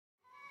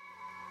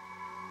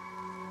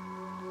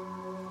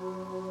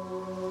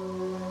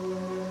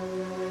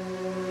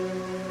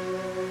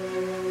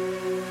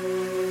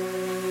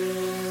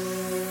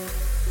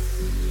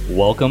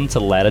Welcome to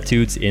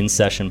Latitude's In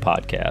Session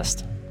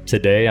podcast.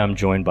 Today I'm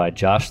joined by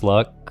Josh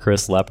Luck,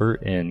 Chris Leppert,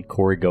 and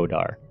Corey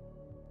Godar.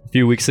 A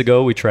few weeks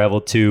ago we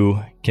traveled to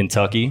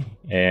Kentucky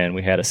and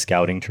we had a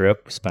scouting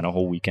trip. We spent a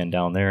whole weekend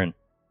down there and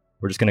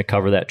we're just going to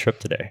cover that trip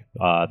today.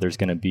 There's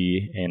going to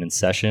be an In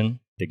Session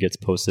that gets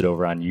posted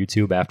over on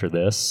YouTube after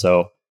this.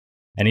 So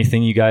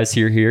anything you guys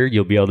hear here,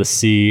 you'll be able to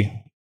see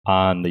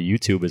on the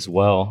YouTube as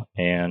well.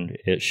 And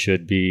it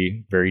should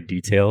be very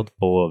detailed,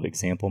 full of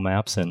example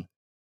maps and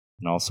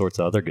all sorts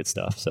of other good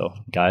stuff. So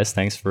guys,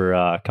 thanks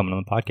for coming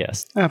on the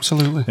podcast.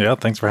 Absolutely. Yeah,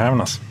 thanks for having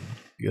us.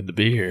 Good to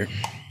be here.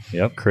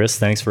 Yep. Chris,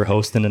 thanks for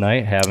hosting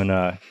tonight, having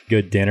a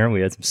good dinner.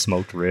 We had some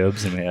smoked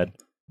ribs and we had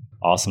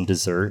awesome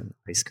dessert,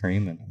 ice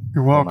cream, and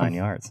You're welcome. 9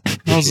 yards.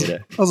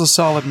 That was a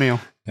solid meal.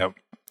 Yep.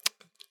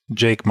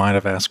 Jake might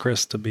have asked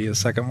Chris to be his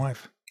second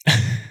wife.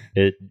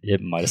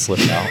 It might have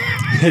slipped out.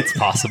 It's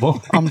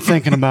possible. I'm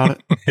thinking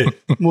about it.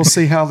 We'll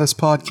see how this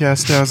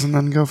podcast does and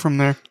then go from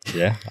there.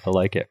 Yeah, I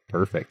like it.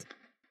 Perfect.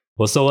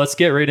 Well, so let's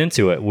get right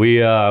into it. We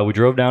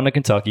drove down to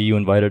Kentucky. You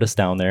invited us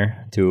down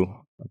there to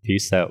a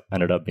piece that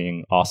ended up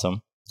being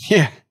awesome.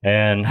 Yeah.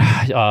 And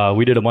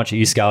we did a bunch of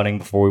e-scouting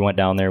before we went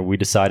down there. We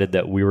decided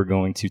that we were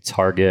going to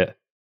target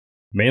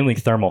mainly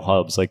thermal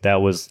hubs. Like that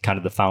was kind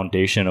of the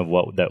foundation of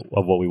what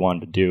we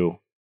wanted to do.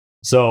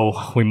 So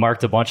we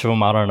marked a bunch of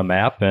them out on a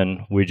map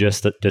and we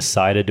just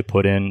decided to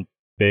put in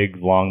big,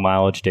 long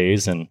mileage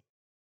days and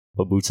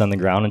put boots on the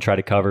ground and try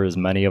to cover as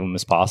many of them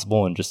as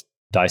possible and just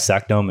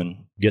dissect them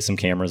and get some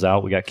cameras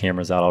out. We got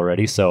cameras out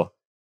already. So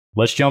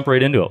let's jump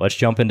right into it. Let's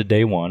jump into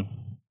day one.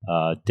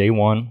 Day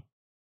one,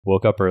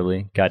 woke up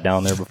early, got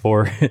down there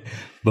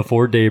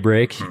before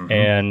daybreak,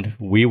 and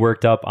we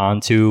worked up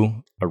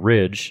onto a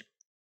ridge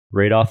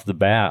right off the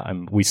bat.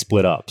 We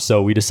split up.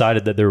 So we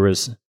decided that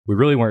we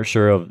really weren't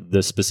sure of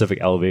the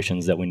specific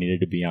elevations that we needed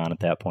to be on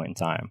at that point in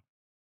time.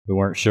 We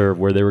weren't sure of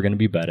where they were going to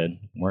be bedded,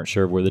 weren't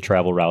sure of where the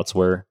travel routes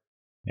were,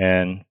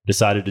 and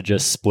decided to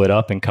just split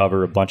up and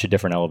cover a bunch of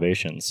different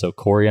elevations. So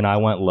Corey and I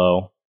went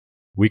low.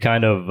 We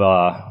kind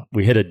of,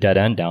 we hit a dead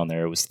end down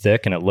there. It was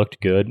thick and it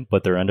looked good,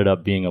 but there ended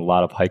up being a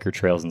lot of hiker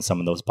trails in some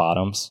of those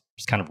bottoms,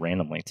 just kind of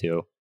randomly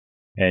too.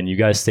 And you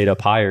guys stayed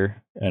up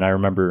higher, and I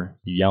remember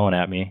you yelling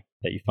at me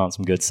that you found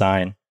some good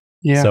sign.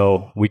 Yeah.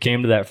 So we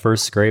came to that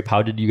first scrape.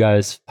 How did you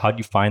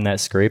find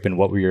that scrape, and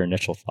what were your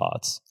initial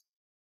thoughts?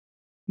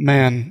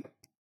 Man,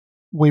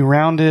 we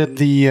rounded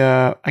the,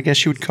 I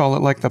guess you would call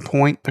it like the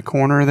point, the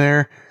corner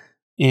there.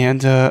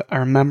 And I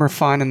remember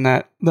finding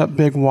that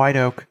big white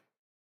oak.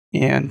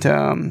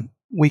 And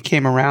we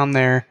came around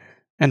there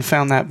and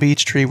found that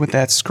beech tree with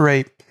that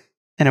scrape.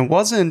 And it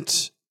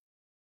wasn't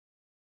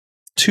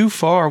too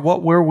far.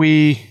 What were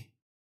we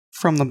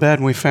from the bed?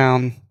 We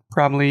found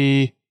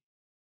probably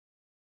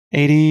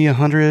 80,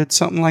 100,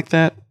 something like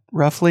that,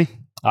 roughly.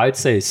 I'd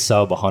say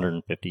sub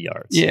 150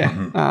 yards.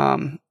 Yeah.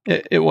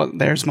 It was.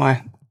 There's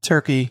my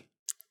turkey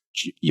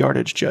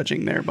yardage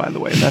judging there, by the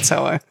way. That's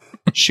how I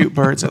shoot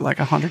birds at like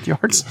 100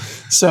 yards.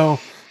 So,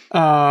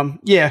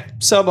 yeah,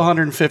 sub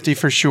 150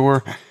 for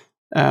sure.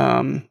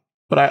 But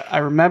I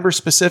remember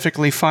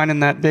specifically finding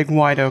that big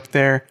white oak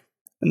there,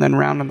 and then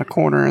rounding the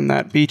corner, and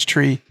that beech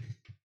tree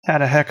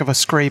had a heck of a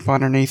scrape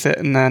underneath it.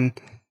 And then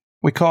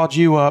we called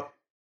you up,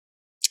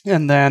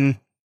 and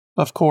then,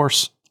 of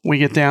course, we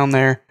get down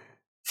there,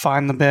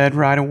 find the bed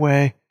right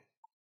away,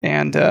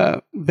 and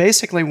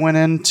basically went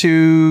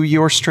into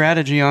your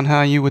strategy on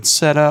how you would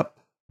set up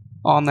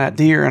on that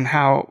deer, and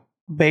how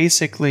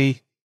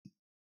basically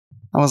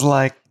I was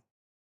like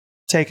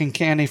taking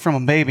candy from a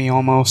baby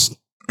almost,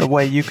 the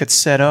way you could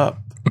set up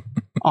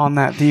on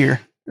that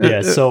deer.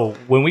 Yeah, so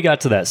when we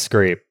got to that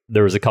scrape,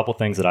 there was a couple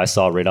things that I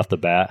saw right off the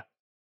bat.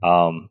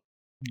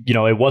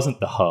 It wasn't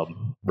the hub,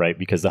 right?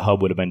 Because the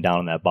hub would have been down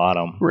in that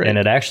bottom, right. And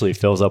it actually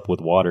fills up with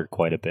water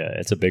quite a bit.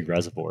 It's a big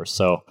reservoir.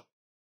 So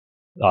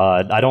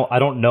I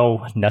don't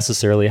know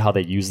necessarily how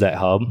they use that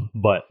hub,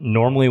 but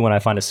normally when I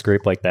find a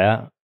scrape like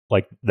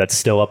that's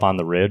still up on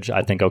the ridge,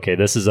 I think, okay,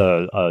 this is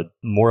a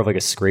more of like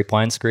a scrape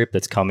line scrape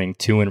that's coming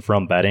to and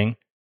from bedding,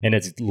 and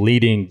it's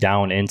leading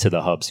down into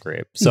the hub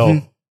scrape.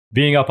 So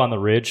being up on the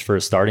ridge for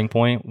a starting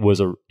point was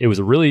a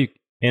really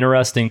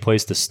interesting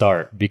place to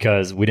start,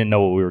 because we didn't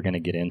know what we were going to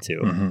get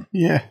into.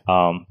 Yeah.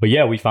 But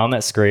yeah, we found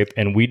that scrape,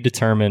 and we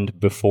determined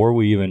before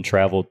we even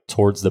traveled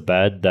towards the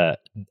bed that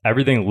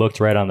everything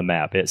looked right on the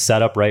map. It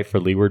set up right for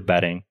leeward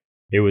bedding.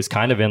 It was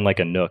kind of in like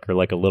a nook or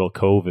like a little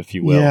cove, if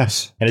you will.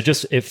 Yes. And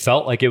it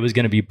felt like it was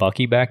going to be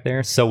bucky back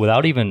there. So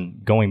without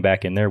even going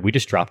back in there, we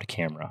just dropped a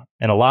camera.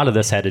 And a lot of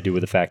this had to do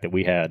with the fact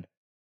that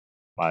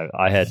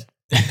I had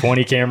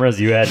 20 cameras,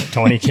 you had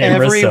 20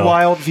 cameras. Every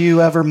wild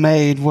view ever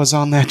made was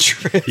on that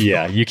trip.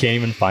 Yeah, you can't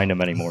even find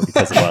them anymore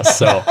because of us.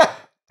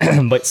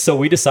 So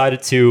we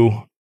decided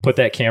to put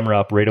that camera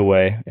up right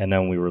away, and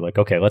then we were like,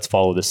 okay, let's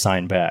follow this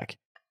sign back.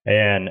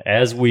 And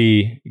as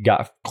we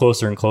got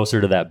closer and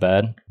closer to that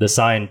bed, the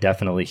sign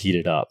definitely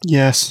heated up.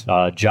 Yes.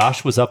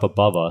 Josh was up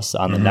above us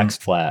on the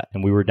next flat,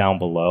 and we were down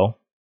below.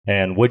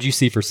 And what'd you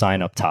see for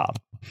sign up top?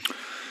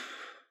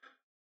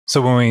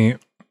 So when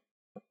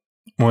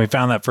when we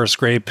found that first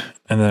scrape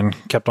and then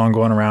kept on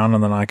going around,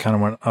 and then I kind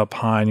of went up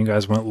high and you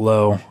guys went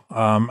low.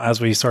 As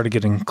we started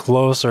getting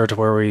closer to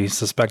where we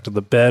suspected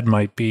the bed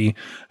might be,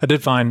 I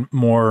did find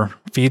more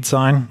feed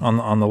sign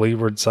on the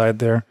leeward side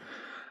there.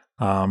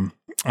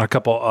 A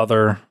couple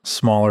other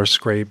smaller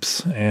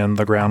scrapes, and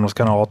the ground was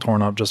kind of all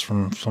torn up just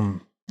from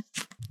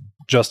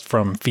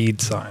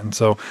feed sign.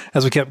 So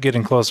as we kept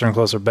getting closer and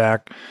closer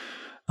back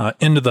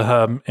into the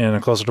hub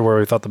and closer to where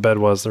we thought the bed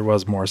was, there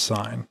was more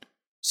sign.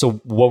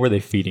 So what were they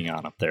feeding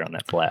on up there on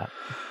that flat?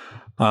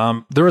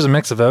 There was a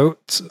mix of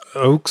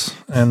oaks,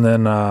 and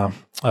then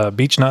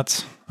beech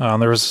nuts.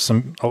 There was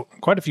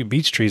quite a few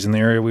beech trees in the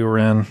area we were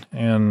in,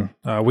 and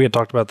we had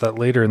talked about that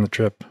later in the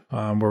trip,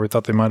 where we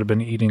thought they might have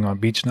been eating on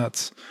beech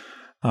nuts.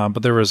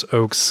 But there was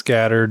oaks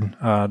scattered,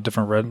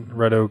 different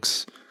red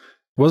oaks.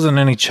 Wasn't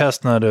any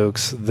chestnut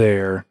oaks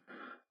there,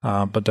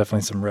 but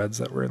definitely some reds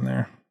that were in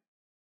there.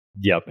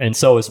 Yep. And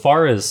so as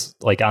far as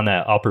like on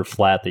that upper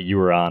flat that you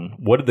were on,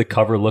 what did the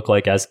cover look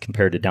like as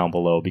compared to down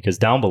below? Because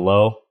down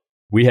below,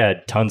 we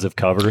had tons of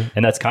cover,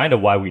 and that's kind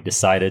of why we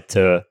decided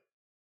to,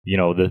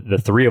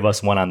 the three of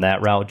us went on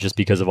that route just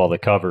because of all the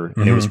cover.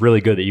 And it was really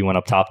good that you went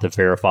up top to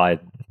verify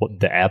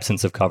the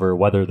absence of cover,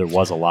 whether there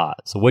was a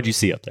lot. So what'd you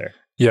see up there?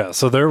 Yeah,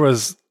 so it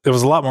was a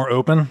lot more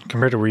open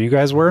compared to where you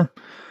guys were.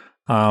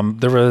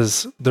 There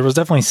was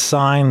definitely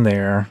sign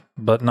there,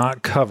 but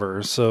not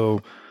cover.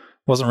 So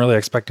wasn't really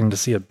expecting to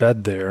see a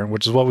bed there,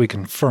 which is what we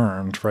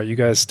confirmed, right? You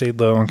guys stayed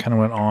low and kind of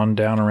went on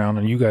down around,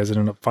 and you guys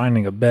ended up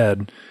finding a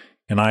bed.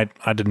 And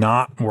I did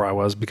not where I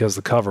was because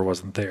the cover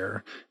wasn't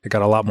there. It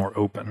got a lot more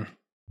open.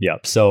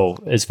 Yep. So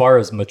as far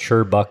as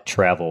mature buck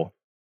travel,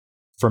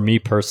 for me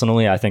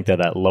personally, I think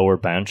that lower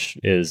bench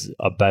is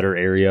a better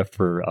area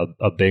for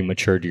a big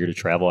mature deer to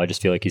travel. I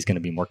just feel like he's going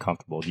to be more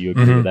comfortable. Do you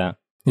agree with that?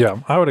 Yeah,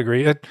 I would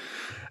agree.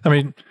 I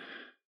mean,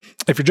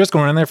 if you're just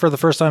going in there for the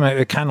first time,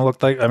 it kind of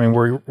looked like,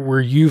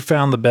 where you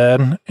found the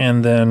bed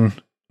and then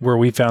where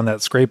we found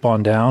that scrape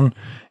on down,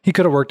 he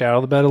could have worked out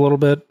of the bed a little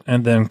bit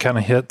and then kind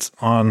of hit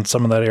on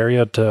some of that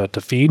area to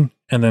feed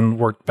and then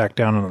worked back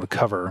down into the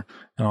cover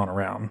and on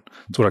around.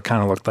 That's what it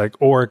kind of looked like.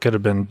 Or it could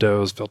have been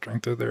does filtering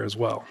through there as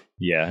well.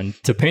 Yeah,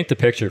 and to paint the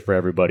picture for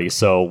everybody,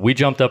 so we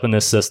jumped up in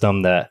this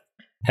system that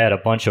had a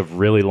bunch of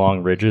really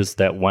long ridges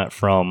that went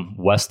from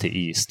west to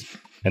east.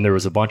 And there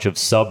was a bunch of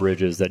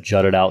sub-ridges that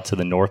jutted out to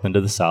the north and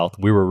to the south.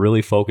 We were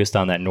really focused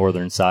on that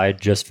northern side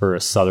just for a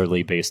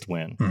southerly-based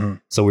wind. Mm-hmm.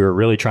 So we were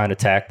really trying to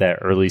tack that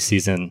early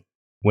season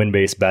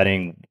wind-based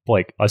bedding,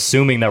 like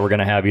assuming that we're going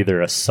to have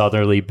either a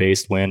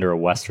southerly-based wind or a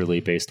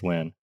westerly-based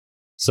wind.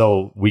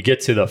 So we get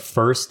to the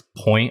first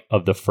point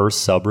of the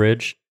first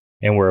sub-ridge,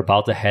 and we're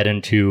about to head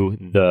into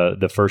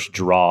the first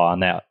draw on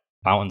that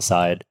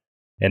mountainside.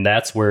 And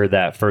that's where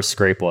that first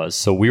scrape was.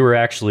 So we were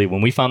actually,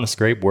 when we found the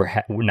scrape,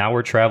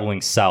 we're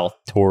traveling south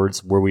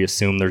towards where we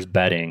assume there's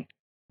bedding,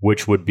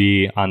 which would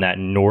be on that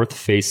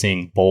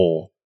north-facing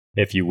bowl,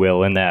 if you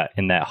will, in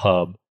that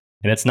hub.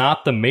 And it's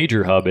not the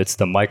major hub; it's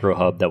the micro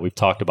hub that we've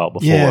talked about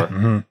before. Yeah.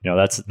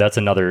 Mm-hmm. That's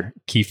another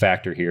key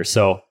factor here.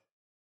 So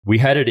we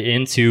headed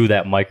into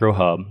that micro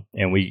hub,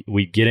 and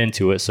we get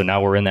into it. So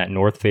now we're in that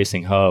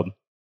north-facing hub,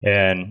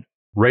 and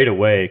right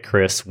away,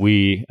 Chris,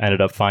 we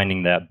ended up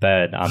finding that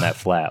bed on that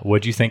flat.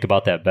 What'd you think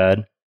about that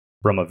bed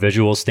from a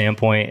visual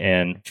standpoint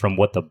and from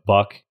what the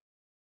buck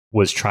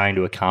was trying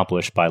to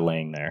accomplish by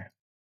laying there?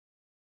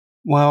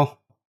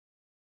 Well,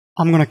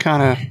 I'm going to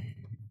kind of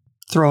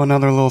throw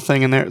another little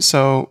thing in there.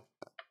 So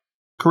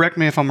correct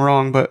me if I'm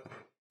wrong, but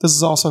this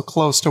is also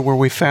close to where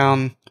we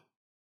found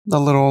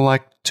the little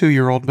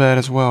 2-year-old bed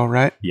as well,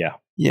 right? Yeah.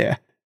 Yeah.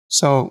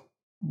 So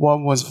what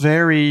was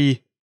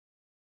very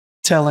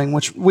telling,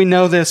 which we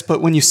know this,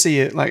 but when you see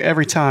it,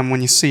 every time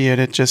when you see it,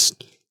 it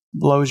just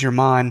blows your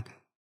mind.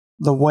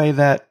 The way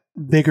that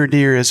bigger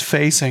deer is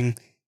facing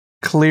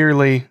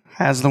clearly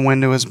has the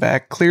wind to his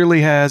back,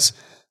 clearly has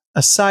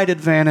a sight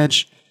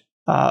advantage.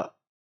 A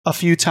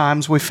few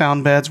times we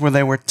found beds where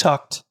they were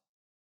tucked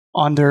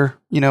under,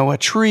 a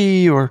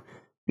tree or,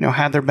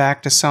 had their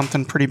back to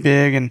something pretty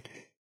big. And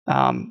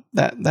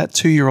that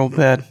 2-year-old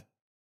bed,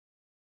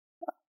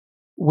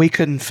 we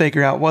couldn't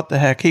figure out what the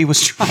heck he was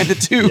trying to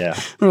do. Yeah.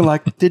 We were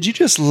like, did you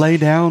just lay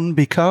down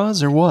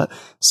because or what?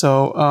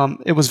 So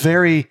it was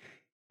very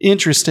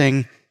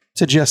interesting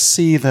to just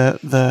see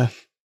the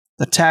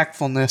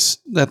tactfulness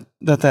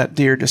that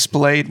deer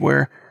displayed,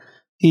 where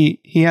he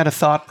had a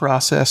thought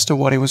process to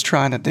what he was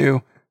trying to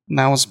do. And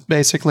that was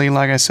basically,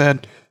 like I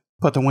said,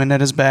 put the wind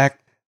at his back,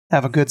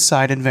 have a good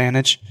sight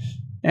advantage,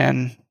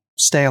 and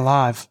stay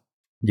alive.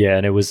 Yeah,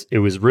 and it was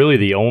really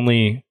the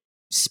only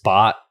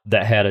spot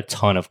that had a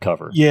ton of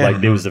cover. Yeah.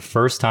 It was the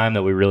first time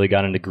that we really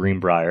got into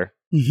Greenbrier.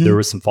 Mm-hmm. There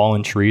was some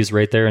fallen trees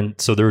right there, and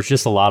so there was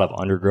just a lot of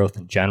undergrowth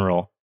in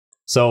general.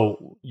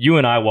 So you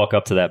and I walk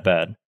up to that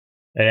bed,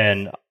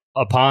 and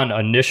upon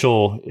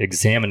initial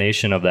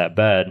examination of that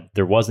bed,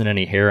 there wasn't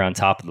any hair on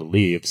top of the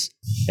leaves.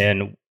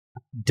 And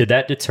did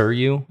that deter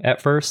you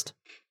at first?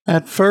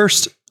 At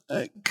first,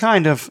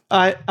 kind of.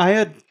 I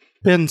had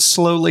been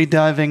slowly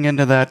diving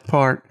into that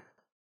part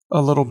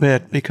a little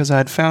bit because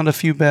I'd found a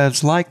few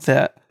beds like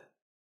that.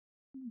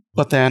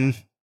 But then,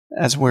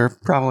 as we're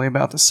probably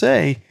about to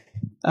say,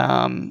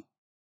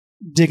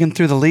 digging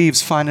through the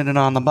leaves, finding it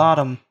on the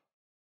bottom,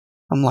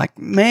 I'm like,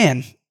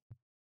 man,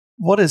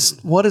 what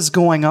is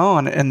going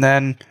on? And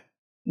then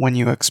when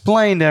you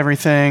explained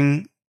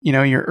everything,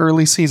 your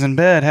early season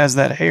bed has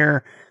that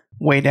hair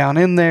way down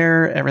in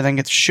there. Everything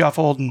gets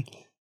shuffled and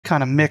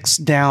kind of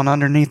mixed down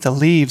underneath the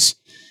leaves.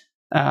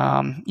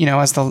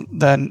 As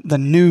the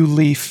new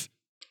leaf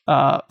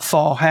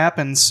fall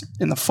happens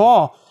in the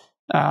fall.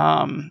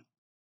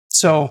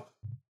 So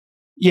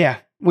yeah,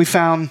 we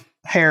found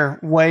hair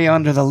way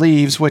under the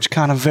leaves, which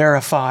kind of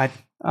verified,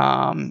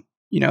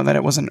 that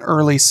it was an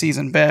early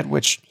season bed,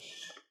 which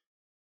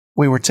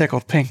we were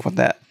tickled pink with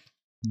that.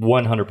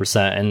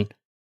 100%. And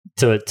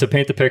to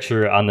paint the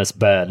picture on this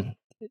bed,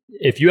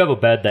 if you have a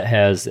bed that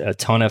has a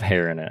ton of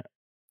hair in it,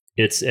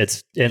 it's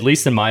at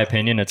least in my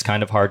opinion, it's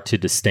kind of hard to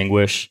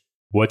distinguish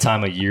what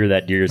time of year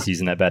that deer is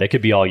using that bed. It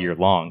could be all year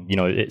long.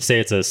 Say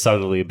it's a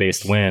southerly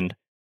based wind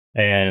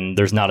and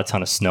there's not a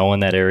ton of snow in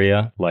that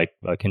area, like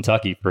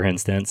Kentucky, for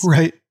instance.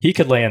 Right. He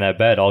could lay in that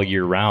bed all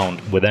year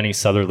round with any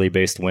southerly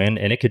based wind,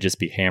 and it could just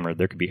be hammered.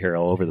 There could be hair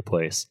all over the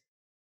place.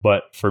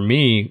 But for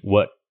me,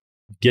 what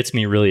gets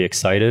me really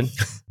excited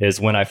is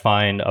when I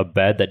find a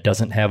bed that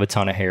doesn't have a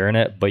ton of hair in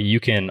it, but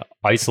you can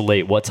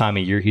isolate what time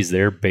of year he's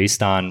there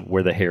based on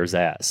where the hair's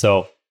at.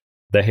 So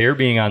the hair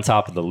being on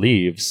top of the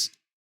leaves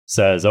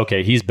says,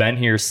 okay, he's been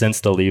here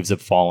since the leaves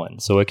have fallen.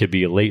 So it could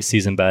be a late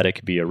season bed, it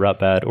could be a rut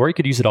bed, or he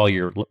could use it all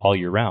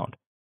year round.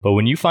 But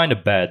when you find a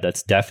bed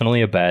that's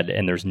definitely a bed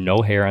and there's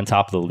no hair on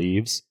top of the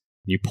leaves,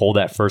 you pull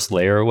that first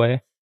layer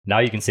away, now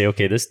you can say,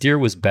 okay, this deer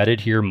was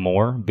bedded here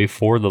more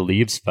before the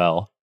leaves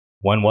fell.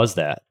 When was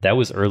that? That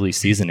was early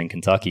season in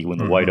Kentucky when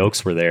the white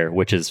oaks were there,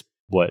 which is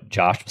what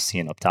Josh was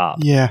seeing up top.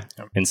 Yeah.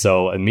 And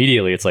so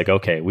immediately it's like,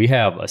 okay, we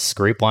have a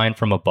scrape line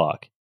from a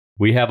buck.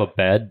 We have a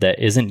bed that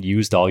isn't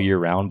used all year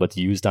round, but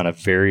used on a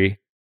very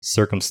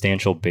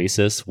circumstantial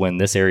basis when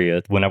this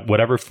area, when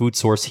whatever food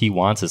source he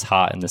wants is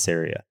hot in this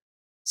area.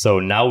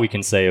 So now we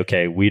can say,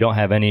 okay, we don't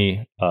have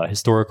any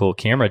historical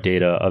camera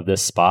data of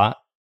this spot,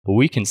 but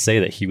we can say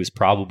that he was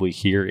probably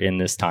here in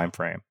this time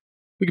frame.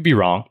 We could be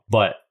wrong,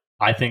 but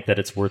I think that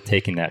it's worth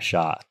taking that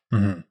shot.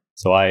 Mm-hmm.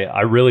 So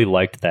I really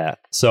liked that.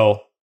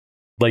 So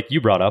like you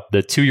brought up,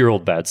 the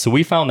 2-year-old bed. So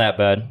we found that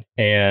bed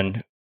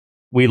and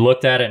we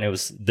looked at it, and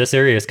this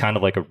area is kind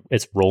of like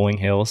it's rolling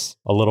hills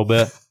a little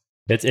bit.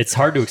 It's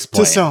hard to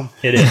explain. To some.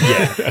 It is,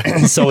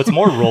 yeah. So it's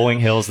more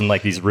rolling hills than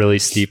like these really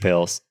steep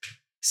hills.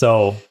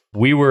 So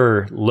we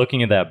were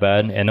looking at that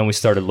bed, and then we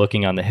started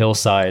looking on the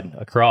hillside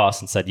across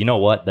and said, you know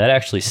what? That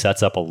actually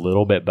sets up a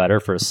little bit better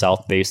for a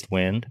south-based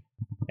wind.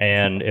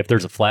 And if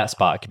there's a flat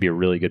spot, it could be a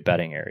really good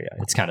bedding area.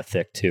 It's kind of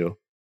thick too.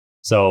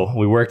 So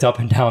we worked up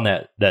and down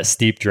that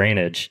steep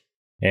drainage,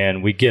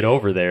 and we get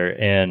over there,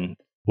 and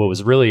what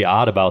was really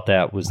odd about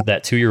that was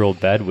that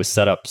 2-year-old bed was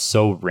set up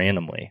so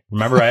randomly.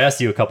 Remember, I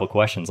asked you a couple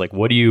questions like,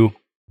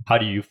 how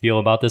do you feel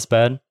about this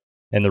bed?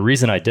 And the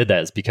reason I did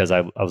that is because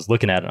I was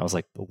looking at it and I was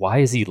like, why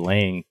is he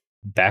laying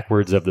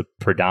backwards of the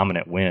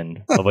predominant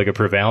wind of like a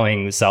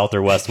prevailing south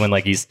or west wind?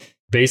 Like he's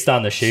based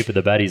on the shape of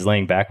the bed, he's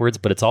laying backwards,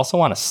 but it's also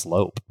on a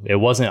slope.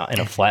 It wasn't in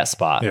a flat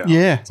spot.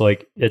 Yeah. So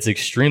like it's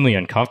extremely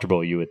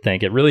uncomfortable, you would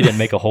think. It really didn't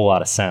make a whole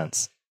lot of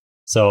sense.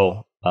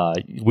 So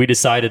we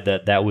decided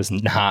that was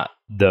not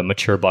the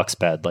mature buck's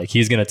bed. Like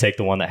he's going to take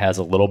the one that has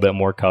a little bit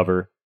more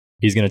cover.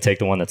 He's going to take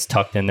the one that's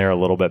tucked in there a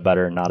little bit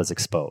better and not as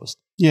exposed.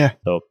 Yeah.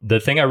 So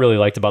the thing I really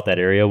liked about that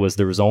area was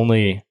there was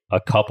only a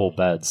couple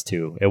beds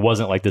too. It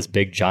wasn't like this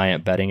big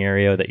giant bedding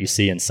area that you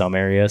see in some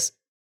areas.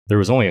 There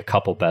was only a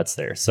couple beds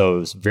there. So it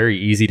was very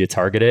easy to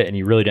target it, and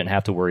you really didn't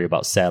have to worry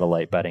about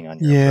satellite bedding on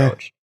your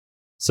approach.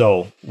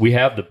 So we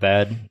have the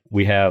bed,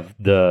 we have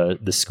the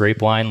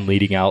scrape line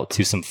leading out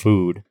to some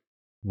food.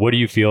 What do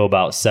you feel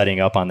about setting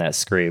up on that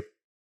scrape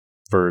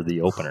for the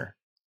opener?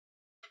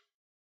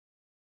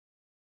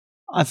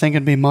 I think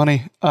it'd be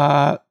money.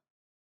 I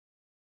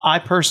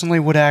personally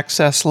would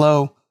access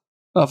low,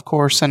 of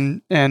course,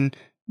 and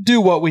do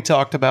what we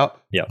talked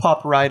about. Yeah.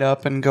 Pop right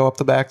up and go up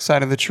the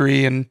backside of the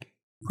tree and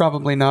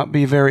probably not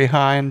be very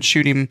high and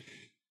shoot him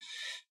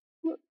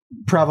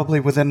probably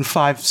within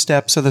 5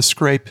 steps of the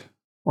scrape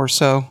or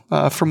so,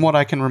 from what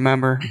I can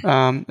remember.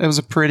 That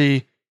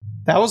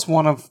was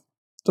one of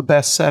the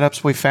best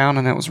setups we found,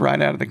 and it was right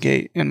out of the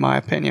gate, in my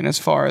opinion, as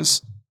far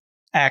as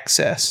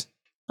access.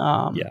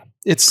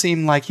 It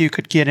seemed like you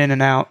could get in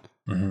and out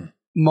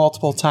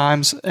multiple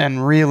times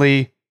and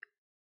really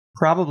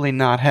probably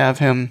not have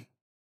him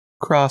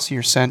cross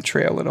your scent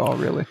trail at all,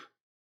 really.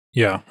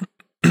 Yeah.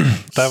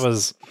 That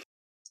was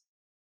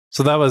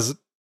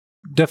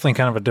definitely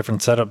kind of a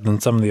different setup than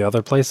some of the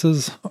other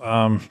places.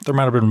 There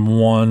might have been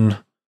one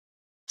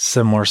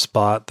similar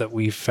spot that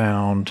we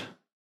found.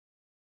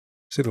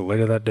 It's either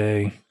later that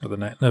day or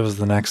it was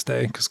the next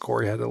day because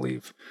Corey had to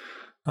leave.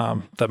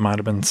 That might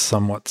have been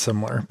somewhat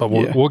similar, but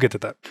we'll get to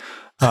that.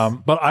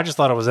 But I just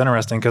thought it was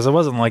interesting because it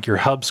wasn't like your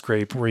hub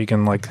scrape where you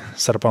can like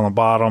set up on the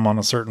bottom on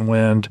a certain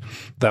wind.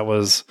 That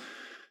was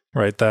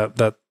right.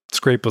 That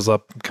scrape was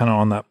up kind of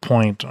on that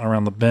point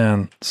around the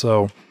bend.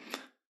 So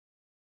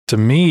to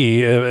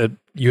me,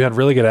 you had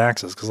really good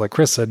access because, like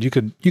Chris said, you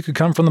could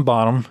come from the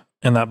bottom,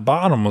 and that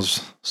bottom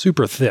was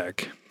super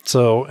thick.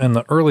 So in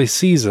the early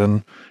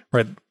season,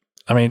 right?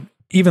 I mean,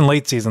 even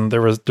late season,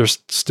 there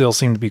still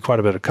seemed to be quite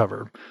a bit of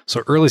cover.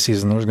 So early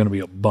season, there was going to be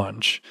a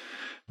bunch.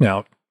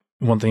 Now,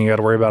 one thing you got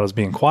to worry about is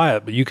being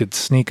quiet, but you could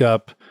sneak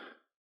up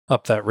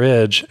that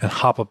ridge and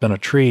hop up in a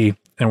tree,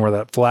 and where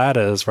that flat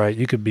is, right?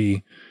 You could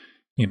be,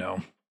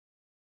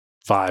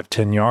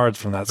 5-10 yards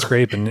from that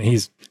scrape, and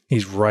he's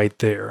right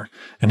there,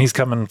 and he's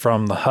coming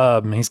from the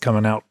hub, and he's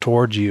coming out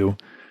towards you,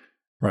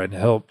 right?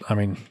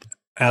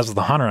 As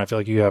the hunter, I feel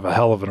like you have a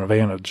hell of an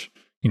advantage,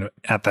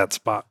 at that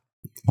spot.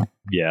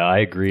 Yeah, I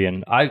agree.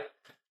 And I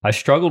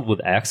struggled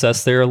with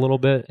access there a little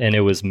bit, and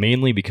it was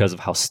mainly because of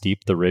how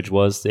steep the ridge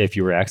was if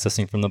you were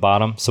accessing from the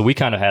bottom. So we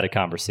kind of had a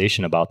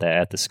conversation about that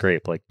at the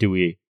scrape. Like, do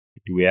we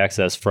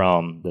access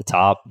from the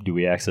top? Do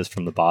we access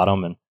from the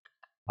bottom? And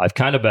I've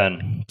kind of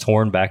been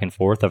torn back and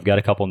forth. I've got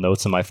a couple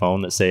notes on my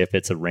phone that say if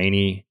it's a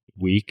rainy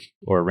week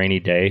or a rainy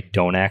day,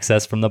 don't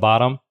access from the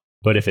bottom.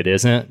 But if it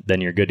isn't,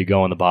 then you're good to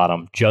go on the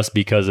bottom just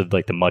because of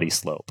like the muddy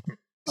slope.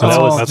 So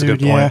that's a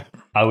good point.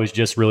 I was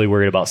just really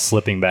worried about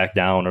slipping back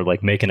down or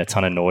like making a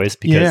ton of noise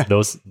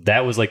because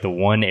that was like the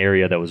one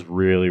area that was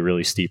really,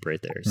 really steep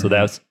right there. So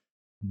that's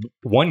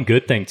one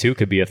good thing too,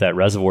 could be if that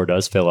reservoir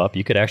does fill up,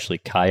 you could actually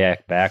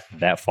kayak back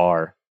that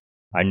far.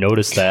 I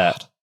noticed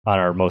that on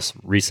our most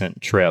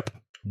recent trip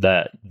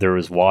that there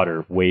was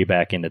water way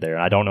back into there.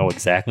 And I don't know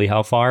exactly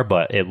how far,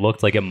 but it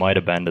looked like it might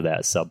have been to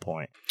that sub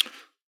point.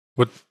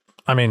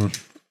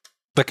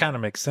 That kind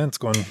of makes sense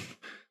going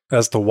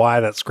as to why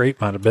that scrape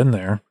might have been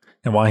there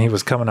and why he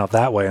was coming out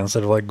that way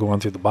instead of like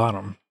going through the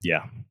bottom.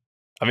 Yeah.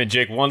 I mean,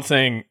 Jake, one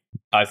thing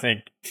I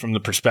think from the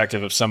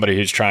perspective of somebody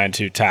who's trying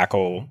to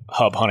tackle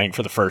hub hunting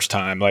for the first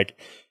time, like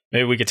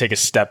maybe we could take a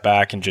step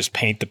back and just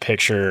paint the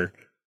picture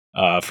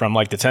from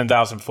like the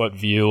 10,000 foot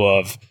view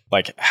of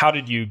like, how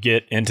did you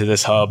get into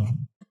this hub?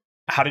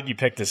 How did you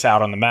pick this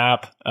out on the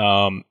map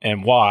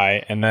and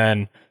why? And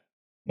then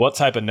what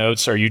type of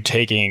notes are you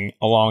taking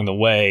along the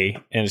way?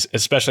 And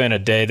especially in a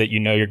day that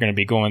you're going to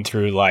be going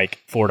through like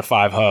 4 to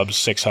 5 hubs,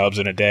 6 hubs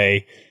in a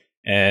day.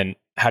 And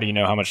how do you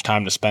know how much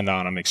time to spend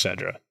on them, et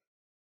cetera?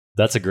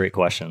 That's a great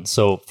question.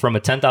 So from a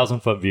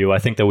 10,000 foot view, I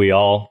think that we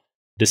all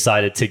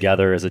decided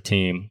together as a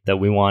team that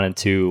we wanted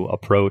to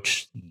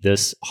approach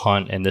this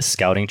hunt and this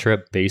scouting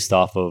trip based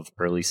off of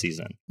early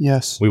season.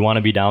 Yes. We want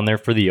to be down there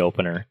for the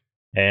opener.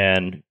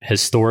 And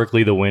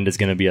historically, the wind is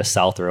going to be a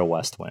south or a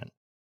west wind.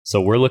 So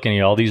we're looking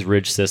at all these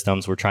ridge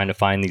systems. We're trying to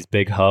find these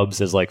big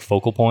hubs as like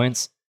focal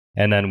points.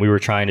 And then we were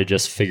trying to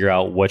just figure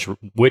out which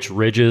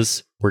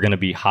ridges were going to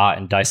be hot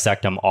and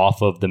dissect them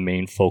off of the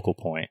main focal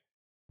point.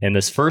 And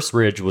this first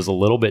ridge was a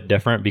little bit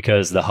different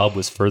because the hub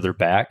was further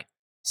back.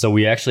 So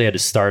we actually had to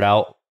start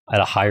out at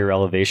a higher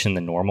elevation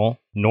than normal.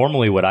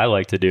 Normally what I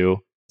like to do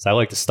is I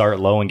like to start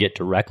low and get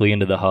directly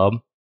into the hub.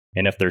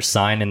 And if there's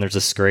sign and there's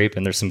a scrape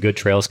and there's some good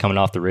trails coming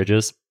off the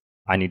ridges,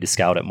 I need to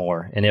scout it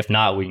more. And if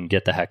not, we can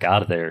get the heck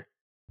out of there.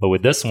 But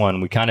with this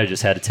one, we kind of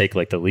just had to take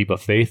like the leap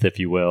of faith, if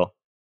you will,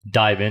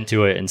 dive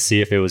into it and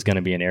see if it was going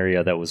to be an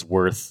area that was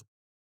worth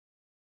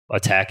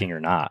attacking or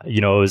not.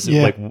 It was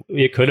like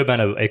it could have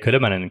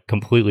been a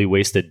completely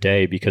wasted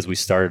day because we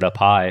started up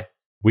high.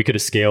 We could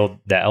have scaled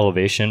that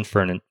elevation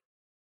for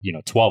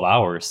 12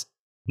 hours,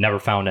 never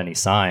found any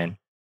sign.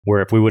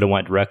 Where if we would have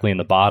went directly in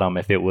the bottom,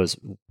 if it was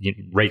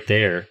right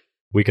there,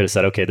 we could have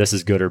said, okay, this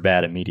is good or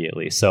bad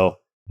immediately. So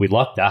we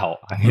lucked out.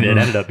 I mean, it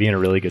ended up being a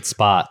really good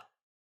spot.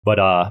 But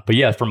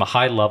yeah, from a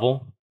high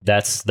level,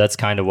 that's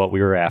kind of what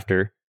we were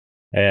after.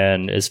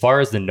 And as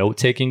far as the note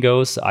taking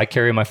goes, I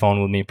carry my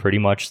phone with me pretty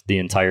much the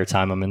entire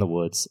time I'm in the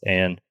woods.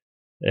 And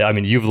I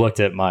mean, you've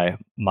looked at my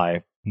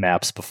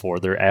maps before;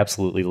 they're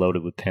absolutely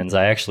loaded with pins.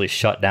 I actually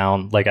shut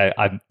down, like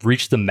I've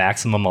reached the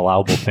maximum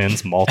allowable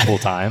pins multiple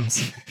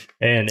times,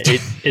 and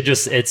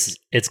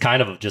it's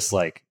kind of just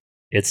like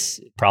it's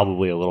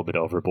probably a little bit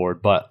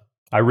overboard. But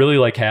I really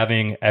like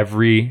having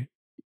every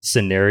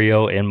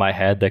scenario in my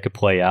head that could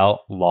play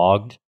out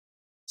logged,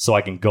 so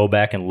I can go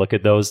back and look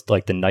at those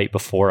like the night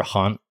before a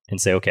hunt and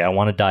say, okay, I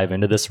want to dive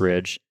into this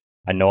ridge.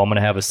 I know I'm going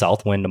to have a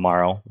south wind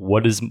tomorrow.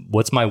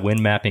 What's my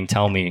wind mapping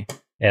tell me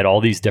at all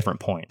these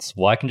different points?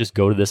 Well, I can just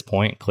go to this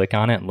point, click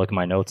on it, and look at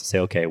my notes and say,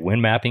 okay,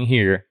 wind mapping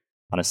here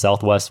on a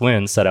southwest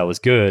wind said I was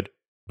good,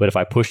 but if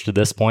I push to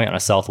this point on a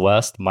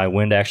southwest, my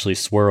wind actually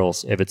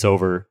swirls if it's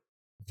over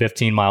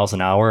 15 miles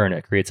an hour, and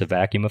it creates a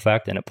vacuum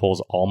effect, and it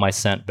pulls all my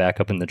scent back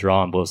up in the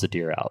draw and blows the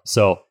deer out.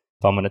 So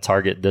if I'm going to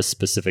target this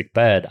specific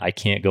bed, I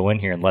can't go in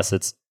here unless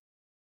it's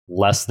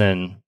less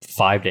than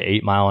 5 to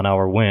 8 mile an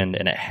hour wind,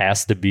 and it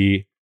has to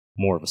be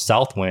more of a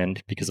south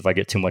wind, because if I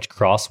get too much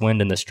crosswind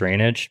in this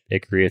drainage,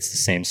 it creates the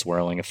same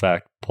swirling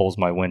effect, pulls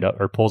my wind up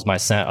or pulls my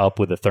scent up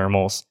with the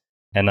thermals,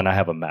 and then I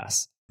have a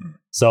mess.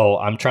 So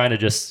I'm trying to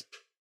just,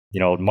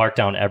 mark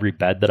down every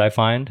bed that I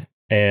find,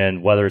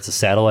 and whether it's a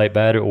satellite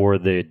bed or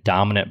the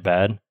dominant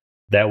bed,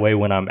 that way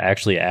when I'm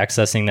actually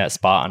accessing that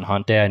spot on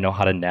hunt day, I know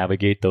how to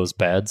navigate those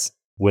beds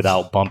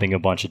without bumping a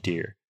bunch of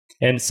deer.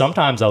 And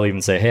sometimes I'll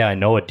even say, hey, I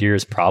know a deer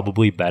is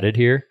probably bedded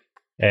here,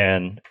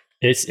 And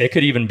it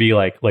could even be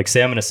like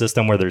say I'm in a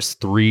system where there's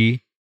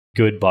 3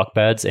 good buck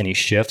beds and he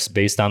shifts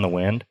based on the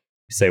wind.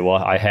 You say, well,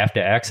 I have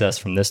to access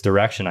from this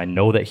direction. I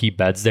know that he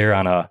beds there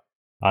on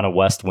a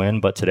west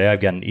wind, but today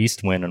I've got an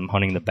east wind and I'm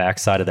hunting the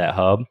backside of that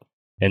hub.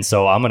 And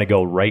so I'm going to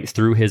go right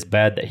through his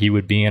bed that he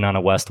would be in on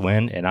a west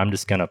wind, and I'm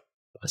just going to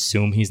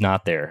assume he's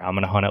not there. I'm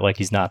going to hunt it like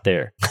he's not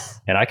there.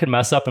 And I could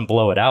mess up and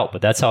blow it out,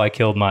 but that's how I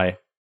killed my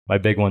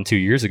big one 2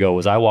 years ago.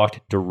 Was I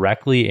walked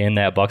directly in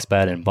that buck's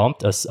bed and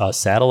bumped a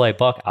satellite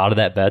buck out of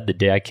that bed the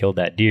day I killed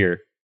that deer,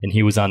 and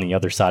he was on the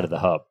other side of the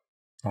hub.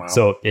 Wow.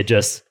 So it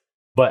just,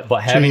 but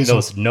having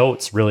those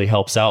notes really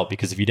helps out,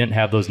 because if you didn't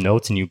have those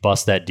notes and you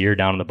bust that deer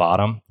down in the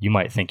bottom, you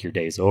might think your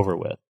day's over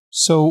with.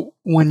 So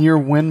when you're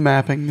wind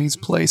mapping these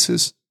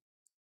places,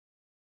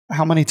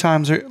 how many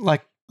times are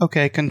like,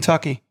 okay,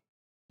 Kentucky,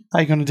 how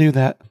are you going to do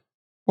that?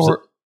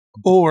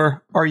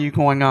 Or are you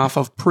going off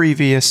of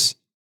previous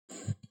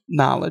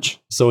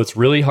knowledge? So it's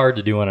really hard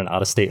to do on an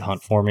out-of-state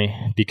hunt for me,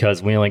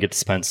 because we only get to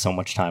spend so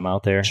much time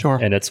out there. Sure.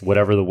 And it's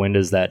whatever the wind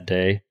is that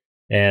day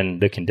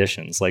and the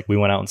conditions. Like we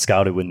went out and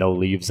scouted with no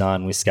leaves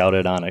on. We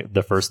scouted on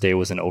the first day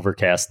was an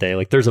overcast day.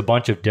 Like there's a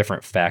bunch of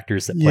different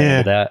factors that play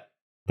into that.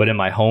 But in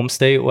my home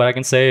state, what I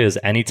can say is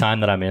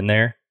anytime that I'm in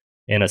there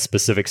in a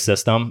specific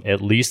system,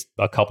 at least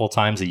a couple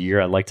times a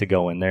year, I like to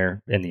go in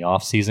there in the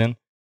off season,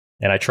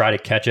 and I try to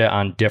catch it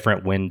on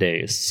different wind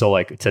days. So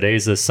like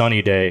today's a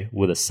sunny day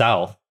with a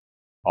south.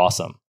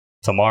 Awesome.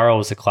 Tomorrow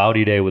is a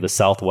cloudy day with a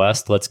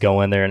southwest. Let's go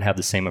in there and have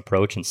the same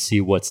approach and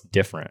see what's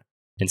different,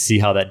 and see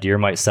how that deer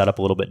might set up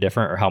a little bit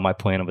different, or how my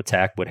plan of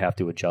attack would have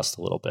to adjust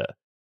a little bit.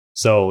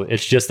 So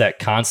it's just that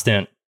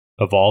constant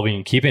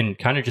evolving, keeping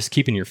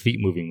your feet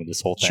moving with this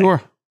whole thing.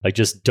 Sure. Like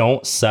just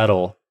don't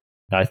settle.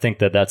 And I think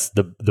that that's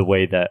the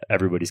way that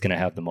everybody's going to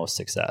have the most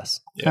success.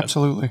 Yeah.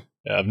 Absolutely.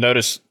 Yeah, I've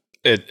noticed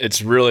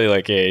it's really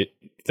like a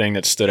thing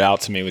that stood out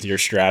to me with your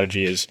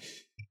strategy is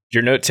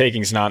your note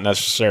taking is not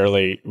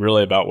necessarily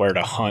really about where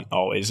to hunt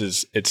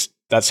always.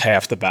 That's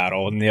half the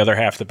battle, and the other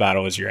half of the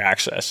battle is your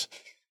access.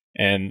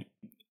 And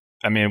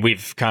I mean,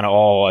 we've kind of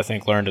all, I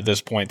think, learned at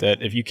this point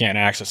that if you can't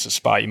access a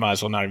spot, you might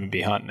as well not even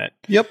be hunting it.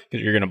 Yep.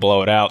 Because you're going to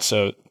blow it out.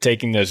 So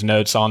taking those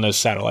notes on those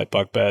satellite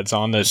buck beds,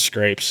 on those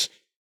scrapes,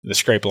 the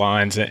scrape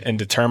lines, and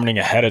determining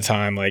ahead of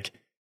time, like,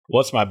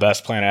 what's my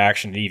best plan of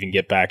action to even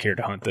get back here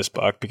to hunt this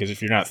buck? Because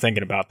if you're not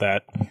thinking about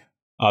that,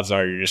 odds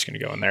are you're just going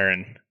to go in there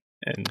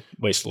and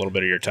waste a little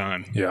bit of your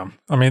time. Yeah.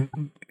 I mean,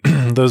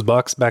 those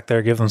bucks back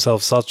there give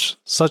themselves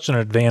such an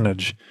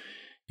advantage.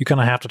 You kind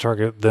of have to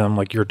target them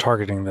like you're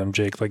targeting them,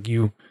 Jake. Like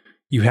you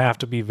have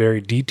to be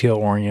very detail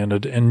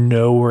oriented and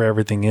know where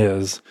everything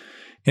is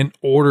in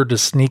order to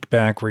sneak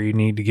back where you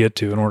need to get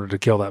to in order to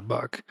kill that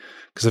buck.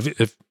 Because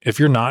if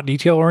you're not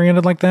detail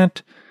oriented like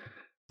that,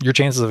 your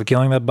chances of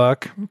killing that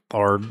buck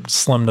are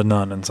slim to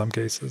none in some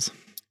cases.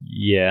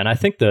 Yeah, and I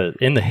think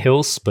in the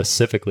hills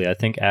specifically, I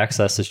think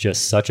access is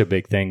just such a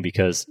big thing,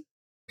 because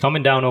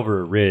coming down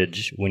over a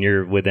ridge when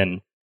you're within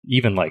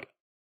even like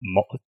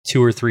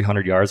 200 or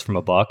 300 yards from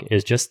a buck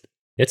is just,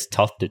 it's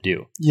tough to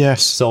do.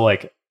 Yes. So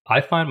like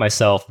I find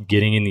myself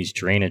getting in these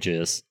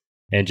drainages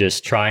and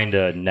just trying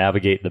to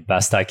navigate the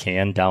best I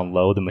can down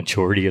low the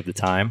majority of the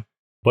time.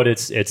 But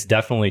it's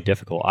definitely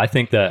difficult. I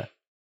think that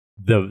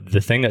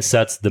the thing that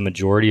sets the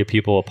majority of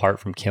people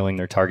apart from killing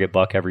their target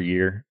buck every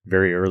year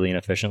very early and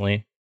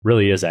efficiently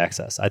really is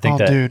access. I think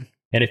dude.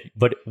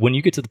 But when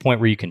you get to the point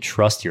where you can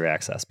trust your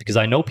access, because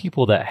I know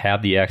people that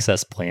have the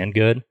access plan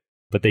good,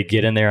 but they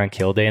get in there on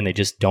kill day and they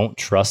just don't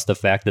trust the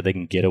fact that they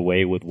can get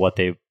away with what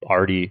they've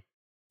already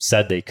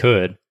said they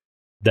could,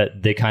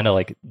 that they kind of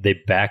like, they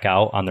back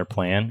out on their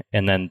plan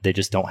and then they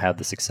just don't have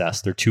the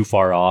success. They're too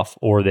far off,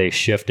 or they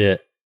shift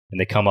it and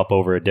they come up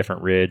over a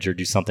different ridge or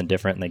do something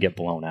different and they get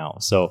blown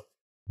out. So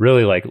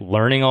really like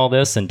learning all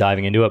this and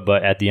diving into it.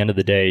 But at the end of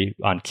the day,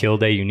 on kill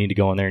day, you need to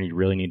go in there and you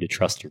really need to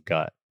trust your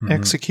gut. Mm-hmm.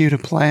 Execute a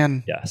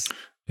plan. Yes.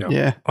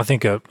 Yeah. I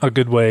think a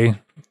good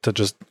way to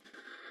just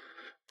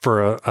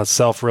for a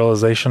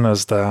self-realization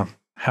as to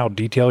how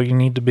detailed you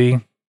need to be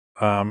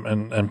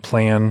and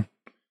plan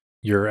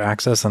your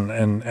access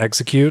and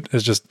execute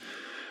is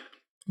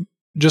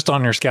just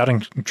on your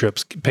scouting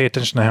trips, pay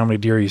attention to how many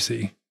deer you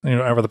see. You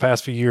know, over the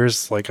past few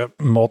years, like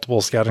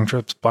multiple scouting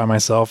trips by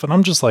myself, and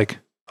I'm just like,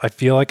 I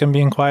feel like I'm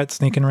being quiet,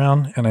 sneaking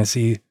around, and I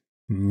see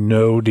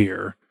no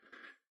deer.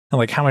 And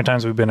like, how many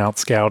times we've been out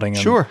scouting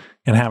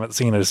and haven't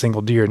seen a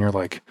single deer, and you're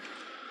like,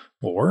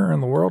 well, where in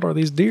the world are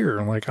these deer?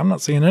 And like, I'm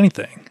not seeing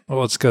anything.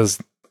 Well, it's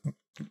because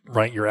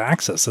your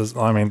access is,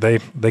 I mean,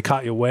 they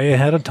caught you way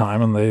ahead of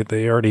time, and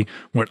they already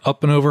went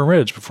up and over a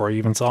ridge before you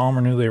even saw them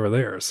or knew they were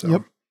there.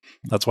 So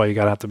that's why you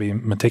got to have to be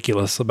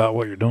meticulous about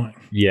what you're doing.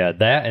 Yeah,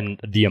 that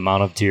and the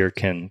amount of deer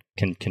can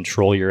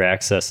control your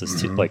access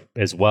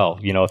as well.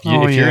 You know, if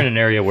you're in an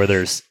area where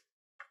there's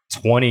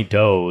 20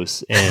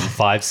 does and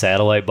 5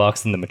 satellite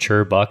bucks and the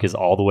mature buck is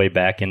all the way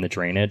back in the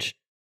drainage,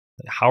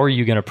 how are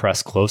you going to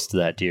press close to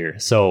that deer?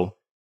 So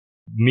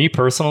me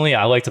personally,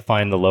 I like to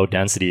find the low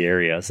density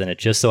areas, and it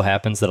just so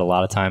happens that a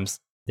lot of times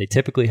they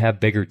typically have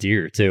bigger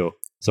deer too.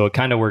 So it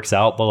kind of works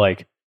out, but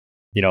like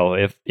you know,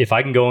 if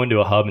I can go into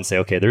a hub and say,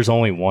 okay, there's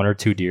only 1 or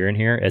 2 deer in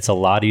here, it's a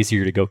lot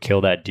easier to go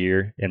kill that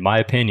deer, in my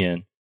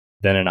opinion,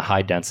 than in a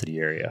high density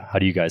area. How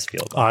do you guys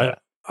feel about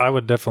that? I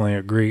would definitely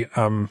agree.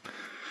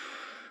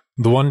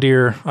 The one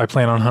deer I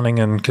plan on hunting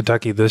in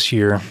Kentucky this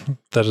year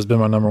that has been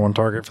my number one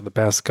target for the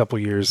past couple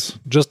years,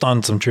 just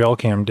on some trail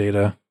cam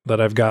data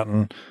that I've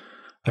gotten,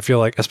 I feel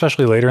like,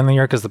 especially later in the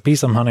year, because the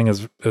piece I'm hunting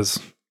is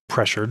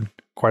pressured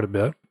quite a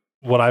bit.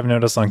 What I've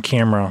noticed on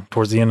camera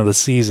towards the end of the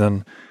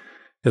season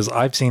is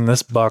I've seen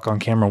this buck on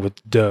camera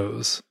with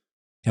does,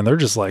 and they're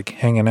just like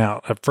hanging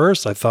out. At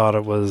first, I thought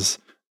it was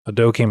a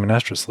doe came in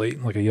estrus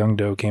late, like a young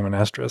doe came in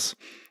estrus.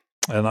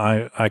 And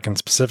I can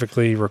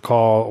specifically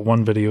recall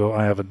one video,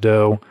 I have a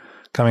doe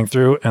coming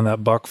through and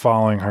that buck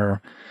following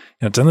her.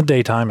 And it's in the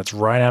daytime, it's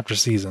right after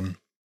season.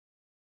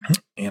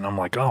 And I'm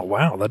like, oh,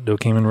 wow, that doe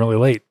came in really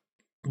late.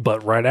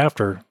 But right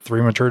after,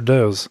 3 mature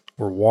does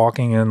were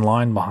walking in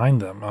line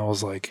behind them. I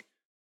was like,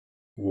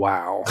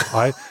 wow.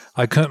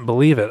 I couldn't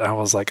believe it. I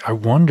was like, I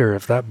wonder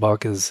if that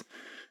buck is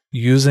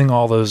using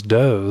all those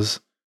does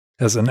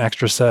as an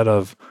extra set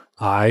of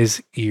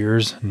eyes,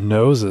 ears,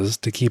 noses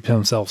to keep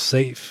himself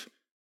safe.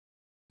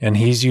 And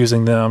he's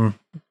using them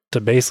to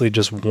basically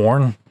just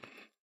warn,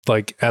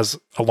 like as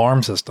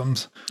alarm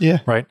systems. Yeah.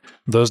 Right?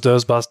 Those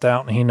does bust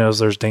out and he knows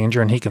there's danger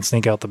and he can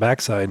sneak out the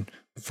backside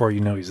before you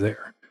know he's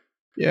there.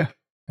 Yeah.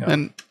 Yeah.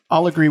 And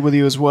I'll agree with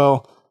you as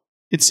well.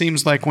 It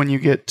seems like when you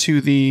get to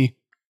the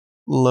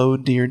low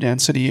deer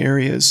density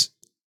areas,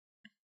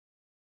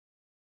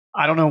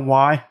 I don't know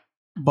why,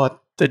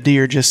 but the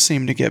deer just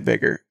seem to get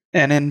bigger.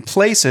 And in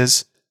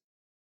places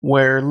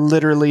where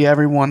literally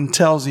everyone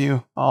tells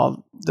you,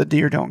 oh, the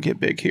deer don't get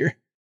big here.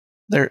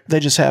 They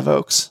just have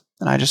oaks.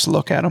 And I just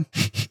look at them.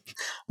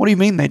 What do you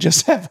mean they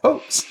just have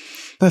oaks?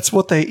 That's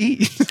what they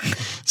eat.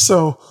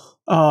 So,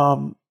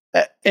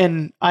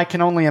 and I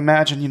can only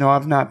imagine,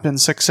 I've not been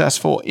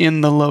successful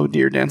in the low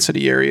deer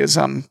density areas.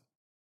 I'm,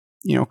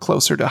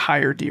 closer to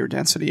higher deer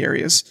density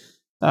areas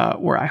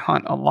where I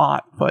hunt a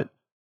lot. But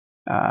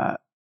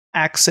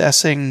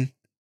accessing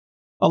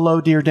a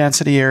low deer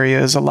density area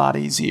is a lot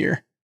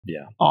easier.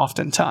 Yeah.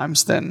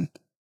 Oftentimes than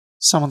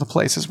some of the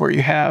places where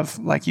you have,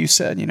 like you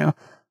said,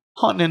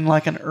 hunting in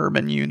like an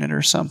urban unit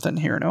or something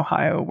here in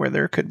Ohio where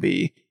there could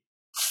be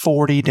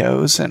 40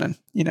 does in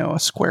a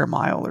square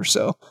mile or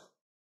so.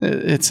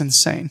 It's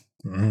insane.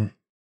 Mm-hmm.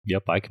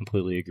 Yep, I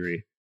completely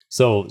agree.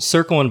 So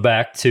circling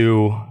back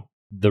to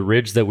the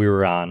ridge that we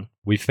were on,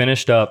 we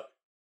finished up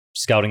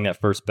scouting that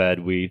first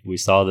bed. We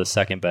saw the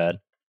second bed.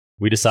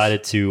 We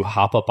decided to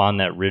hop up on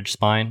that ridge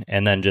spine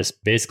and then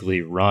just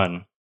basically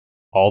run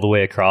all the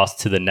way across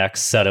to the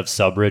next set of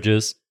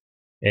sub-ridges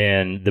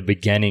and the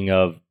beginning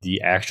of the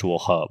actual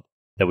hub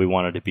that we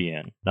wanted to be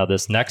in. Now,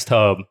 this next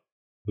hub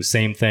was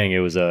same thing.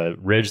 It was a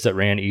ridge that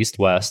ran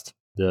east-west.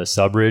 The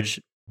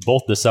sub-ridge,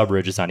 both the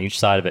sub-ridges on each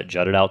side of it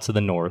jutted out to the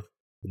north.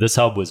 This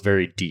hub was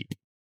very deep,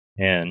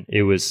 and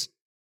it was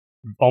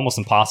almost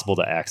impossible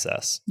to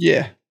access.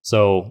 Yeah.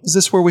 So is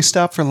this where we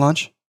stopped for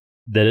lunch?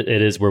 That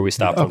it is where we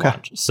stopped for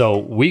lunch. So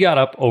we got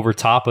up over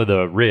top of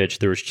the ridge.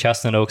 There was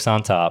chestnut oaks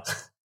on top.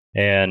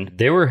 And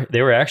they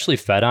were actually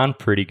fed on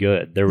pretty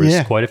good. There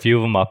was quite a few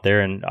of them up there,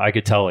 and I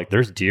could tell like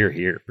there's deer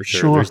here for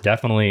sure. There's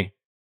definitely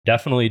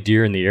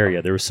deer in the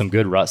area. There was some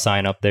good rut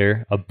sign up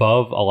there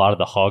above a lot of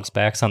the hogs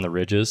backs on the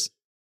ridges.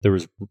 There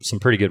was some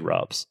pretty good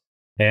rubs,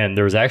 and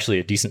there was actually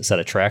a decent set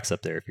of tracks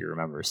up there if you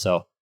remember.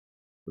 So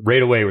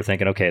right away we're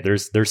thinking, okay,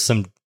 there's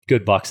some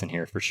good bucks in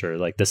here for sure.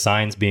 Like the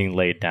sign's being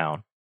laid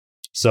down.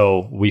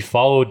 So we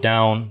followed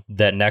down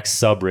that next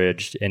sub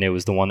ridge, and it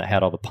was the one that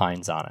had all the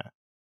pines on it.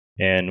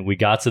 And we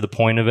got to the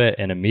point of it,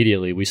 and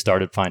immediately we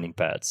started finding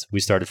beds.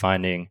 We started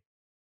finding a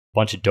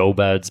bunch of doe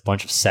beds, a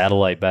bunch of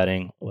satellite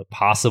bedding,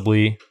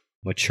 possibly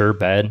mature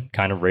bed,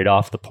 kind of right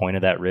off the point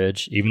of that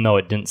ridge. Even though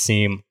it didn't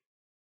seem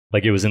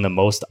like it was in the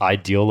most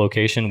ideal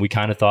location, we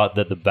kind of thought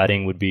that the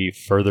bedding would be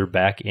further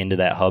back into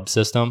that hub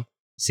system.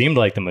 Seemed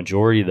like the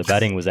majority of the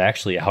bedding was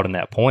actually out in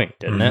that point,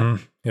 didn't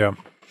it? Yeah.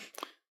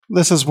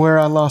 This is where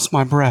I lost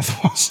my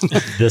breath, wasn't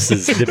it? This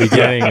is the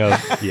beginning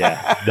of,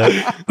 yeah.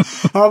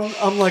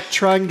 I'm like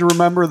trying to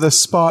remember this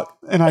spot,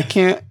 and I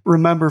can't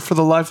remember for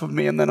the life of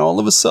me. And then all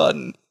of a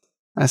sudden,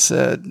 I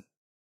said,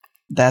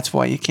 that's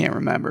why you can't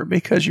remember,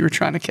 because you were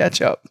trying to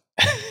catch up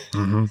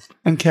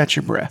and catch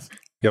your breath.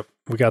 Yep.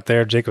 We got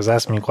there. Jake was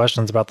asking me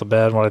questions about the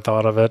bed, what I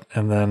thought of it.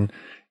 And then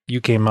you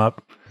came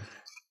up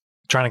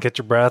trying to catch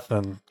your breath,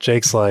 and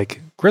Jake's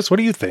like, Chris, what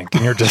do you think?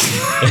 And you're just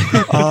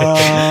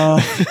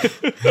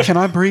can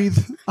I breathe?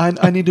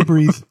 I need to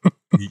breathe.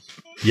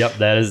 Yep,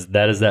 that is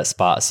that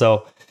spot.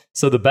 So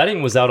the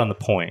bedding was out on the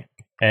point,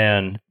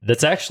 and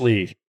that's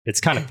actually,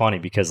 it's kind of funny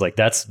because like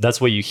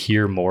that's what you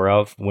hear more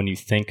of when you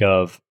think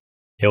of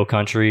hill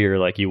country, or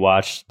like you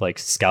watch like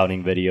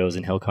scouting videos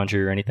in hill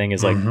country or anything,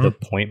 is like the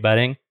point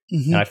bedding.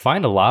 And I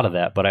find a lot of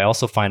that, but I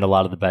also find a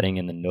lot of the bedding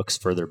in the nooks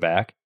further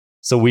back.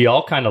 So we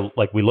all kind of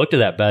like, we looked at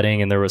that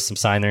bedding and there was some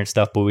sign there and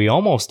stuff, but we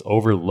almost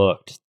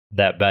overlooked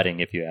that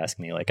bedding, if you ask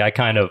me. Like I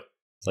kind of,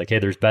 it's like, hey,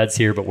 there's beds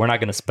here, but we're not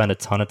going to spend a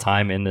ton of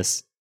time in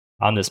this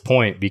on this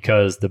point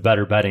because the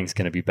better bedding is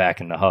going to be back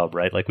in the hub,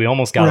 right? Like we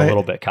almost got a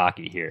little bit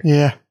cocky here.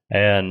 Yeah.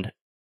 And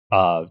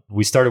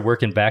we started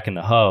working back in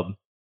the hub,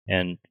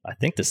 and I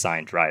think the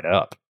sign dried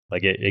up.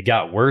 Like it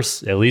got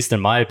worse, at least in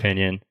my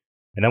opinion.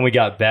 And then we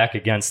got back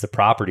against the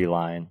property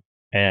line,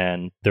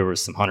 and there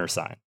was some hunter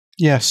sign.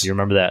 Yes. You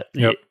remember that?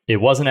 Yep. It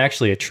wasn't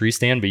actually a tree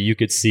stand, but you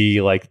could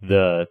see like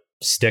the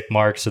stick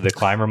marks or the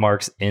climber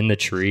marks in the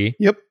tree.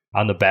 Yep.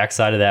 On the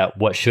backside of that,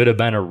 what should have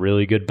been a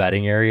really good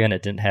bedding area, and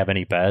it didn't have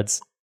any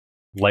beds.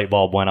 Light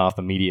bulb went off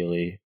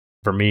immediately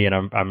for me, and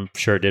I'm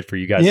sure it did for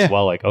you guys as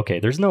well. Like, okay,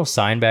 there's no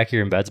sign back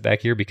here and beds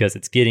back here because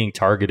it's getting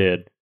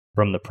targeted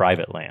from the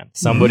private land.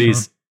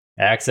 Somebody's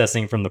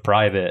accessing from the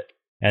private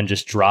and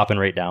just dropping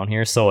right down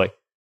here. So like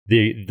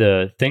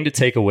the thing to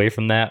take away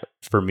from that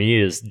for me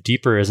is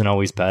deeper isn't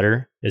always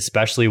better,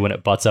 especially when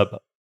it butts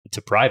up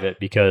to private,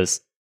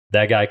 because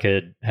that guy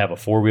could have a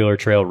 4-wheeler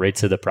trail right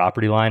to the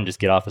property line, just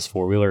get off his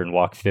 4-wheeler and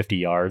walk 50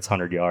 yards,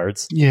 100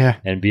 yards. Yeah.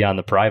 And be on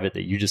the private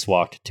that you just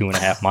walked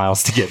 2.5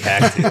 miles to get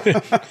back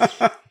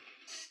to.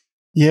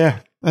 Yeah.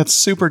 That's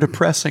super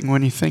depressing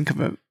when you think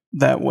of it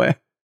that way.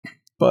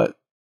 But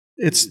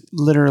it's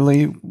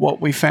literally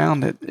what we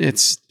found.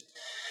 It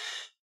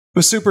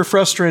was super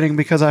frustrating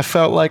because I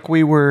felt like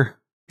we were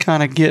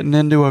kind of getting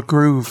into a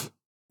groove.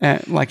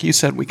 And like you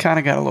said, we kind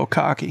of got a little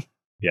cocky.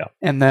 Yeah.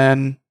 And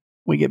then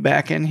we get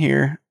back in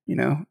here,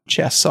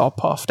 chests all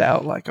puffed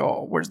out like,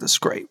 oh, where's the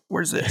scrape?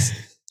 Where's this?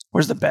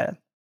 Where's the bed?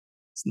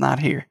 It's not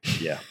here.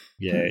 Yeah.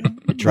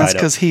 It dried That's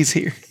because he's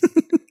here.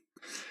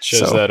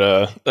 Shows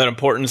that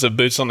importance of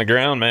boots on the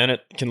ground, man.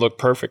 It can look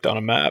perfect on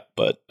a map,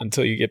 but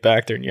until you get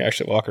back there and you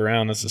actually walk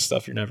around, that's the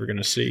stuff you're never going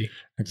to see.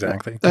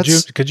 Exactly.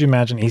 Could you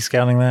imagine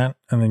e-scouting that,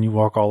 and then you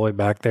walk all the way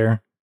back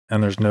there,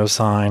 and there's no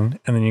sign,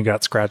 and then you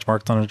got scratch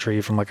marks on a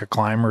tree from like a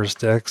climber or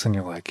sticks, and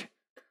you're like,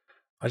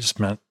 I just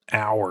spent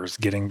hours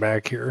getting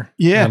back here.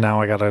 Yeah. And now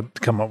I got to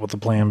come up with a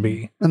plan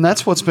B. And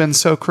that's what's been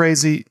so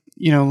crazy,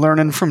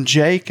 learning from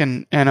Jake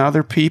and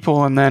other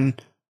people, and then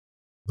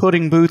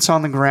putting boots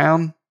on the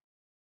ground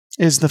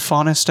is the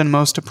funnest and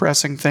most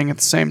depressing thing at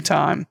the same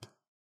time.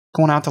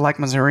 Going out to like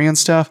Missouri and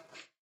stuff,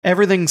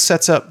 everything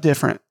sets up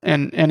different.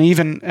 And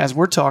even as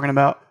we're talking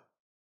about,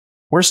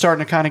 we're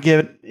starting to kind of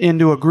get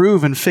into a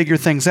groove and figure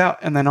things out.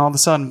 And then all of a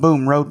sudden,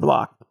 boom,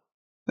 roadblock.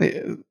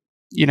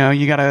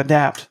 You got to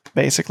adapt,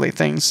 basically.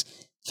 Things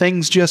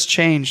just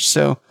changed.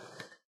 So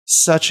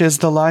such is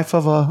the life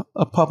of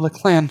a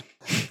public land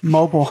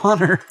mobile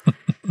hunter.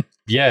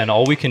 Yeah, and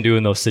all we can do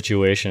in those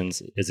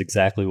situations is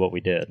exactly what we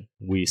did.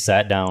 We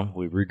sat down,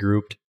 we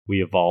regrouped,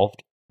 we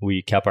evolved,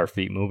 we kept our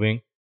feet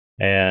moving,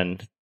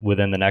 and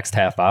within the next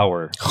half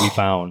hour, we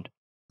found,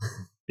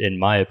 in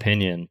my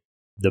opinion,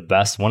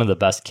 one of the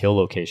best kill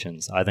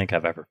locations I think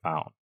I've ever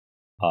found.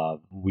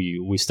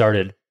 We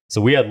started,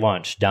 so we had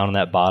lunch down in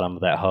that bottom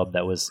of that hub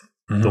that was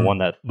the one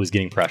that was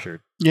getting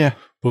pressured. Yeah.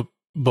 Well,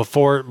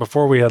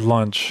 before we had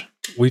lunch,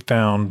 we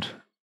found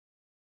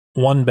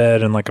one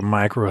bed in like a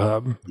micro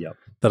hub. Yep.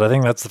 That I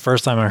think that's the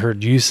first time I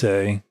heard you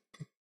say,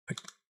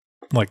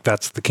 like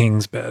that's the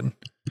king's bed,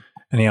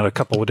 and he had a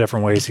couple of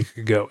different ways he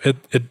could go. It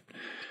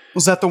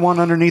was that the one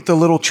underneath the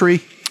little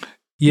tree?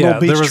 Yeah,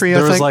 there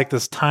was like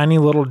this tiny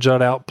little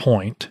jut out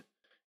point,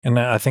 and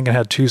I think it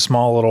had 2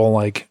 small little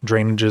like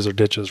drainages or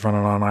ditches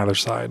running on either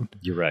side.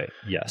 You're right.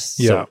 Yes.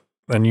 Yeah,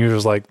 and you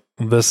was like,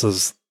 this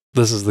is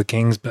the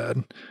king's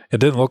bed. It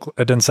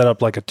didn't set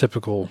up like a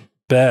typical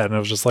bed, and it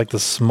was just like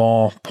this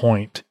small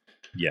point.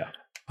 Yeah.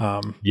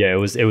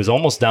 It was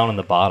almost down in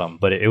the bottom,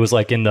 but it was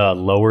like in the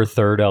lower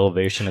third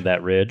elevation of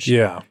that ridge.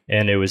 Yeah.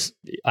 And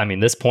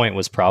this point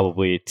was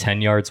probably 10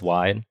 yards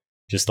wide,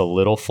 just a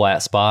little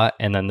flat spot.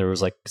 And then there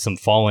was like some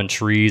fallen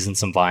trees and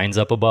some vines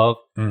up above.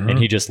 And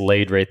he just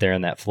laid right there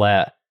in that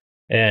flat.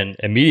 And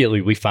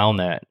immediately we found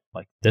that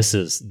like, this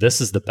is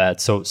the bed.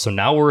 So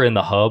now we're in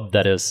the hub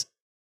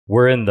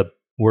we're in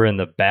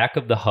the back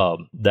of the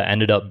hub that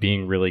ended up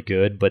being really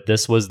good. But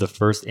this was the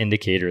first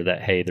indicator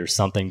that, hey, there's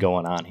something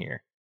going on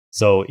here.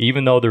 So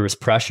even though there was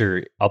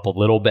pressure up a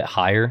little bit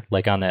higher,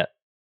 like on that,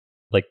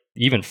 like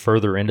even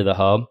further into the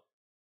hub,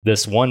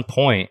 this one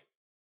point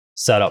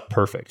set up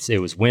perfect. It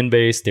was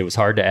wind-based. It was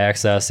hard to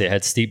access. It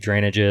had steep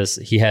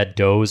drainages. He had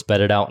does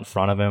bedded out in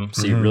front of him.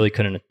 So you really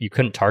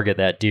couldn't target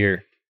that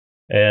deer.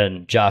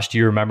 And Josh, do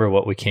you remember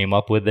what we came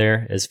up with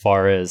there as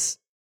far as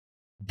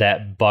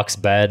that buck's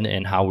bed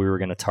and how we were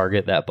going to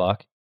target that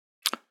buck?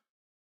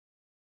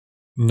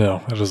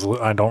 No,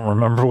 I don't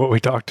remember what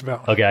we talked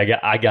about. Okay,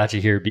 I got you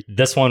here.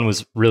 This one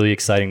was really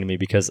exciting to me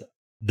because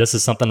this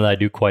is something that I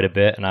do quite a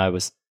bit, and I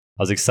was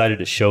excited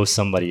to show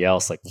somebody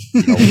else like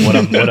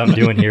what I'm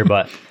doing here.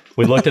 But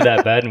we looked at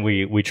that bed and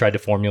we tried to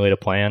formulate a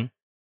plan,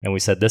 and we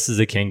said this is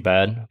a king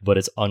bed, but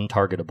it's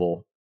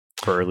untargetable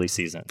for early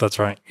season. That's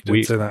right. You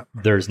did say that.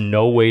 There's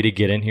no way to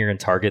get in here and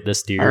target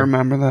this deer. I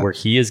remember that. Where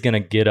he is going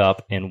to get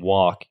up and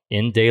walk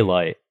in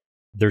daylight.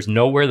 There's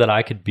nowhere that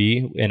I could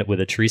be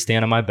with a tree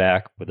stand on my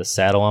back, with a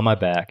saddle on my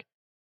back,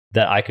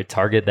 that I could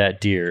target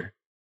that deer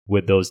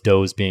with those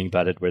does being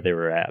bedded where they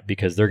were at,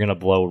 because they're going to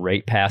blow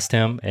right past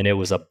him, and it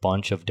was a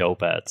bunch of doe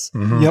beds.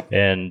 Mhm. Yep.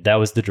 And that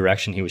was the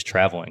direction he was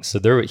traveling. So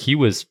he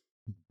was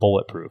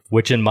bulletproof,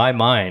 which in my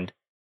mind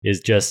is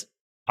just,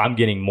 I'm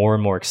getting more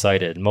and more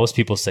excited. Most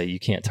people say, you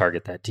can't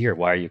target that deer.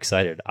 Why are you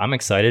excited? I'm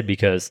excited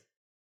because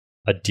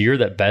a deer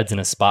that beds in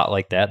a spot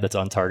like that that's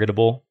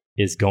untargetable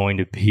is going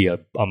to be a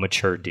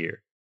mature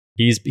deer.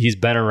 He's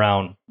been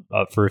around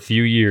for a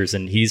few years,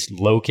 and he's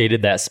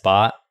located that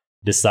spot,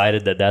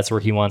 decided that that's where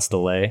he wants to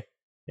lay.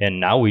 And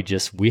now we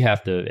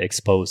have to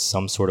expose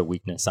some sort of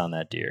weakness on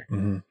that deer.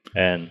 Mhm.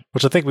 And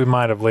Which I think we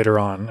might have later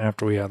on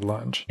after we had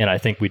lunch. I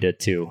think we did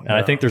too. And I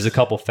Yeah. think there's a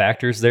couple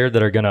factors there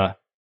that are gonna.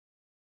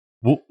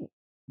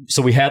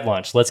 So we had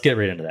lunch. Let's get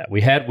right into that.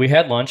 We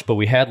had lunch, but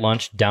we had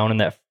lunch down in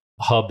that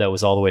hub that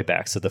was all the way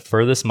back. So the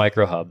furthest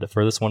micro hub, the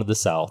furthest one to the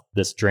south.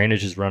 This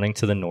drainage is running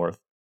to the north.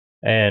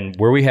 And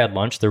where we had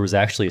lunch, there was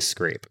actually a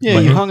scrape. Yeah,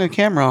 you hung a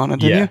camera on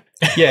it, didn't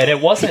you? Yeah, and it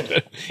wasn't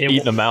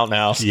Eating a mountain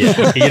house.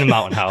 Yeah, eating a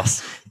mountain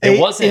house. It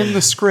wasn't in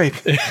the scrape.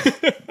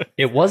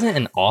 It wasn't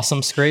an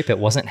awesome scrape. It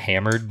wasn't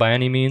hammered by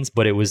any means,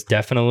 but it was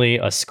definitely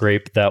a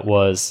scrape that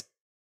was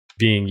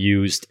being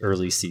used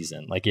early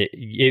season. Like it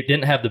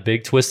didn't have the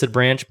big twisted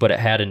branch, but it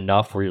had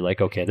enough where you're like,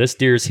 okay, this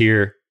deer's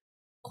here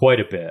quite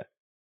a bit.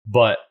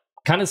 But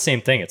kind of the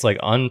same thing. It's like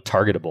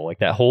untargetable. Like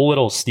that whole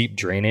little steep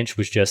drainage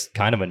was just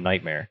kind of a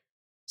nightmare.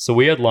 So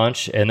we had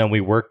lunch, and then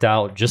we worked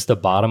out just the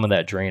bottom of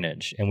that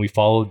drainage, and we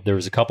followed. There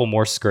was a couple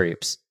more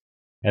scrapes,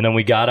 and then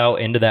we got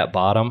out into that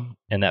bottom,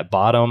 and that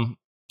bottom.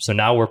 So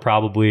now we're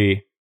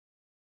probably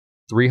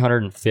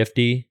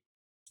 350,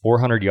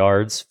 400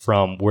 yards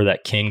from where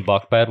that king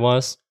buck bed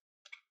was.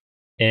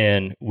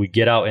 And we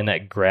get out in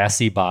that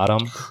grassy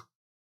bottom,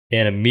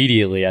 and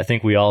immediately I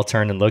think we all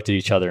turned and looked at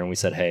each other, and we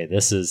said, hey,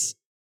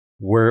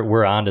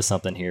 we're onto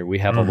something here. We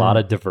have a lot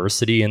of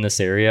diversity in this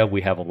area.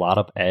 We have a lot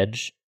of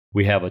edge.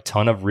 We have a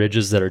ton of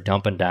ridges that are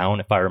dumping down.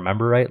 If I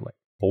remember right, like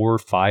 4 or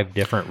 5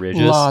 different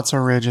ridges. Lots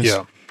of ridges.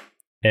 Yeah.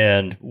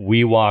 And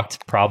we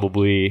walked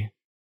probably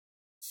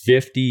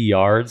 50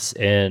 yards.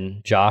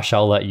 And Josh,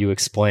 I'll let you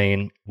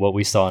explain what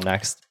we saw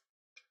next.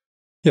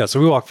 Yeah,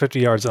 so we walked 50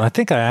 yards, and I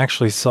think I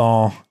actually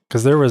saw,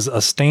 because there was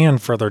a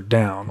stand further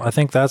down. I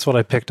think that's what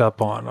I picked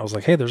up on. I was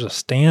like, hey, there's a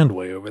stand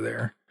way over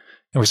there.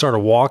 And we started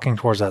walking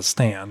towards that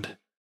stand,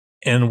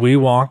 and we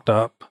walked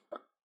up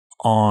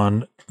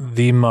on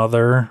the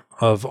mother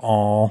of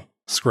all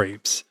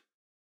scrapes.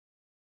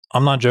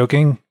 I'm not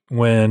joking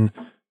when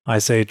I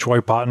say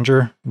Troy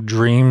Pottinger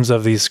dreams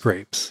of these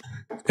scrapes.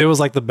 It was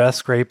like the best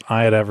scrape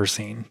I had ever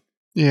seen.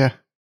 Yeah.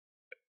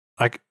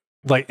 Like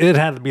it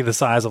had to be the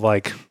size of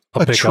like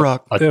a pickup.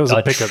 truck. It was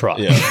a pickup truck.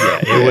 Yeah,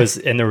 it was,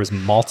 and there was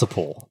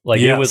multiple. Like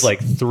it was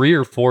like 3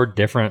 or 4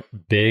 different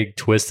big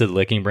twisted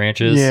licking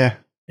branches. Yeah.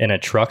 In a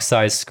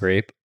truck-sized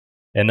scrape.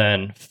 And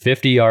then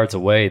 50 yards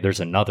away,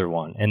 there's another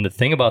one. And the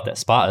thing about that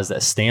spot is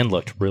that stand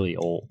looked really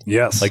old.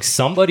 Yes. Like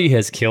somebody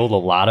has killed a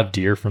lot of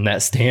deer from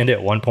that stand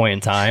at one point in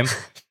time.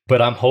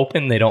 But I'm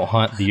hoping they don't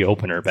hunt the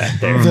opener back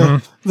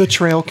there. The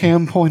trail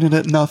cam pointed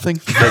at nothing.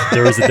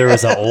 There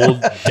was an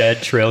old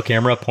dead trail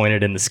camera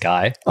pointed in the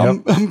sky.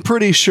 I'm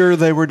pretty sure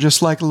they were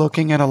just like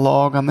looking at a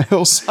log on the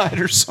hillside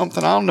or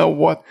something. I don't know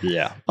what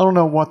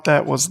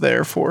that was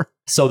there for.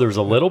 So there's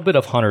a little bit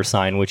of hunter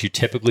sign, which you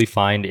typically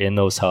find in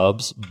those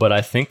hubs, but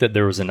I think that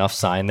there was enough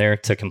sign there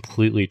to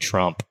completely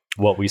trump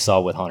what we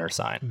saw with hunter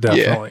sign.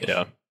 Definitely.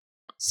 Yeah.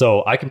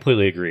 So I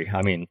completely agree.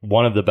 I mean,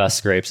 one of the best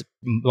scrapes,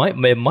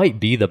 it might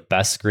be the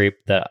best scrape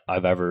that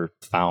I've ever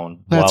found.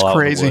 That's while out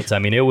crazy. In the woods. I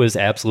mean, it was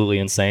absolutely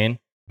insane.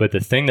 But the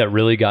thing that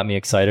really got me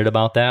excited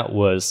about that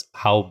was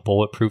how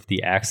bulletproof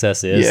the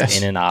access is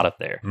in and out of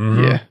there.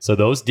 Mhm. Yeah. So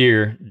those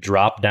deer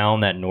drop down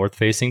that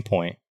north-facing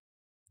point.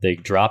 They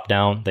drop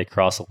down, they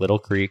cross a little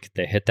creek,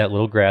 they hit that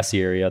little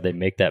grassy area, they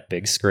make that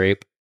big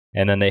scrape,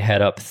 and then they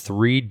head up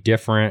 3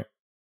 different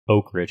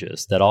oak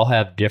ridges that all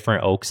have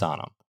different oaks on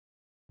them.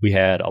 We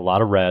had a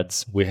lot of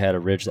reds. We had a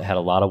ridge that had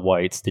a lot of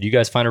whites. Did you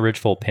guys find a ridge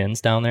full of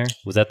pins down there?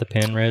 Was that the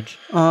pin ridge?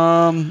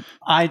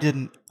 I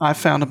didn't. I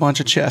found a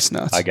bunch of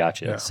chestnuts. I got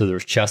you. Yeah. So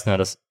there's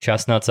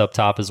chestnuts up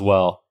top as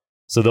well.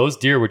 So those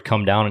deer would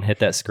come down and hit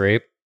that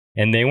scrape,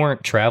 and they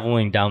weren't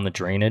traveling down the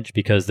drainage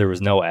because there was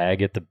no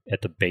ag at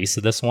the base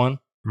of this one,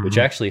 which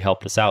actually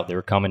helped us out. They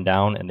were coming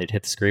down and they'd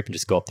hit the scrape and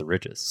just go up the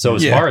ridges. So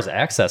as far as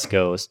access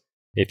goes,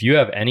 if you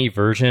have any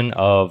version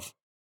of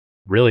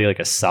really like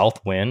a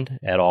south wind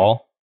at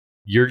all,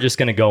 you're just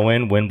going to go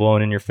in, wind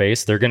blowing in your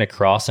face. They're going to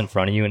cross in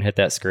front of you and hit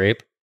that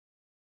scrape.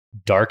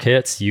 Dark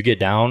hits, you get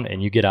down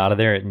and you get out of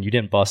there, and you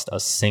didn't bust a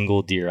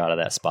single deer out of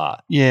that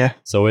spot. Yeah.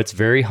 So it's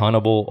very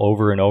huntable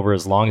over and over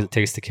as long as it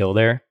takes to kill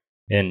there.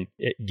 And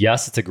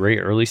yes, it's a great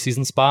early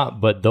season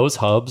spot, but those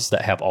hubs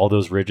that have all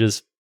those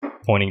ridges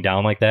pointing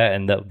down like that,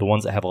 and the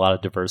ones that have a lot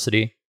of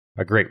diversity,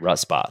 are great rut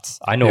spots.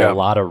 I know a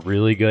lot of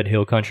really good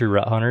hill country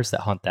rut hunters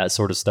that hunt that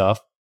sort of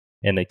stuff,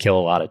 and they kill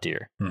a lot of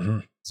deer. Mm-hmm.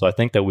 So I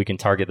think that we can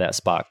target that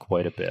spot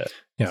quite a bit.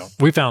 Yeah,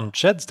 we found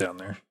sheds down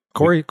there.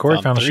 Corey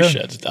found a 3 shed.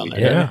 sheds down there.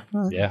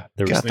 Yeah. Yeah.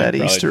 There was Got that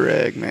probably Easter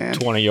egg, man.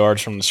 20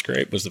 yards from the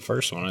scrape was the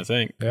first one, I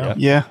think. Yeah.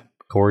 Yeah.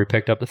 Corey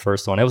picked up the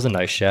first one. It was a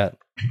nice shot.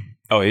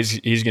 Oh,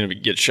 he's going to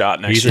get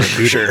shot next He's year a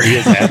for shooter. sure. He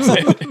is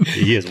absolutely.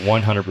 He is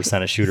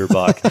 100% a shooter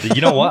buck.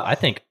 You know what? I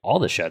think all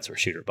the sheds were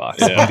shooter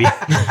bucks.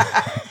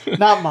 Yeah.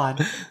 Not mine.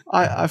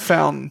 I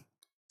found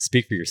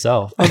Speak for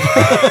yourself.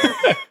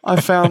 I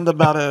found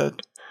about a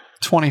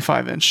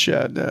 25-inch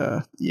shed.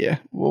 Yeah,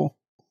 we'll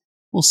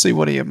see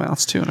what he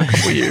amounts to in a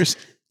couple of years.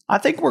 I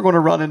think we're going to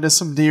run into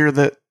some deer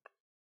that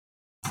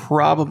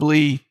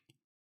probably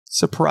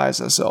surprise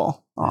us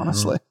all,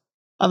 honestly.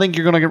 I think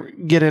you're going to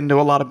get into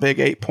a lot of big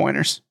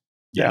 8-pointers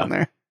down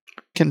there.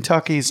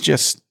 Kentucky's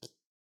just,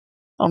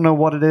 I don't know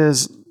what it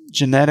is,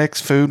 genetics,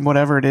 food,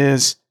 whatever it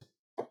is.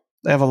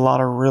 They have a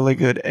lot of really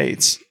good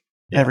 8s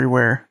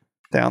everywhere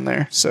down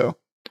there. So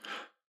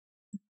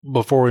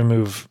Before we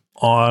move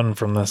on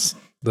from this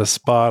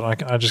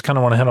spot, I just kind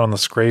of want to hit on the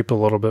scrape a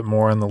little bit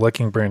more and the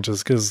licking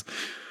branches, because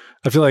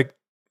I feel like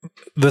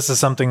this is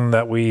something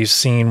that we've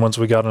seen once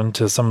we got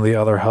into some of the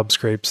other hub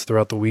scrapes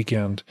throughout the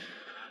weekend.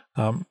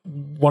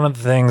 One of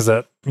the things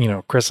that,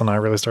 Chris and I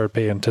really started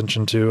paying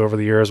attention to over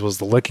the years was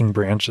the licking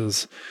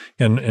branches.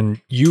 And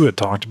you had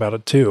talked about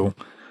it too.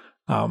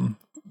 The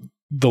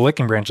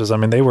licking branches, I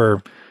mean, they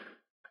were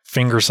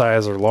finger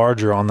size or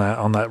larger on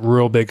that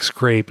real big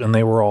scrape, and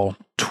they were all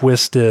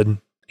twisted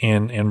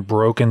and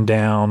broken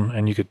down,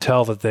 and you could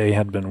tell that they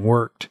had been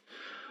worked.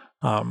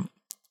 And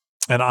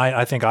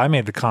I think I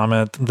made the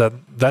comment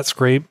that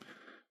scrape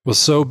was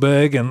so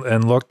big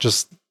and looked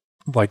just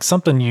like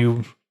something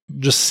you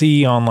just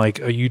see on like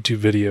a YouTube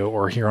video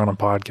or hear on a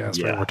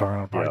podcast. Right? We're talking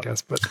on a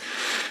podcast, but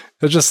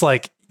it's just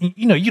like,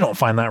 you don't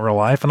find that in real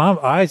life. And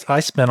I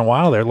spent a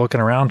while there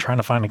looking around trying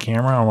to find a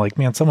camera. I'm like,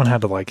 man, someone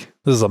had to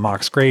this is a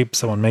mock scrape.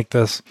 Someone make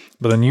this.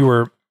 But then you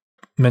were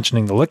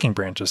mentioning the licking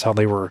branches, how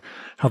they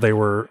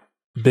were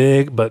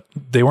big, but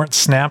they weren't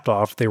snapped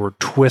off. They were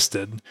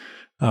twisted.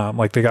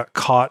 Like they got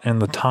caught in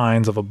the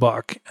tines of a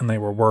buck, and they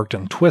were worked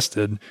and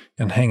twisted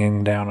and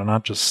hanging down and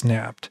not just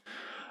snapped.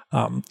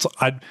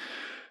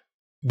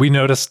 We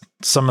noticed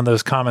some of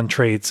those common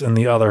traits in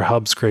the other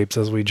hub scrapes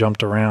as we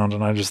jumped around,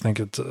 and I just think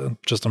it's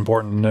just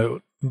important to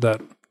note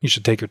that you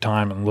should take your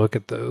time and look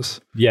at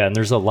those. Yeah, and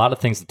there's a lot of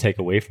things to take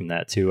away from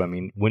that too. I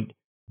mean, when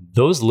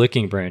those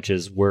licking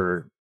branches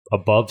were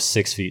above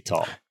 6 feet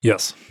tall.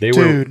 Yes. They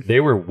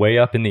were way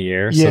up in the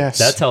air. Yes.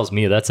 So that tells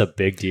me that's a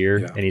big deer,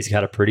 Yeah. and he's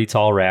got a pretty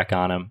tall rack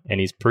on him, and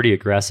he's pretty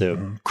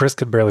aggressive. Chris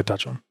could barely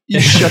touch him. you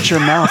shut your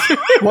mouth.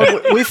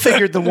 Well, we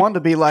figured the one to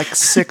be like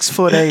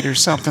 6'8" or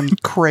something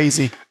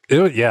crazy.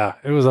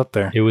 It was up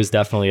there. It was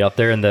definitely up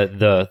there. And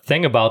the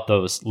thing about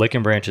those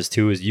licking branches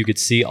too is you could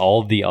see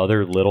all the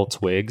other little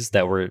twigs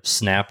that were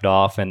snapped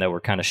off and that were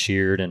kind of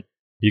sheared, and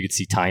you could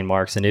see tine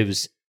marks, and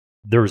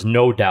there was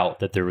no doubt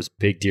that there was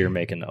big deer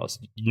making those.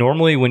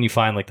 Normally when you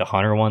find like the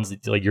hunter ones,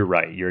 like you're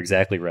right. You're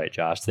exactly right,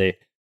 Josh.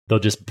 They'll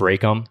just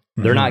break them.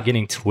 Mm-hmm. They're not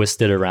getting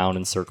twisted around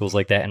in circles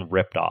like that and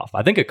ripped off.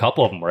 I think a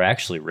couple of them were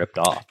actually ripped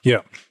off.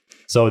 Yeah.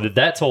 So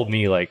that told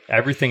me like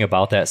everything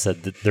about that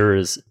said that there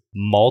is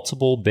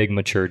multiple big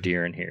mature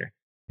deer in here.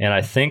 And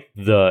I think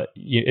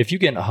if you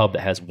get in a hub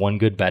that has one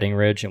good bedding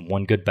ridge and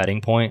one good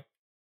bedding point,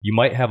 you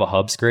might have a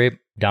hub scrape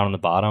down on the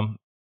bottom.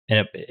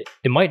 And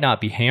it might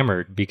not be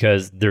hammered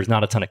because there's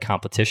not a ton of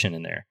competition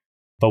in there.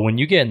 But when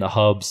you get in the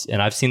hubs,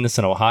 and I've seen this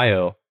in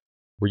Ohio,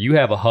 where you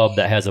have a hub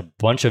that has a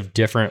bunch of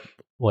different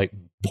like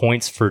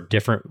points for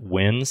different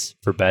winds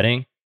for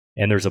bedding,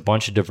 and there's a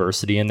bunch of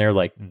diversity in there.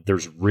 Like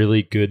there's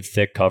really good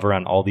thick cover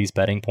on all these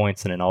bedding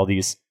points and in all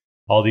these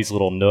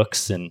little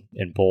nooks and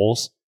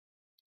bowls.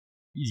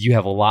 You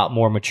have a lot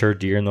more mature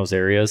deer in those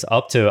areas.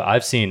 Up to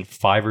I've seen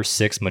 5 or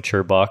 6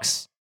 mature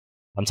bucks.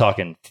 I'm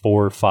talking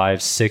 4, 5,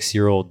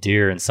 6-year-old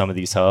deer in some of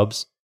these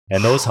hubs.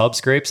 And those hub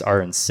scrapes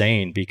are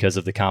insane because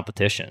of the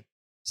competition.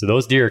 So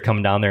those deer are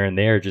coming down there and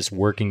they're just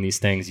working these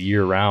things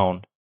year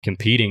round,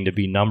 competing to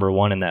be number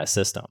one in that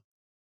system.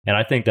 And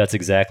I think that's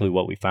exactly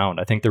what we found.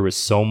 I think there was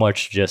so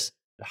much just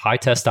high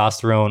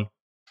testosterone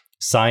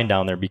sign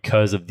down there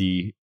because of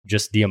the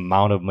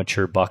amount of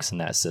mature bucks in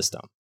that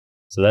system.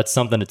 So that's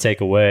something to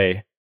take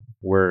away,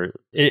 where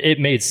it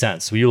made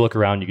sense. When you look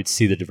around, you could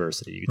see the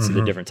diversity. You could see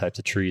the different types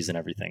of trees and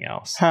everything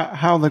else.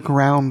 How the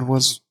ground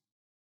was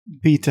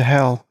beat to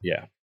hell.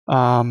 Yeah.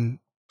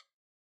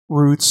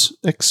 Roots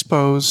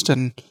exposed,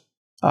 and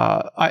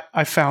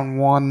I found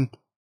one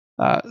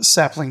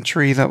sapling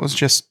tree that was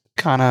just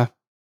kind of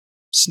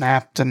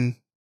snapped and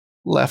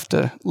left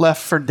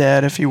for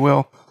dead, if you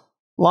will.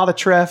 A lot of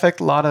traffic,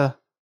 a lot of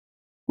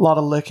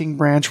licking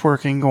branch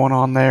working going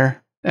on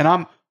there.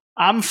 And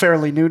I'm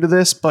fairly new to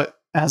this, but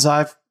as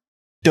I've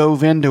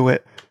dove into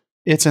it,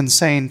 it's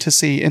insane to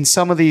see in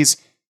some of these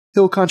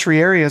hill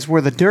country areas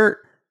where the dirt,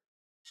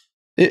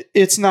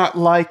 it's not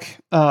like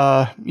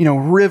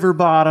river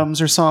bottoms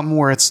or something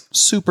where it's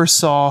super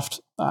soft.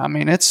 I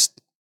mean, it's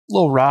a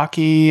little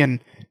rocky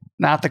and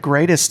not the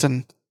greatest,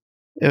 and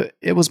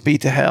it was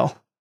beat to hell.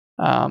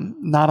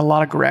 Not a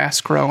lot of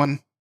grass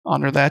growing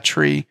under that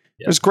tree. Yep.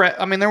 There's grass.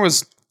 I mean, there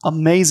was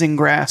amazing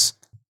grass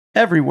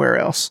everywhere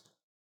else,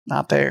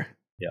 not there.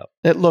 Yeah,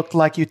 it looked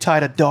like you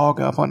tied a dog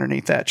up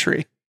underneath that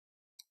tree.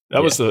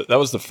 That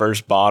was the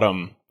first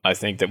bottom I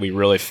think that we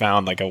really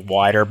found, like a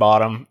wider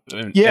bottom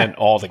and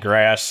all the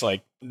grass.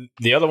 Like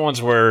the other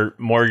ones were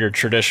more your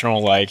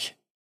traditional like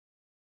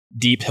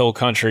deep hill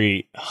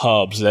country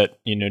hubs that,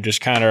 you know,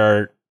 just kind of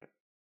are,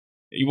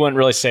 you wouldn't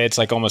really say it's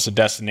like almost a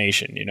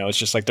destination, you know, it's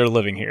just like they're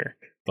living here.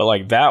 But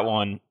like that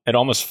one, it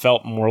almost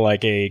felt more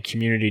like a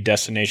community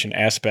destination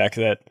aspect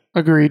that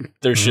agreed.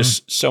 There's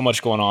just so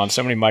much going on,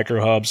 so many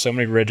micro hubs, so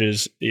many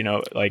ridges, you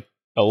know, like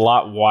a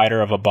lot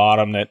wider of a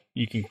bottom that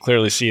you can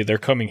clearly see they're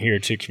coming here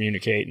to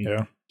communicate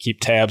and keep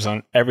tabs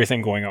on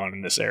everything going on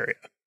in this area.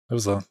 It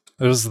was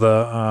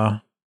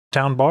the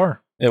town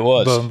bar. It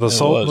was. It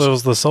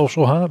was the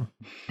social hub.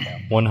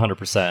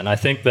 100%. And I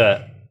think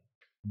that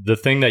the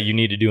thing that you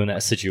need to do in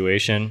that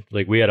situation,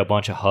 like we had a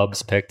bunch of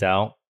hubs picked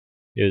out,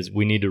 is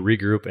we need to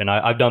regroup. And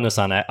I've done this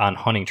on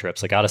hunting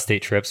trips, like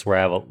out-of-state trips where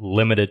I have a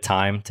limited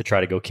time to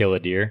try to go kill a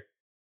deer.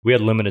 We had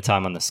limited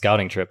time on the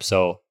scouting trip.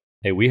 So,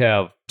 hey, we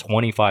have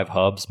 25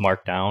 hubs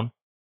marked down.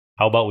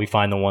 How about we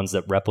find the ones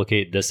that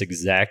replicate this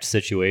exact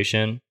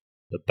situation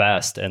the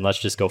best, and let's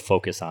just go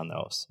focus on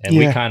those. And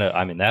we kind of,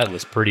 I mean, that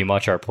was pretty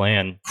much our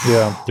plan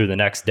through the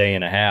next day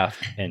and a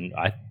half. And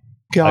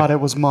it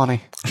was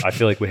money. I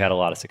feel like we had a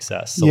lot of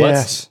success. So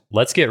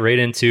let's get right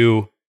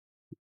into,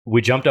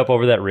 we jumped up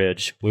over that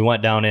ridge. We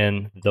went down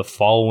in the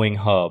following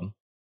hub,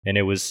 and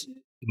it was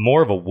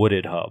more of a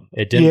wooded hub.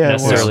 It didn't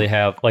necessarily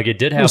have, like it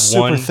did have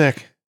super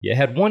thick. Yeah, it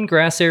had one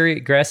grassy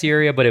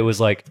area, but it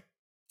was like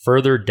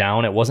further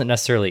down. It wasn't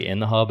necessarily in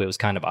the hub. It was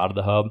kind of out of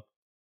the hub.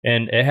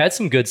 And it had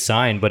some good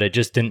sign, but it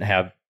just didn't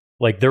have,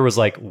 like, there was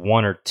like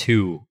one or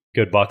two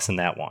good bucks in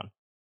that one.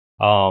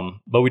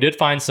 But we did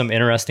find some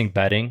interesting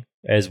bedding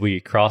as we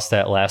crossed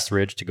that last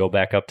ridge to go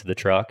back up to the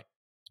truck.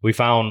 We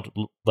found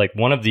like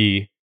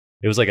it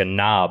was like a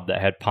knob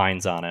that had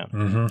pines on it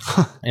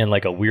and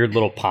like a weird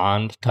little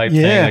pond type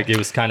thing. Like it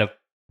was kind of,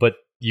 but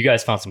you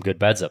guys found some good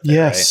beds up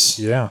there, right?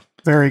 Yeah.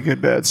 Very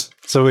good beds.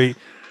 So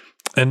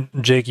and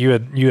Jake, you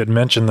had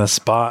mentioned this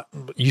spot.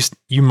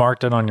 You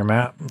marked it on your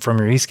map from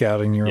your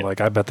e-scouting. You were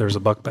like, I bet there's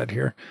a buck bed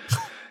here.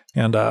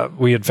 And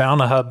we had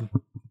found a hub,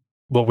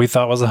 what we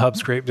thought was a hub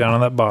scrape down on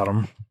that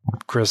bottom.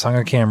 Chris hung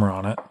a camera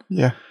on it.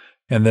 Yeah.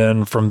 And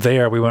then from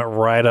there, we went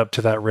right up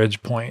to that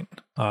ridge point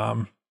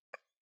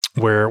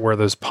where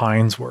those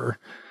pines were.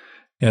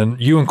 And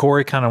you and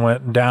Corey kind of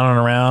went down and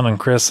around, and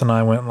Chris and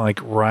I went like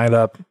right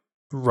up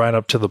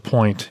to the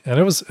point. And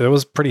it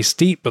was pretty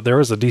steep, but there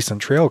was a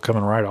decent trail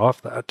coming right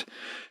off that.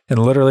 And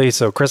literally,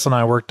 so Chris and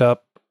I worked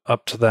up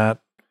to that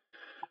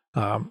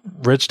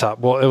ridge top.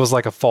 Well, it was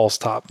like a false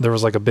top. There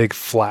was like a big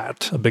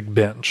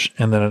bench,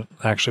 and then it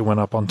actually went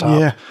up on top.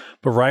 Yeah.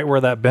 But right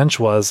where that bench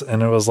was,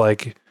 and it was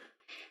like,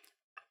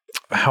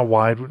 how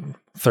wide?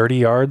 30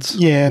 yards?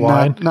 Yeah,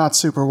 wide? Not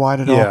super wide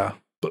at all. Yeah.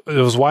 But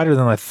it was wider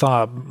than I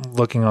thought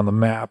looking on the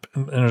map.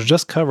 And it was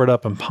just covered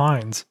up in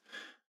pines.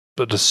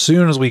 But as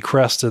soon as we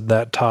crested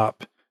that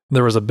top,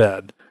 there was a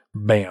bed.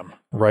 Bam.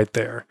 Right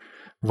there.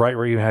 Right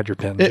where you had your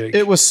pin, Jake.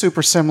 It was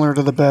super similar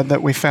to the bed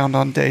that we found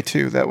on day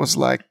 2. That was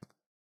like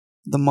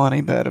the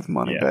money bed of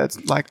money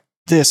beds. Like,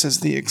 this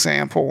is the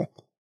example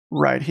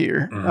right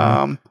here.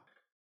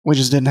 We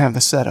just didn't have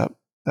the setup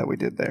that we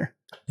did there.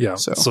 Yeah.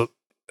 So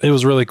it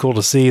was really cool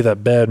to see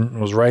that bed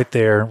was right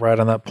there, right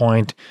on that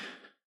point.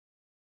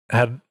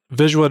 Had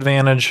visual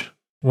advantage,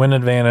 wind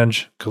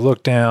advantage, could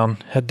look down,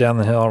 head down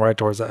the hill right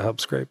towards that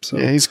hub scrape. So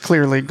yeah, he's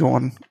clearly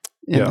going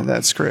into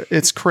that script.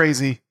 It's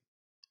crazy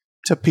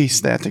to piece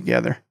that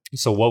together.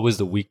 So what was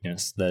the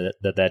weakness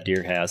that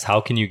deer has?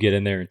 How can you get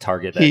in there and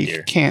target that deer?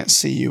 He can't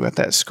see you at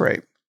that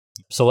scrape.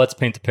 So let's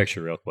paint the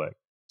picture real quick.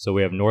 So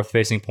we have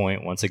north-facing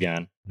point once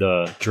again.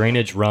 The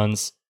drainage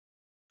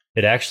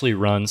it actually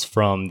runs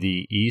from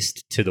the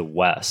east to the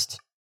west.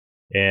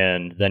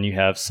 And then you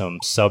have some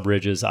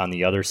sub-ridges on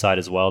the other side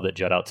as well that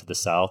jut out to the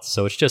south.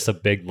 So it's just a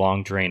big,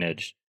 long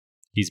drainage.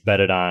 He's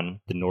bedded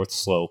on the north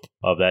slope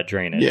of that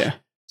drainage. Yeah.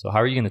 So how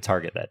are you going to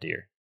target that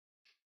deer?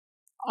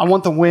 I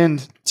want the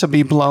wind to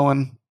be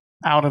blowing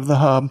out of the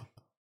hub.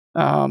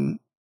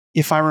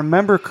 If I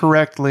remember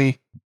correctly,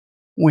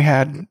 we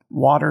had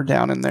water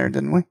down in there,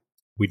 didn't we?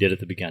 We did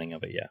at the beginning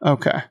of it, yeah.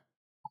 Okay.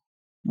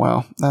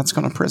 Well, that's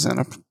going to present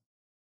a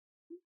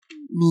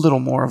little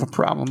more of a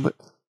problem, but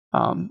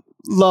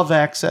love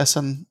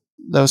accessing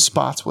those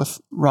spots with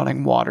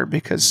running water,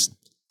 because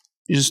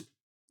you just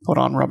put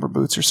on rubber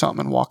boots or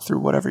something and walk through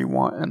whatever you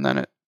want, and then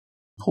it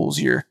pulls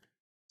your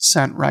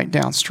scent right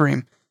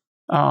downstream.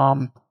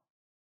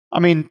 I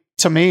mean,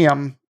 to me,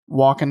 I'm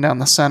walking down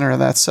the center of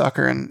that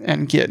sucker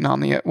and getting on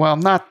the, well,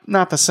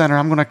 not the center.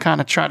 I'm going to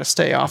kind of try to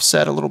stay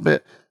offset a little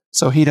bit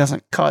so he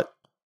doesn't cut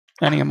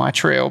any of my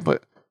trail,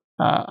 but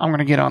I'm going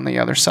to get on the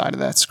other side of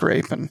that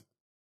scrape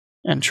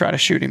and try to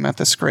shoot him at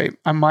the scrape.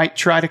 I might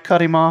try to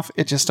cut him off.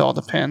 It just all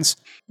depends.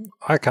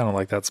 I kind of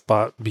like that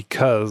spot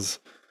because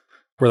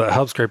where that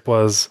hub scrape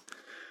was,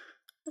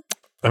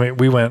 I mean,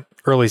 we went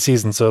early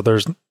season, so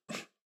there's,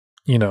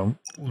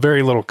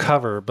 very little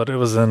cover, but it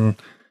was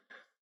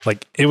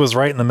it was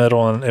right in the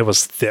middle and it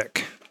was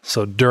thick.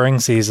 So during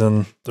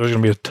season, there's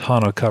going to be a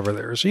ton of cover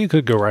there. So you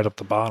could go right up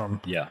the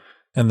bottom. Yeah.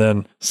 and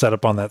then set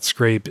up on that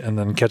scrape and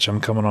then catch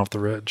them coming off the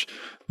ridge.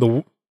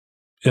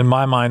 In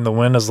my mind, the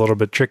wind is a little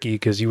bit tricky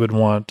because you would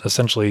want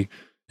essentially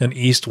an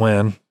east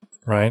wind,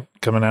 right,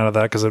 coming out of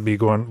that because it'd be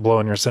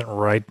blowing your scent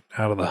right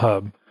out of the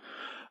hub.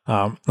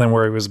 And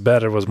where he was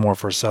bedded was more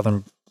for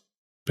southern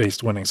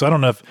based winding. So I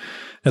don't know if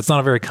it's not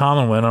a very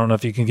common wind. I don't know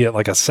if you can get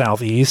like a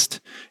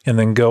southeast and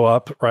then go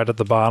up right at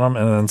the bottom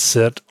and then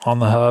sit on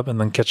the hub and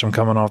then catch them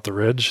coming off the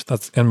ridge.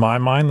 That's in my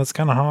mind. That's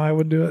kind of how I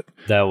would do it.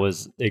 That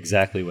was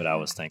exactly what I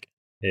was thinking,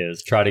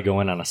 is try to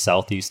go in on a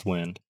southeast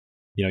wind.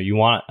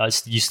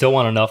 You still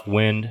want enough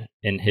wind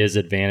in his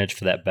advantage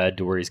for that bed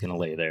to where he's going to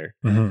lay there.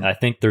 Mm-hmm. I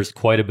think there's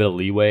quite a bit of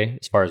leeway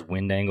as far as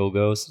wind angle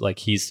goes. Like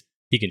he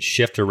can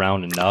shift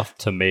around enough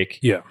to make,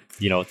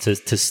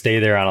 to stay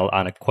there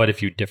on quite a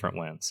few different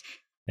winds.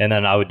 And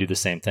then I would do the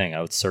same thing.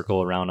 I would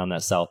circle around on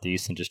that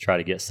southeast and just try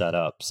to get set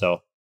up. So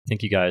I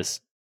think you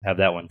guys have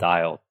that one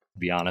dialed, to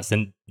be honest.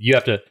 And you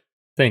have to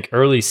think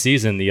early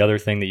season, the other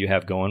thing that you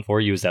have going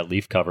for you is that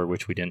leaf cover,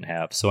 which we didn't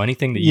have. So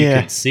anything that you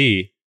can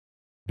see,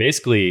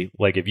 basically,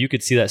 like if you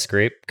could see that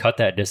scrape, cut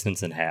that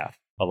distance in half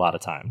a lot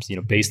of times,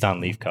 based on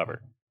leaf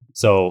cover.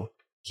 So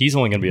he's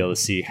only going to be able to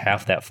see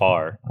half that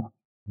far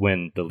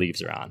when the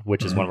leaves are on,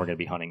 which is when we're going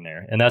to be hunting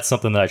there. And that's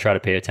something that I try to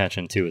pay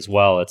attention to as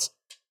well.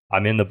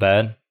 I'm in the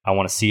bed. I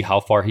want to see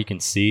how far he can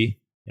see,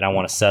 and I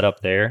want to set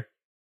up there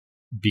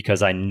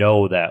because I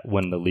know that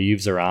when the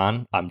leaves are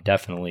on, I'm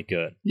definitely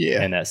good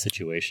in that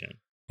situation.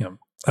 Yeah.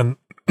 And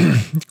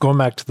going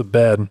back to the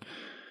bed,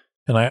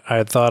 and I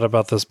had thought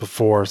about this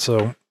before.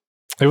 So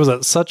it was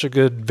at such a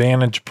good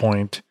vantage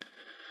point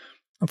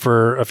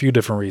for a few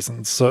different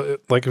reasons. So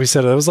like we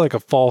said, it was like a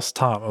false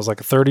top. It was like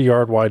a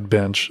 30-yard wide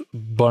bench,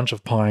 bunch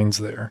of pines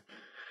there.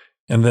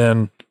 And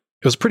then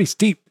it was pretty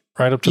steep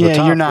right up to the top.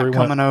 Yeah, you're not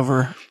coming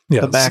over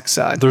the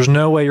backside. There's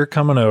no way you're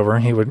coming over.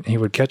 He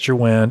would catch your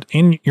wind,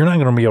 and you're not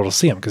going to be able to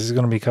see him because he's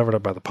going to be covered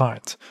up by the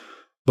pines.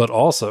 But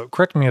also,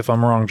 correct me if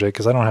I'm wrong, Jake,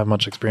 because I don't have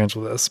much experience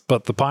with this,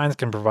 but the pines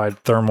can provide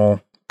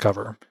thermal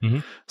cover.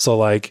 Mm-hmm. So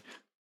like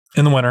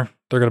in the winter,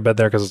 they're going to bed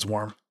there because it's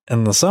warm.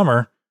 In the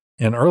summer,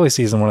 in early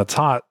season, when it's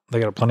hot, they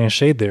got plenty of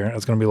shade there, and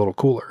it's going to be a little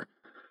cooler.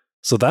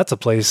 So that's a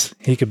place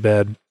he could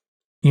bed,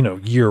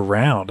 year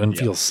round and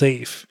feel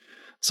safe.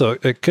 So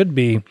it could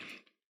be,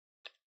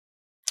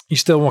 you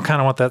still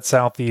kind of want that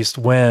southeast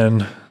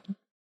wind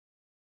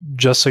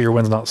just so your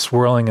wind's not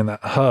swirling in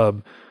that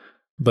hub.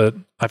 But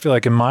I feel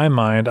like in my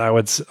mind, I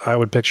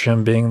would picture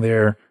him being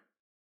there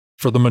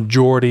for the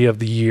majority of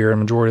the year and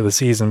majority of the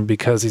season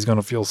because he's going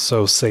to feel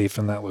so safe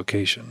in that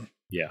location.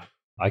 Yeah,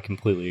 I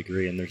completely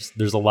agree. And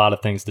there's a lot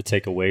of things to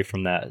take away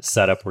from that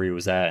setup where he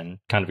was at and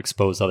kind of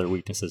expose other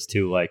weaknesses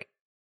too. Like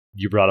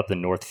you brought up the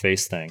north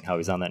face thing, how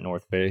he's on that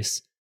north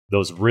face.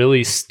 Those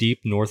really steep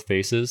north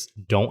faces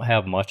don't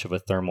have much of a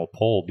thermal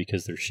pull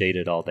because they're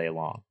shaded all day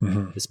long,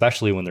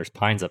 especially when there's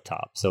pines up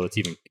top. So it's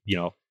even,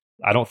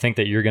 I don't think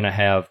that you're going to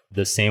have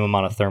the same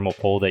amount of thermal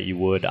pull that you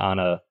would on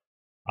a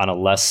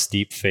less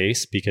steep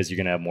face because you're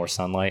going to have more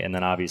sunlight. And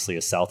then obviously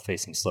a south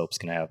facing slope is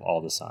going to have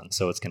all the sun.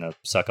 So it's going to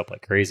suck up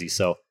like crazy.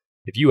 So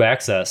if you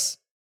access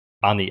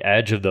on the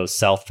edge of those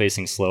south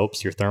facing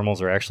slopes, your thermals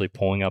are actually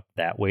pulling up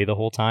that way the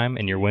whole time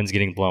and your wind's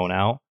getting blown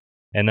out.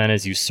 And then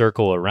as you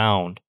circle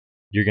around,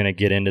 you're going to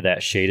get into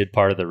that shaded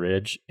part of the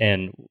ridge.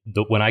 And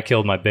when I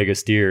killed my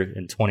biggest deer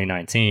in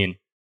 2019,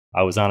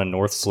 I was on a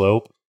north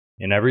slope,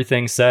 and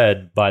everything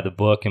said by the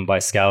book and by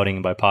scouting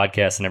and by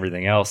podcasts and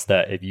everything else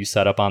that if you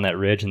set up on that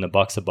ridge and the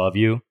buck's above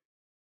you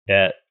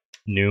at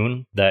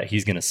noon, that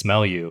he's going to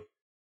smell you.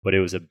 But it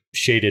was a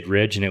shaded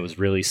ridge and it was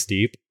really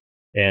steep.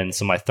 And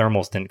so my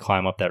thermals didn't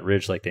climb up that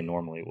ridge like they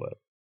normally would.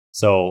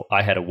 So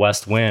I had a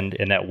west wind,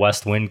 and that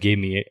west wind gave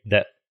me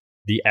that.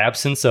 The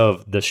absence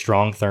of the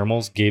strong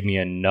thermals gave me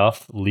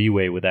enough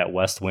leeway with that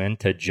west wind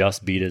to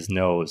just beat his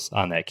nose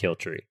on that kill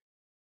tree.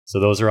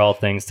 So those are all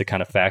things to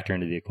kind of factor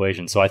into the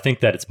equation. So I think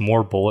that it's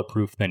more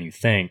bulletproof than you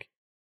think.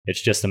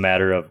 It's just a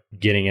matter of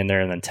getting in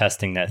there and then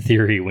testing that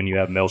theory when you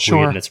have milkweed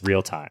and it's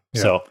real time.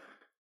 Yeah. So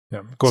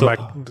goes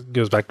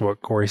back to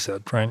what Corey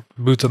said, right?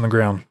 Boots on the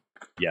ground.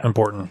 Yeah.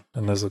 Important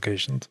in those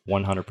locations.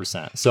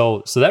 100%.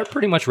 So that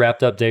pretty much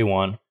wrapped up day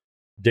one.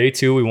 Day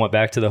two, we went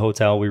back to the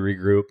hotel, we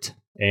regrouped.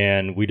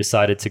 And we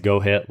decided to go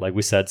hit, like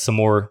we said, some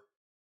more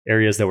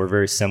areas that were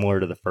very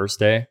similar to the first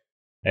day.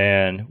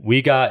 And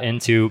we got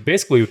into,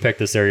 basically we picked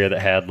this area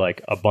that had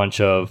like a bunch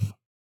of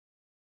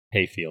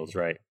hay fields,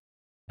 right?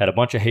 Had a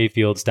bunch of hay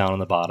fields down on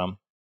the bottom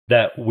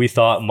that we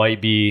thought might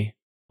be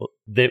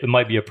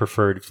a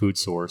preferred food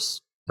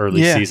source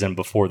early season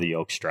before the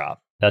oaks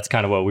drop. That's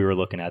kind of what we were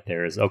looking at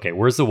there is, okay,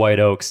 where's the white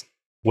oaks?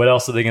 What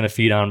else are they going to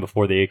feed on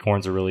before the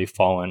acorns are really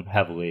falling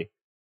heavily?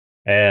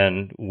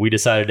 And we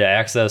decided to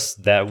access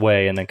that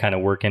way and then kind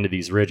of work into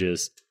these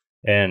ridges.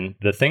 And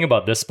the thing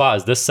about this spot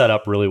is this set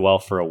up really well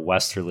for a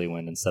westerly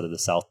wind instead of the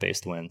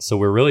south-based wind. So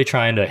we're really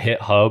trying to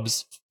hit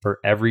hubs for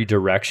every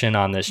direction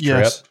on this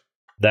trip. Yes.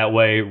 That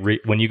way,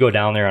 when you go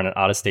down there on an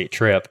out-of-state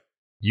trip,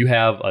 you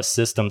have a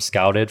system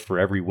scouted for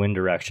every wind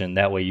direction.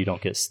 That way you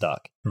don't get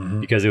stuck.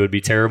 Because it would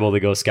be terrible to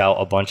go scout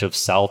a bunch of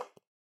south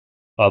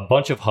a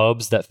bunch of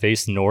hubs that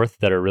face north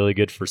that are really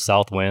good for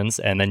south winds,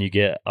 and then you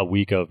get a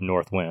week of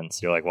north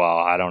winds. You're like, well,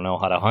 I don't know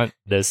how to hunt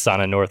this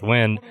on a north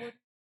wind.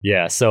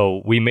 Yeah,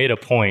 so we made a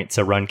point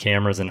to run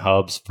cameras and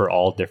hubs for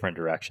all different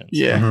directions.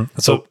 Yeah. Mm-hmm.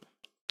 So,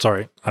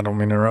 sorry, I don't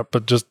mean to interrupt,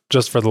 but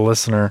just for the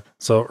listener.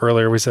 So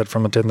earlier we said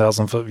from a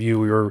 10,000 foot view,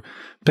 we were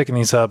picking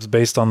these hubs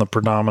based on the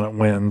predominant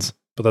winds,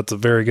 but that's a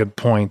very good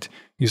point.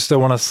 You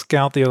still want to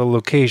scout the other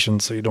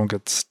locations so you don't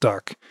get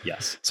stuck.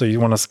 Yes. So you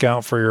want to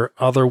scout for your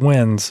other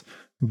winds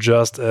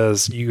just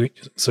as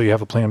so you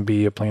have a plan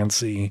B, a plan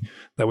C.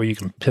 That way you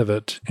can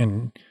pivot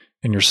and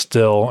you're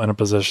still in a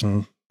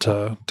position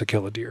to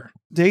kill a deer.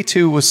 Day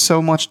 2 was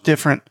so much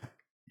different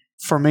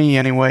for me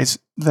anyways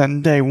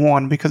than day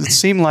 1 because it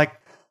seemed like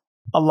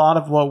a lot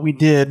of what we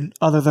did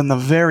other than the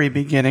very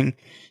beginning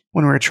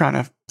when we were trying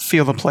to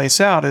feel the place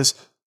out is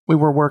we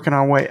were working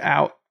our way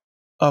out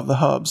of the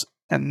hubs.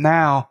 And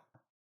now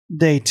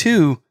day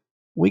 2,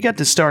 we got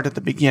to start at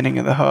the beginning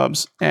of the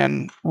hubs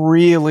and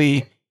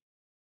really,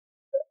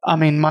 I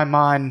mean, my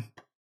mind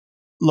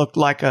looked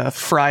like a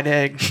fried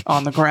egg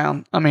on the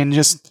ground. I mean,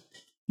 just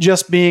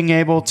being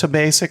able to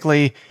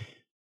basically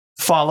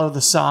follow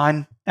the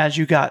sign as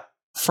you got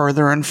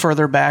further and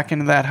further back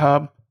into that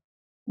hub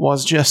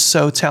was just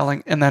so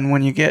telling. And then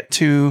when you get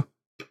to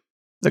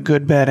the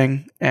good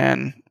bedding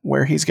and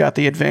where he's got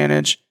the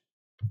advantage,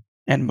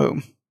 and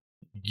boom.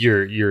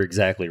 You're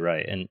exactly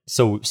right. And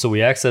so we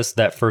accessed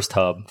that first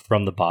hub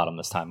from the bottom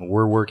this time.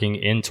 We're working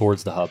in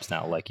towards the hubs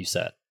now, like you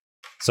said.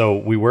 So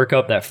we work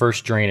up that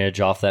first drainage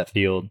off that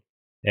field,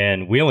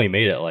 and we only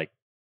made it like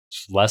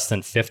less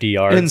than 50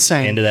 yards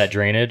into that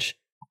drainage.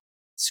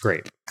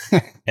 Scrape.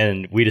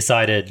 And we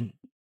decided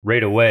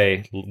right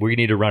away, we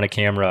need to run a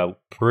camera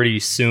pretty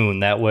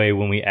soon. That way,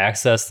 when we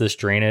access this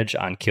drainage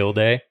on kill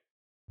day,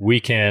 we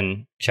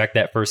can check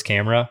that first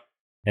camera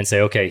and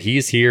say, okay,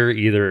 he's here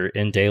either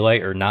in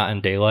daylight or not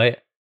in daylight,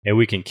 and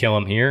we can kill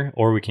him here,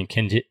 or we can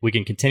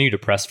continue to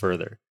press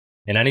further.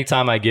 And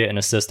anytime I get in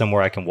a system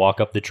where I can walk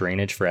up the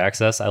drainage for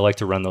access, I like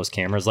to run those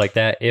cameras like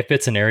that if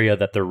it's an area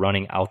that they're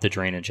running out the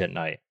drainage at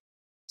night.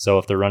 So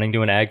if they're running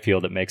to an ag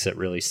field, it makes it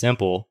really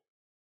simple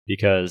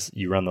because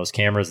you run those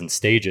cameras in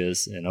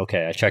stages. And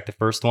okay, I checked the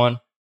first one.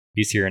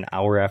 He's here an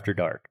hour after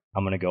dark.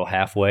 I'm going to go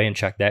halfway and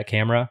check that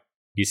camera.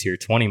 He's here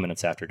 20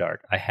 minutes after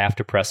dark. I have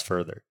to press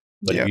further.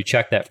 But if you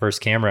check that first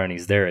camera and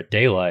he's there at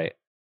daylight,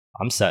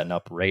 I'm setting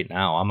up right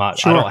now. I'm not.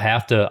 Sure.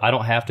 I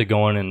don't have to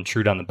go in and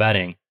intrude on the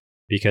bedding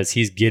because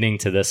he's getting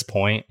to this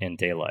point in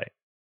daylight.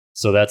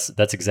 So that's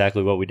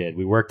exactly what we did.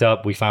 We worked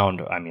up. We found,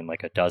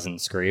 like a dozen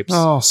scrapes.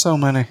 Oh, so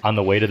many on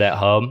the way to that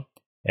hub,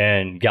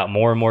 and got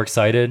more and more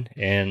excited.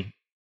 And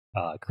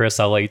Chris,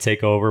 I'll let you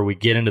take over. We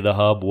get into the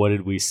hub. What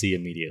did we see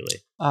immediately?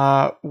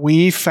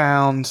 We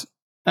found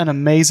an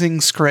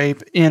amazing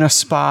scrape in a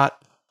spot.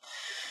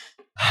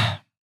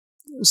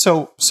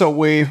 So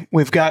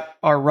we've got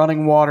our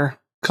running water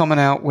coming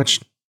out,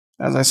 which,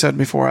 as I said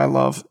before, I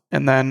love.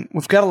 And then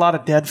we've got a lot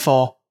of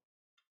deadfall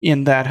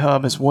in that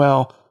hub as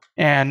well.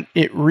 And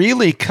it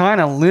really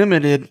kind of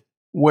limited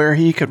where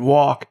he could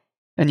walk.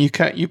 And you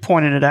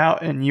pointed it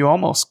out, and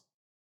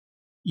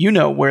you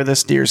know where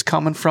this deer's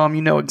coming from.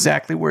 You know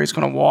exactly where he's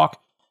going to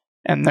walk.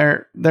 And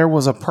there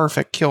was a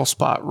perfect kill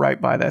spot right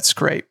by that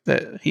scrape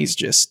that he's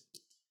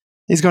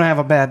going to have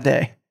a bad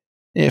day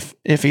if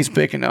he's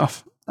big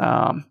enough.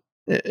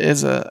 It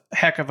is a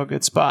heck of a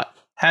good spot.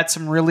 Had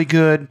some really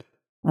good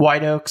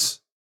white oaks,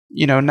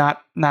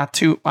 not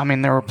too,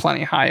 there were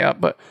plenty high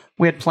up, but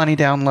we had plenty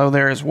down low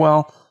there as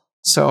well.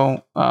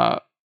 So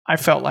I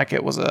felt like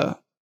it was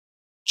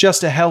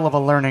just a hell of a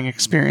learning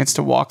experience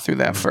to walk through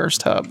that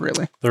first hub,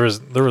 really. There was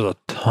a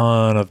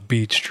ton of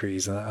beech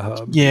trees in that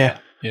hub. Yeah.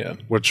 Yeah.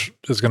 Which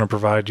is going to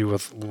provide you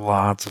with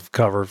lots of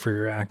cover for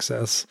your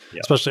access.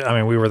 Yep.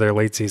 Especially, we were there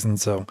late season,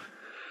 so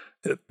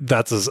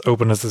that's as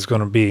open as it's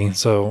going to be.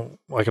 So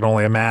I can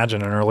only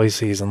imagine an early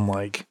season,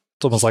 like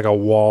it's almost like a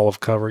wall of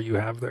cover you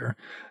have there.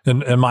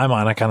 And in my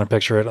mind, I kind of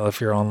picture it if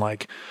you're on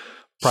like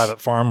private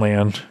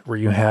farmland where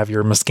you have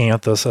your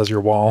miscanthus as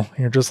your wall. And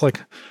you're just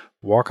like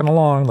walking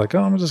along like,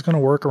 oh, I'm just going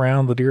to work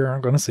around. The deer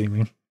aren't going to see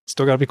me.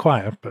 Still got to be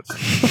quiet, but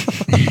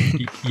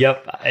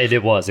Yep,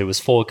 it was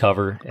full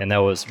cover, and that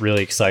was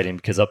really exciting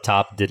because up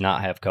top did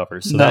not have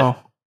cover. So no.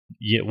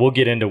 We'll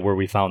get into where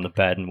we found the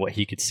bed and what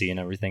he could see and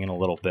everything in a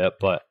little bit,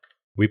 but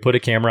we put a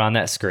camera on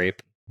that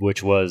scrape,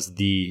 which was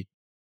the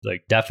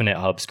definite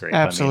hub scrape.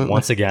 Absolutely.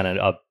 Once again,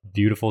 a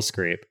beautiful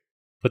scrape.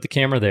 Put the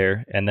camera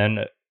there, and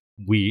then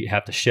we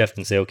have to shift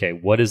and say, okay,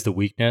 what is the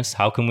weakness?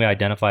 How can we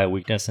identify a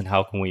weakness, and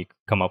how can we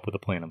come up with a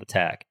plan of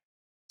attack?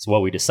 So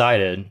what we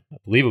decided, I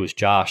believe it was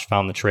Josh,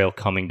 found the trail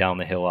coming down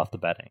the hill off the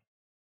bedding.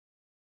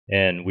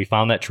 And we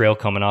found that trail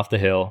coming off the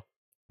hill,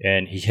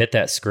 and he hit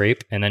that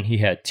scrape, and then he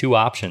had two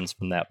options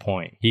from that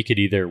point. He could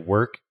either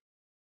work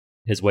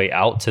his way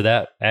out to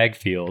that ag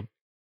field,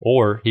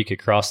 or he could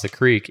cross the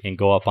creek and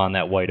go up on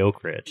that white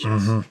oak ridge.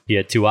 Mm-hmm. He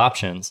had two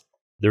options.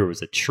 there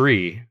was a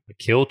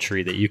kill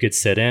tree that you could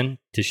sit in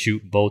to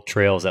shoot both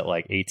trails at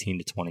like 18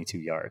 to 22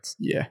 yards.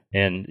 Yeah.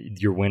 And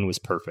your wind was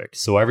perfect.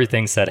 So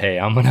everything said, hey,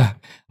 I'm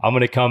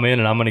gonna come in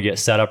and I'm gonna get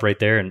set up right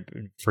there,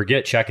 and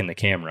forget checking the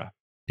camera.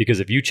 Because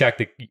if you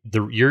check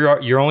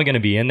you're only going to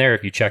be in there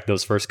if you check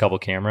those first couple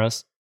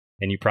cameras,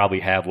 and you probably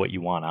have what you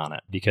want on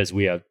it, because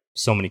we have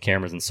so many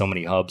cameras and so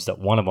many hubs that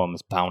one of them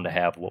is bound to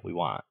have what we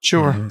want.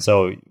 Sure. Mhm.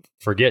 So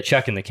forget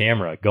checking the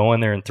camera. Go in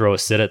there and throw a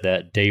sit at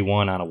that day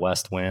one on a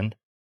west wind,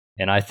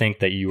 and I think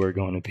that you are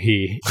going to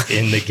be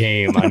in the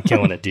game on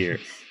killing a deer.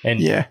 And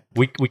Yeah.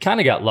 we kind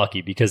of got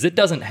lucky, because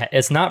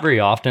it's not very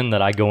often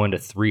that I go into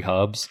 3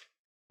 hubs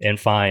and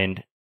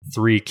find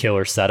 3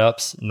 killer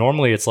setups.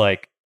 Normally it's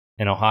like,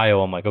 in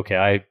Ohio, I'm like, okay,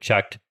 I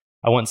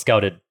went and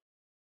scouted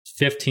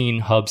 15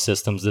 hub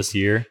systems this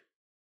year,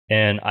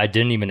 and I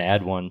didn't even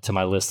add one to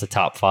my list of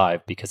top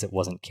 5 because it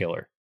wasn't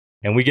killer.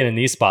 And we get in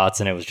these spots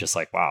and it was just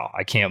like, wow,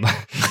 I can't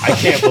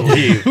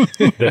believe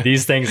that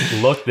these things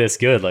look this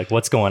good. Like,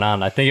 what's going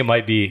on? I think it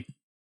might be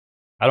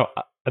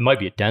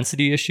a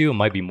density issue. It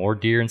might be more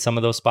deer in some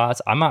of those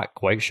spots. I'm not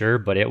quite sure,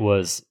 but it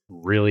was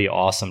really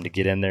awesome to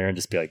get in there and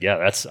just be like,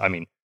 yeah,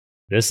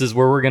 this is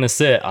where we're going to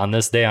sit on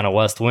this day on a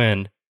west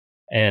wind.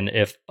 And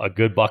if a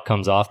good buck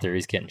comes off there,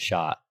 he's getting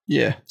shot.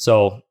 Yeah.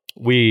 So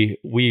we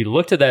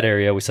looked at that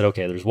area. We said,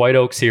 okay, there's white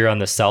oaks here on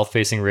the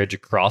south-facing ridge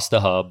across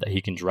the hub that he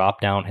can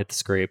drop down, hit the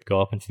scrape,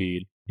 go up and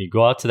feed. You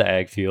go out to the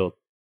ag field.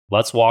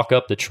 Let's walk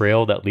up the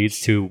trail that leads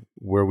to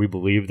where we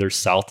believe there's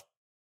south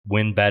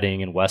wind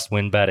bedding and west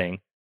wind bedding,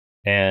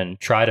 and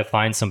try to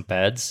find some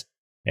beds.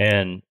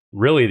 And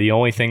really the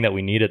only thing that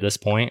we need at this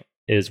point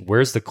is,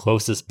 where's the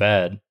closest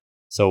bed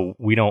so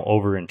we don't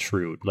over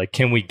intrude? Like,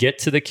 can we get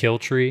to the kill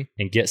tree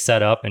and get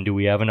set up, and do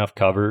we have enough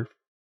cover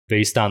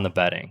based on the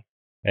bedding?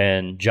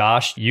 And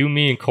Josh, you,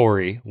 me, and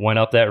Corey went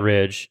up that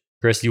ridge.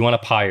 Chris, you went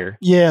up higher.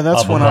 Yeah,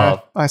 that's Up when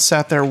above. I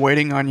sat there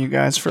waiting on you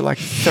guys for like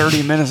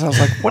 30 minutes. I was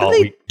like, what are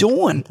they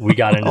doing? We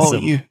got into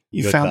some you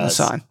good found beds.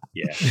 the sign.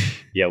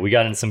 Yeah, we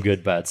got in some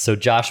good beds. So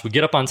Josh, we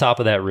get up on top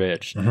of that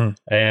ridge,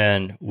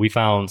 and we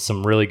found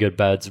some really good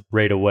beds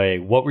right away.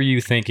 What were you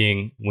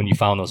thinking when you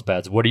found those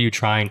beds? What are you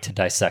trying to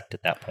dissect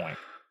at that point?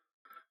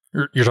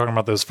 You're talking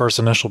about those first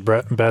initial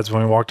beds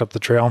when we walked up the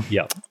trail?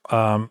 Yep.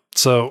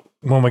 So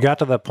when we got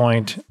to that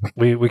point,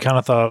 we kind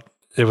of thought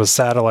it was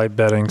satellite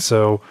bedding.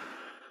 So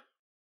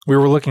we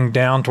were looking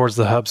down towards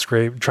the hub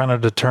scrape, trying to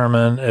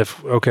determine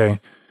if, okay,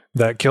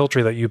 that kill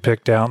tree that you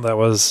picked out that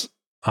was,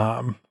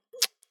 where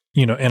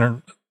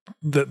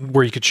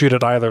you could shoot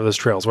at either of those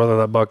trails, whether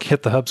that buck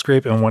hit the hub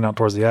scrape and went out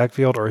towards the ag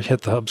field, or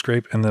hit the hub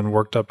scrape and then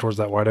worked up towards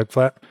that white oak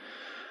flat.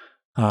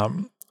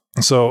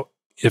 So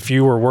if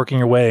you were working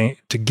your way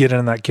to get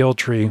in that kill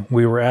tree,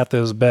 we were at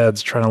those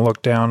beds trying to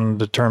look down and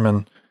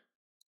determine,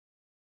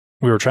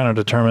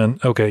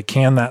 okay,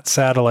 can that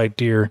satellite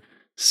deer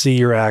see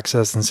your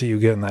access and see you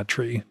get in that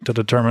tree, to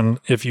determine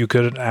if you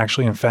could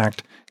actually, in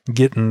fact,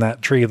 get in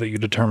that tree that you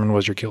determined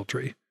was your kill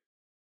tree.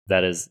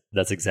 That's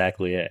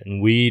exactly it.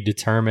 And we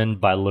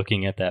determined by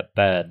looking at that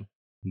bed,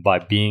 by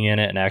being in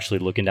it and actually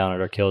looking down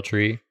at our kill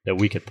tree, that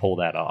we could pull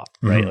that off,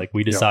 right? Like,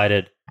 we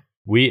decided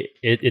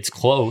it's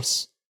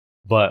close,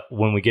 but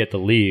when we get the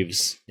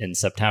leaves in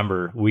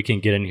September, we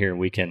can get in here and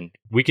we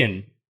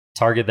can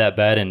target that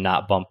bed and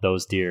not bump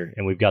those deer.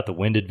 And we've got the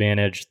wind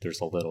advantage.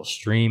 There's a little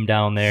stream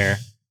down there.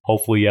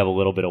 Hopefully you have a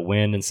little bit of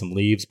wind and some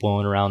leaves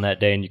blowing around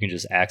that day, and you can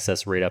just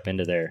access right up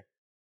into there.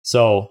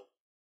 So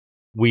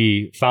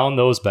we found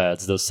those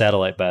beds, those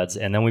satellite beds,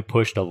 and then we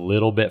pushed a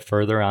little bit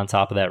further on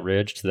top of that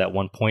ridge to that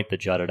one point that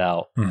jutted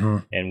out.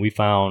 And we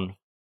found,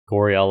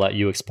 Corey, I'll let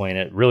you explain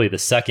it, really the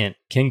second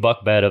king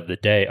buck bed of the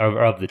day,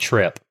 of the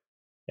trip.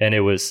 And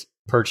it was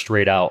perched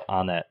right out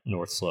on that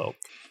north slope.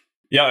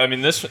 Yeah, I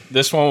mean, this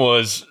one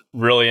was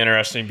really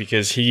interesting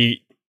because the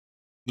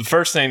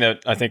first thing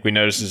that I think we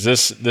noticed is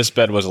this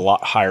bed was a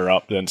lot higher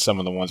up than some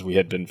of the ones we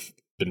had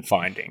been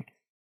finding.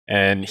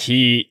 And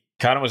he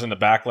kind of was in the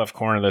back left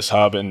corner of this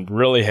hub and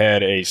really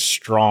had a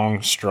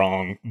strong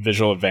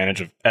visual advantage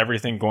of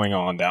everything going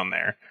on down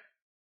there.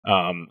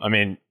 I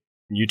mean,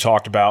 you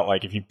talked about,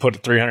 like, if you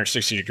put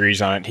 360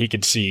 degrees on it, he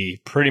could see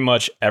pretty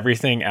much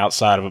everything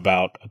outside of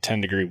about a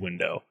 10-degree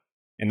window.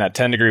 And that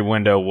 10-degree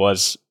window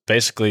was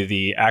basically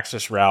the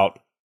access route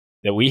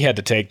that we had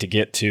to take to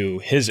get to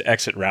his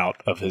exit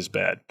route of his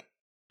bed.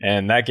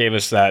 And that gave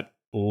us that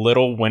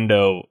little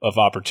window of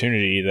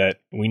opportunity that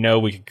we know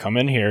we could come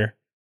in here,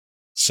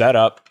 set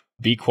up,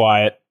 be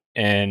quiet,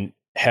 and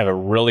have a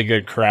really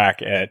good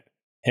crack at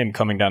him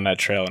coming down that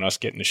trail and us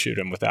getting to shoot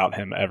him without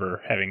him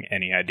ever having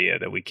any idea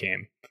that we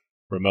came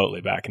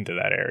remotely back into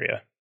that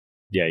area.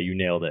 Yeah, you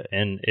nailed it.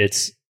 And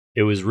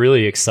it was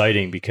really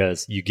exciting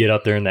because you get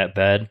up there in that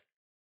bed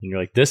and you're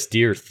like, this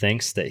deer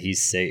thinks that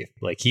he's safe.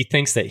 Like, he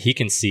thinks that he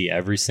can see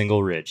every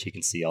single ridge. He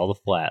can see all the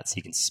flats.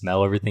 He can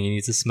smell everything he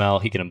needs to smell.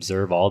 He can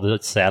observe all the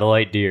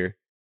satellite deer.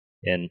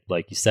 And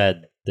like you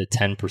said, the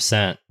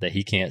 10% that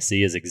he can't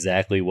see is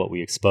exactly what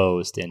we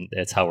exposed, and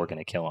that's how we're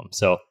going to kill him.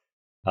 So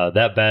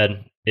that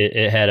bed,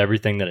 it had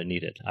everything that it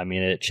needed. I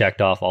mean, it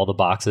checked off all the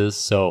boxes.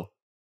 So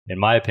in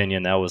my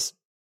opinion, that was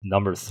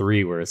number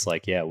 3 where it's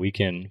like, yeah, we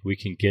can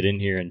get in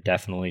here and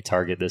definitely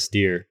target this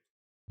deer.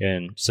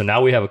 And so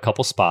now we have a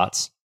couple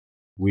spots.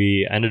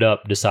 We ended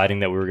up deciding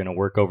that we were going to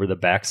work over the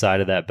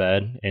backside of that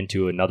bed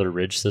into another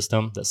ridge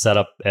system that's set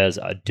up as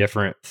a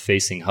different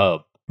facing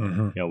hub.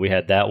 We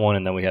had that one,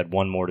 and then we had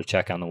one more to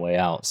check on the way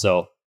out.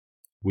 So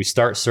we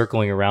start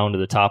circling around to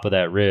the top of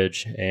that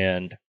ridge,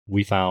 and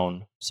we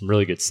found some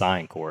really good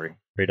sign, Corey,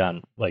 right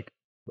on, like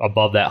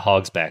above that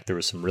hog's back. There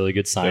was some really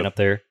good sign up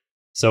there.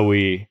 So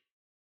we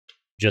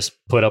just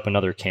put up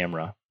another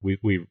camera. We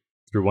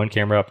threw one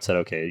camera up and said,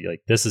 okay,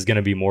 like this is going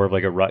to be more of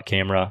like a rut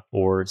camera,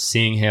 or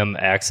seeing him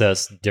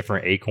access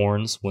different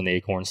acorns when the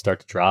acorns start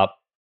to drop,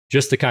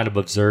 just to kind of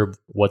observe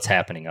what's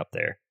happening up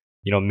there.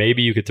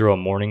 Maybe you could throw a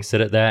morning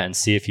sit at that and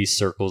see if he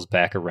circles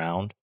back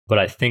around, but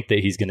I think that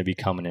he's going to be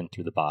coming in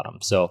through the bottom.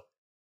 So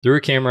threw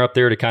a camera up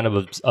there to kind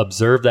of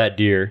observe that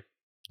deer,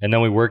 and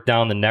then we worked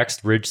down the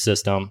next ridge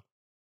system.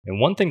 And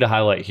one thing to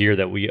highlight here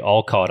that we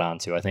all caught on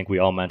to, I think we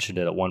all mentioned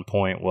it at one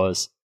point,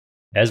 was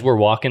as we're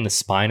walking the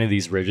spine of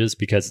these ridges,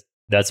 because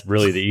that's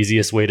really the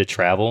easiest way to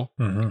travel.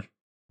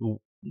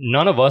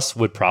 None of us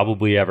would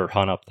probably ever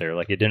hunt up there.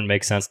 Like, it didn't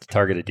make sense to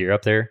target a deer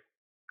up there.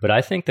 But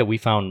I think that we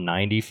found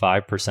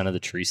 95% of the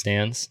tree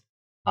stands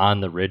on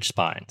the ridge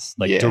spines,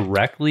 like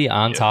directly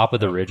on top of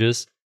the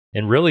ridges,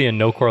 and really in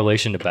no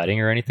correlation to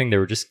bedding or anything. They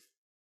were just,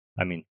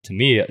 I mean, to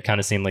me, it kind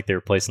of seemed like they were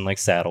placing like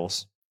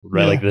saddles,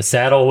 right? Like the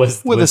saddle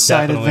was with a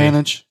side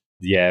advantage.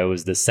 Yeah, it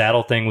was the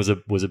saddle thing was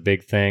a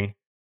big thing,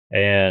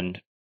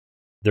 and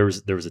there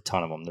was a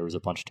ton of them. There was a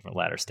bunch of different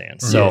ladder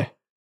stands. So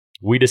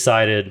we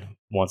decided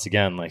once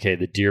again, like, hey,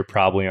 the deer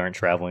probably aren't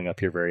traveling up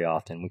here very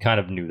often. We kind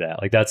of knew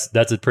that. Like, that's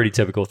a pretty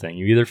typical thing.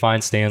 You either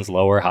find stands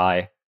low or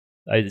high.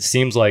 It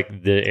seems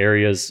like the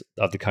areas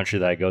of the country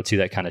that I go to,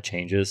 that kind of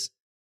changes.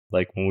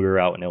 Like when we were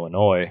out in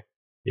Illinois,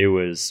 it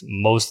was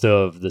most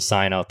of the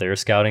sign out there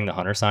scouting, the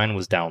hunter sign,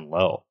 was down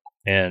low.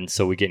 And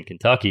so we get in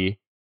Kentucky,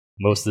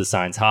 most of the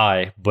sign's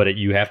high, but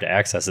you have to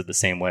access it the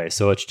same way.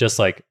 So it's just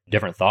like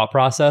different thought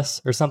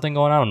process or something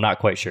going on. I'm not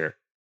quite sure.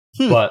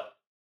 But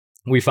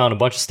we found a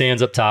bunch of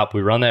stands up top.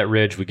 We run that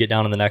ridge. We get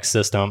down to the next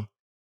system.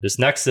 This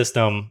next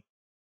system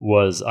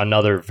was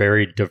another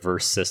very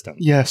diverse system.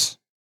 Yes.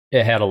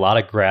 It had a lot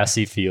of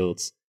grassy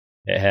fields.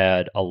 It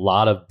had a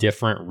lot of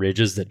different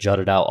ridges that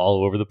jutted out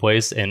all over the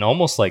place, and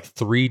almost like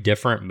 3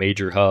 different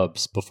major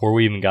hubs before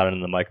we even got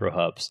into the micro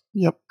hubs.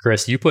 Yep.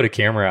 Chris, you put a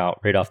camera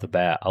out right off the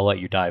bat. I'll let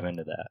you dive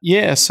into that.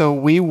 Yeah. So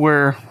we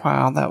were,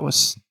 wow, that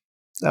was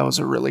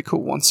a really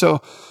cool one.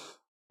 So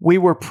we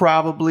were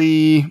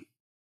probably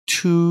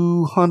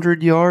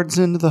 200 yards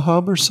into the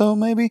hub or so,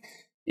 maybe.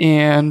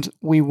 And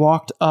we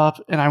walked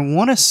up, and I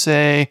want to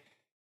say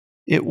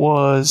it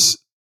was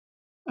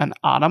an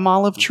autumn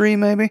olive tree,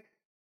 maybe.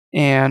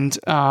 And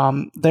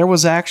there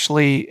was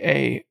actually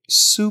a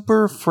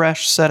super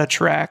fresh set of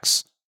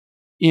tracks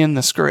in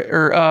the scrape,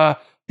 or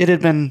it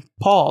had been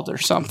pawed or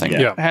something,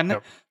 hadn't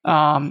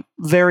it?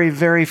 Very,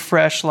 very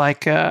fresh,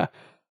 like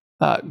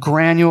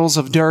granules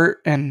of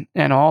dirt and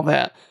all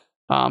that.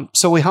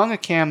 So we hung a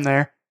cam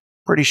there.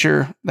 Pretty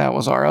sure that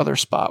was our other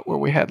spot where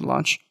we had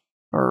lunch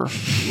or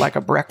like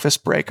a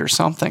breakfast break or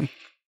something.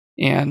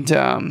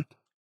 And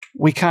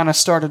we kind of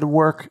started to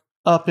work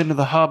up into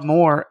the hub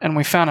more, and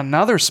we found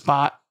another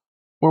spot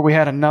where we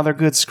had another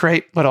good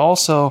scrape, but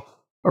also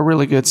a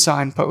really good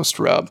signpost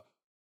rub.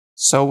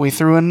 So we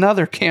threw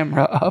another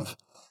camera up.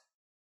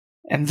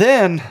 And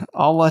then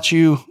I'll let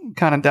you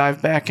kind of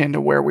dive back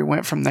into where we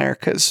went from there,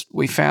 because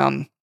we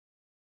found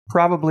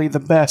probably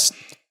the best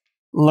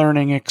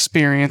learning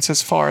experience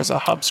as far as a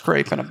hub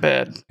scrape and a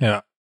bed.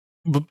 Yeah.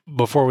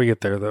 Before we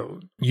get there, though,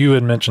 you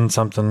had mentioned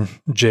something,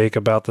 Jake,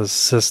 about this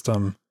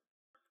system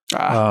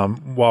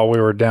while we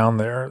were down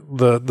there.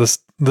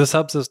 This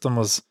hub system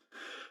was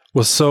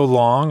so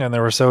long, and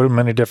there were so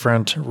many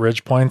different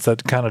ridge points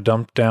that kind of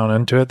dumped down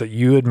into it, that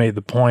you had made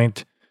the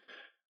point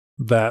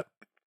that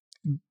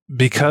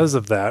because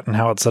of that and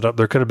how it's set up,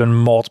 there could have been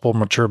multiple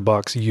mature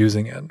bucks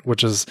using it,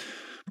 which is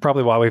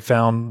probably why we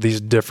found these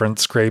different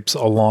scrapes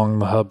along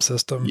the hub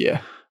system.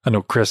 Yeah. I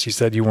know, Chris, you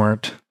said you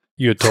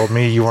had told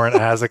me you weren't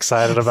as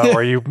excited about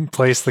where you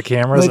placed the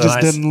cameras. They just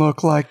didn't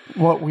look like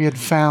what we had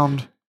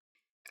found.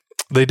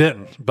 They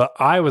didn't, but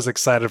I was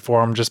excited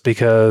for them just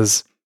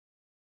because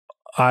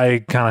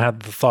I kind of had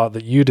the thought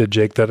that you did,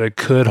 Jake, that it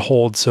could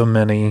hold so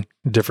many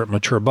different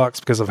mature bucks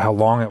because of how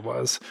long it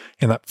was.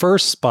 In that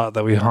first spot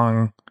that we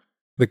hung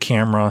the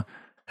camera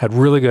had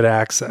really good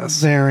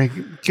access. My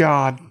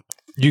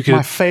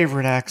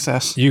favorite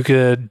access. You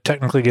could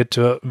technically get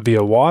to it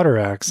via water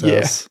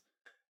access.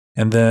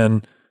 Yeah. And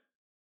then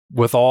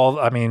with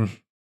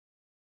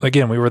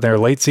again, we were there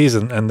late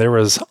season, and there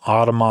was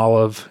autumn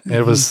olive.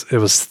 Mm-hmm. It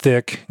was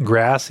thick,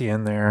 grassy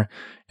in there.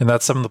 And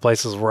that's some of the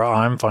places where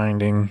I'm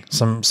finding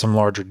some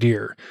larger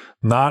deer.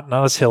 Not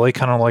as hilly,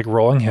 kind of like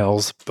rolling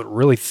hills, but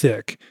really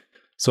thick.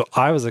 So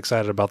I was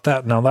excited about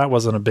that. Now, that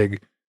wasn't a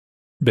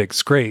big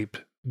scrape,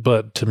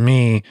 but to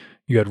me,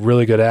 you had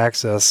really good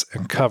access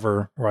and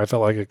cover where I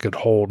felt like it could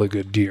hold a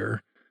good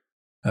deer.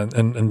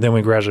 And then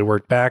we gradually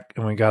worked back,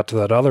 and we got to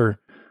that other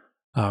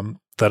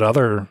that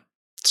other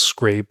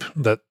scrape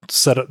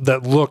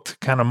that looked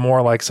kind of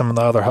more like some of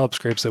the other hub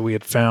scrapes that we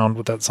had found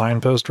with that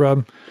signpost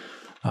rub.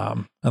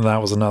 And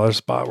that was another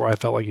spot where I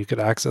felt like you could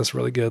access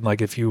really good.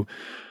 Like if you,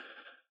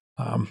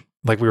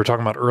 like we were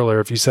talking about earlier,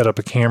 if you set up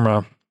a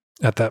camera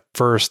at that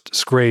first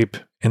scrape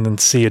and then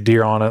see a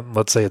deer on it,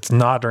 let's say it's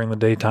not during the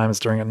daytime, it's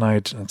during at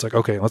night, and it's like,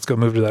 okay, let's go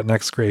move to that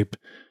next scrape,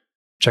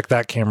 check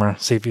that camera,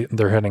 see if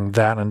they're hitting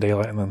that in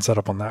daylight, and then set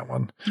up on that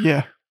one.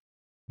 Yeah.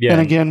 Yeah.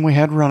 And again, we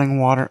had running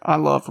water. I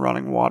love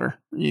running water.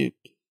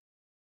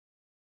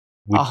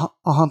 I'll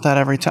hunt that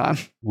every time.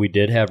 We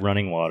did have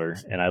running water,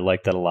 and I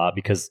liked that a lot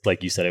because,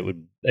 like you said, it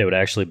would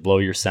actually blow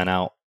your scent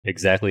out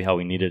exactly how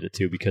we needed it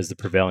to, because the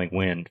prevailing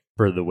wind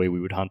for the way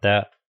we would hunt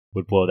that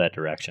would blow that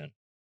direction.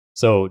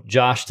 So,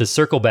 Josh, to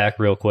circle back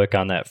real quick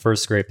on that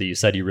first scrape that you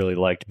said you really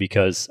liked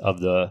because of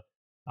the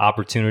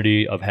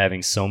opportunity of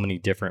having so many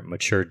different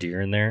mature deer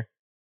in there,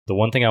 the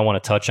one thing I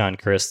want to touch on,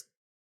 Chris,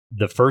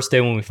 the first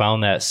day when we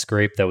found that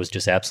scrape that was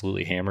just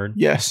absolutely hammered,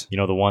 yes,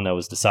 the one that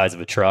was the size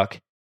of a truck,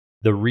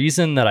 the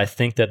reason that I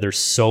think that there's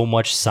so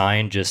much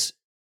sign just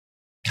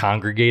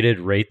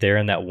congregated right there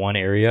in that one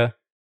area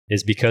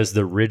is because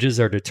the ridges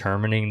are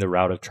determining the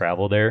route of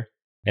travel there,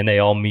 and they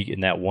all meet in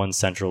that one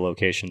central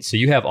location. So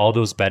you have all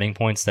those bedding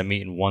points that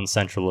meet in one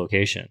central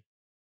location.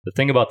 The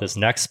thing about this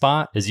next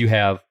spot is you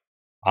have,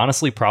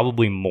 honestly,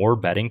 probably more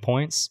bedding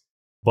points,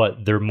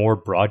 but they're more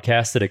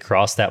broadcasted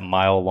across that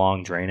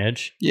mile-long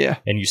drainage. Yeah.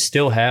 And you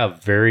still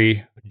have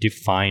very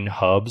defined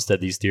hubs that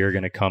these deer are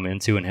going to come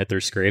into and hit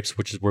their scrapes,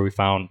 which is where we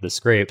found the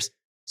scrapes.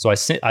 So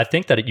I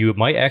think that you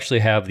might actually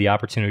have the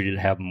opportunity to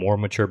have more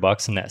mature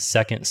bucks in that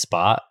second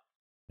spot.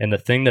 And the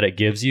thing that it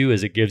gives you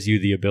is it gives you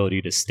the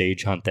ability to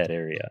stage hunt that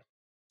area.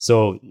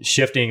 So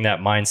shifting that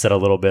mindset a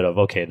little bit of,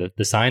 okay,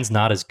 the sign's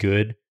not as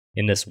good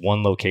in this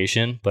one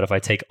location, but if I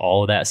take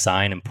all of that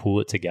sign and pool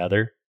it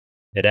together,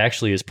 it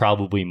actually is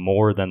probably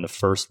more than the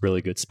first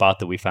really good spot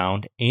that we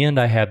found. And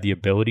I have the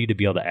ability to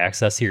be able to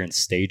access here and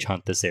stage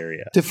hunt this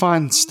area.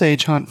 Define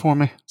stage hunt for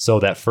me. So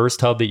that first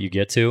hub that you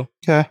get to,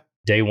 okay,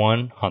 day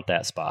 1, hunt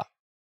that spot.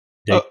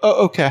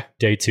 Okay.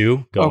 Day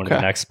 2, go into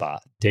the next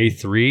spot. Day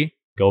 3,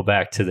 go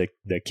back to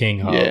the king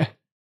hub. Yeah.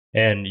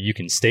 And you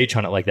can stage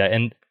hunt it like that.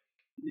 And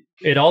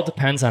it all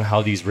depends on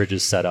how these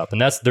ridges set up.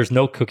 And there's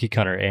no cookie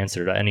cutter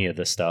answer to any of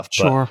this stuff.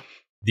 Sure. But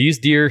these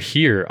deer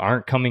here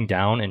aren't coming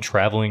down and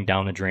traveling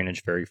down the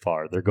drainage very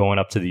far. They're going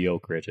up to the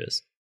oak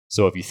ridges.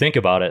 So if you think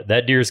about it,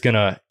 that deer's going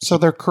to... So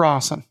they're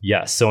crossing.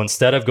 Yes. So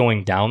instead of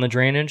going down the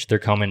drainage, they're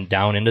coming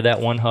down into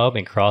that one hub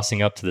and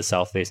crossing up to the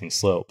south-facing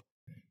slope.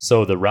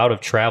 So the route of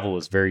travel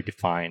is very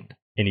defined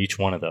in each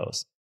one of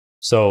those.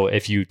 So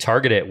if you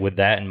target it with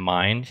that in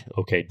mind,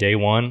 okay, day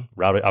 1,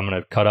 I'm going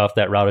to cut off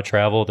that route of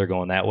travel. They're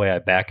going that way. I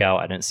back out.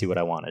 I didn't see what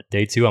I wanted.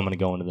 Day 2, I'm going to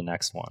go into the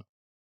next one.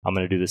 I'm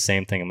going to do the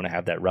same thing. I'm going to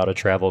have that route of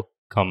travel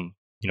come,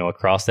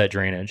 across that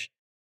drainage.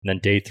 And then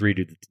day 3,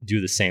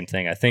 do the same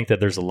thing. I think that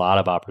there's a lot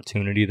of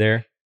opportunity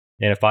there.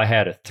 And if I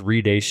had a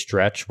 3-day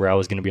stretch where I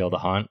was going to be able to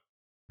hunt,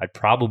 I'd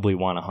probably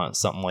want to hunt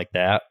something like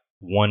that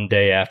one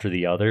day after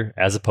the other,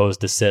 as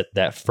opposed to sit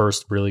that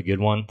first really good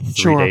one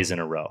 3 days in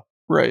a row.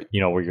 Right.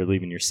 Where you're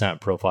leaving your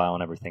scent profile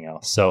and everything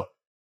else. So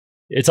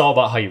it's all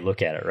about how you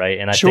look at it, right?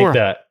 And I think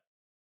that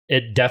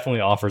it definitely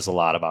offers a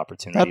lot of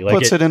opportunity. That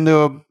puts it into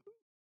a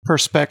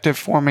perspective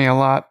for me a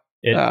lot.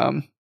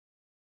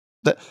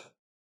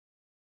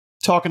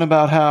 Talking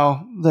about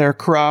how they're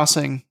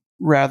crossing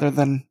rather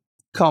than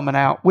coming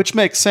out, which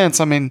makes sense.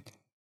 I mean,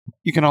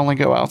 you can only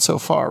go out so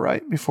far,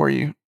 right, before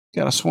you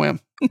got to swim.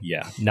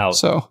 Yeah. Now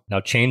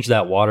change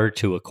that water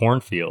to a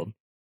cornfield,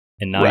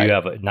 and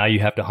now you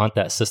have to hunt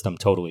that system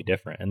totally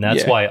different. And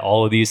that's why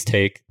all of these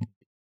take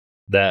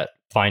that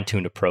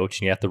fine-tuned approach,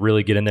 and you have to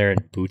really get in there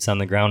and boots on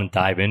the ground and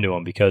dive into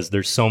them, because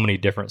there's so many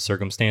different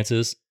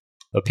circumstances.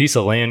 A piece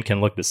of land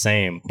can look the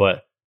same,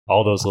 but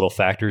all those little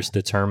factors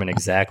determine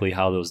exactly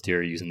how those deer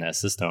are using that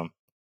system.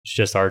 It's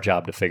just our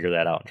job to figure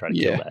that out and try to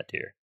kill that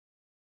deer.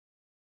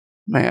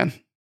 Man.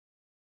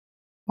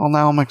 Well,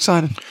 now I'm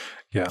excited.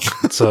 Yeah.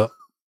 So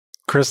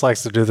Chris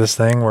likes to do this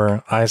thing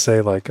where I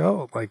say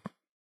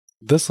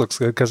this looks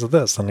good because of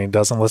this, and he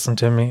doesn't listen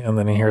to me, and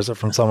then he hears it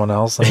from someone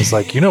else, and he's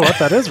like, you know what,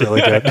 that is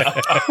really good.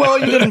 Well,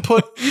 you didn't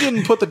put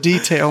the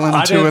detail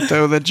into it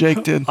though that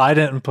Jake did. I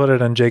didn't put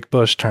it in Jake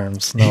Bush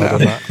terms. No. I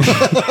did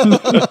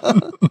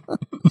not.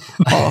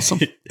 Awesome.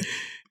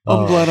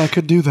 I'm glad I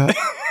could do that.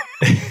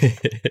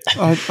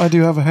 I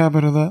do have a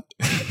habit of that.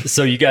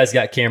 So you guys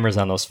got cameras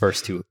on those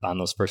first two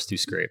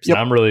scrapes. Yep. And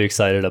I'm really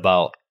excited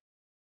about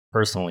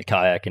personally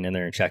kayaking in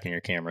there and checking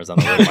your cameras on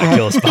the way to my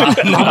kill spot.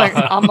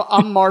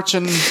 I'm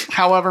marching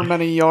however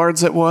many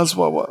yards it was.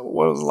 What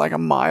was it, like a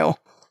mile?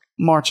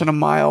 Marching a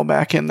mile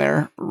back in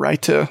there,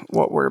 right to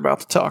what we're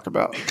about to talk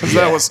about, because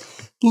that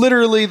was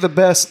literally the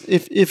best.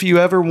 If you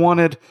ever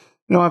wanted,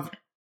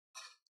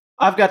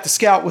 I've got to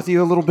scout with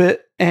you a little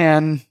bit,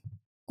 and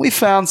we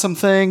found some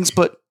things,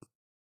 but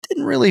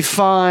didn't really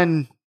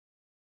find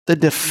the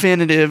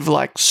definitive,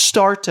 like,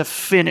 start to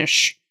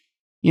finish,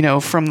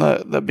 from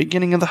the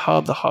beginning of the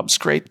hub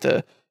scrape,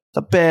 the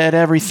bed,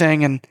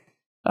 everything. And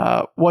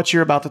what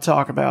you're about to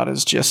talk about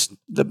is just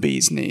the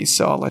bee's knees,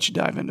 so I'll let you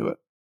dive into it.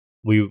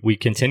 We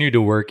continued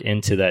to work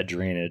into that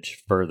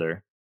drainage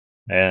further,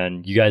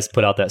 and you guys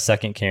put out that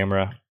second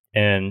camera,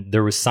 and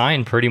there was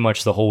sign pretty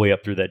much the whole way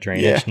up through that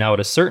drainage. Yeah. Now, at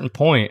a certain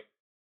point,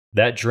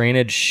 that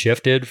drainage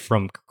shifted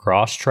from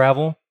cross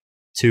travel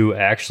to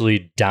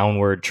actually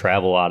downward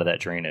travel out of that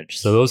drainage.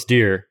 So those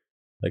deer,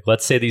 like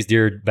let's say these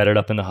deer bedded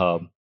up in the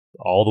hub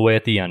all the way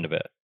at the end of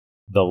it.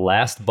 The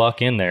last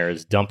buck in there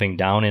is dumping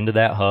down into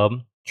that hub,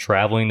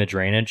 traveling the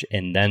drainage,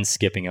 and then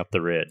skipping up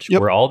the ridge.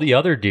 Yep. Where all the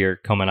other deer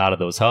coming out of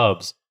those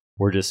hubs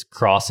were just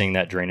crossing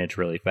that drainage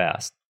really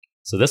fast.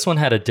 So this one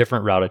had a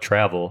different route of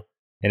travel,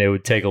 and it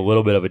would take a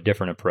little bit of a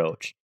different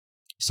approach.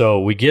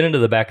 So we get into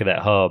the back of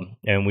that hub,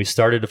 and we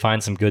started to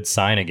find some good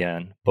sign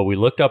again, but we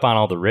looked up on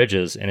all the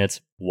ridges, and it's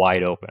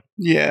wide open.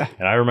 Yeah.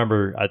 And I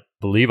remember, I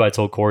believe I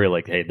told Corey,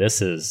 like, hey, this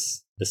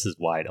is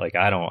wide. Like,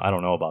 I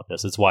don't know about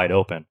this. It's wide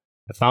open.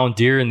 I found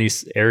deer in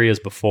these areas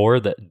before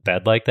that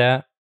bed like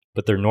that,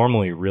 but they're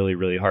normally really,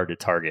 really hard to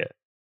target.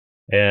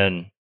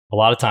 And a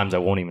lot of times I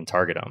won't even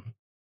target them.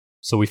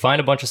 So we find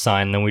a bunch of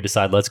sign, and then we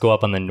decide, let's go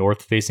up on the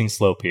north-facing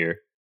slope here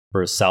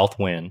for a south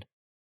wind.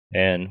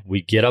 And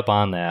we get up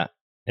on that,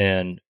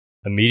 and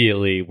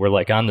immediately we're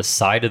like on the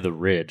side of the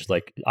ridge,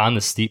 like on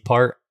the steep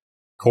part.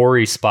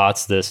 Corey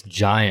spots this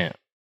giant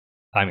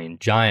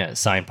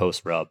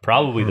signpost rub,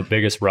 probably the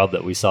biggest rub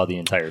that we saw the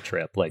entire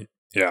trip, like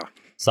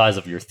size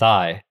of your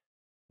thigh.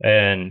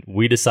 And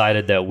we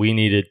decided that we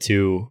needed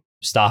to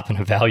stop and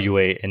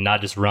evaluate and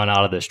not just run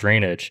out of this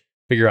drainage,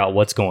 figure out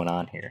what's going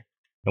on here.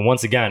 And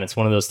once again, it's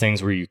one of those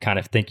things where you kind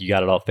of think you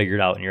got it all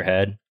figured out in your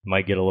head. You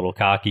might get a little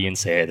cocky and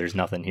say, hey, there's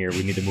nothing here.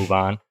 We need to move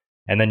on.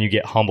 And then you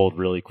get humbled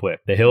really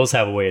quick. The hills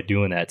have a way of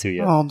doing that to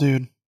you. Oh,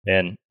 dude.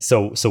 And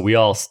so we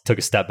all took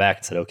a step back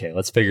and said, okay,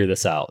 let's figure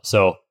this out.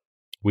 So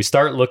we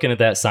start looking at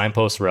that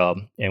signpost rub,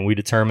 and we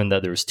determined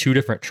that there was two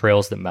different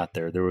trails that met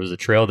there. There was a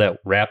trail that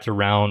wrapped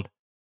around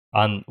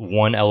on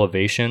one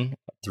elevation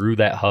through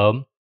that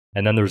hub,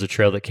 and then there was a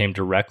trail that came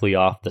directly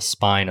off the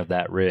spine of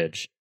that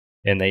ridge.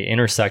 And they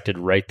intersected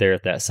right there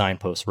at that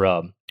signpost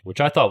rub, which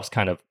I thought was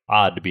kind of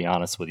odd, to be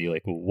honest with you.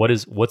 Like,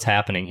 what's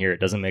happening here? It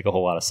doesn't make a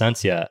whole lot of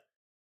sense yet.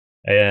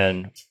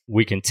 And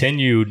we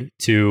continued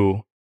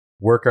to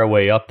work our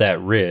way up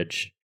that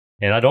ridge.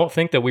 And I don't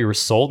think that we were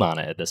sold on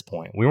it at this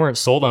point. We weren't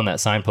sold on that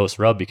signpost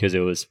rub because it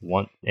was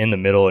one in the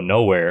middle of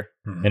nowhere.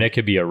 Mm-hmm. And it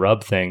could be a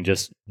rub thing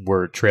just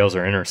where trails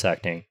are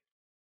intersecting.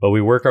 But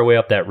we work our way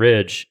up that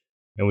ridge,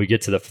 and we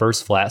get to the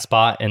first flat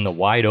spot in the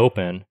wide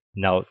open.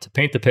 Now, to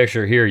paint the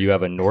picture here, you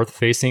have a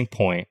north-facing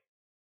point,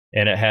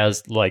 and it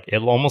has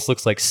it almost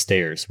looks like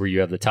stairs where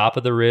you have the top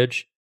of the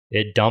ridge.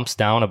 It dumps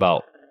down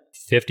about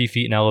 50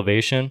 feet in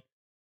elevation.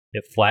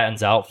 It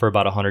flattens out for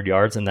about 100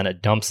 yards, and then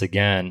it dumps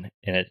again,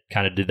 and it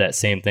kind of did that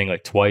same thing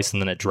like twice,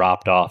 and then it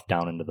dropped off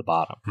down into the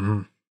bottom.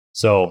 Mm-hmm.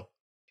 So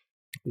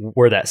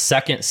where that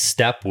second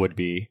step would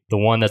be, the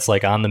one that's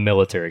like on the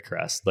military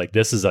crest, like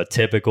this is a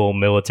typical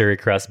military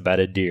crest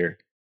bedded deer.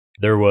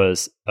 There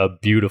was a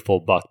beautiful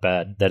buck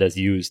bed that is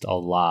used a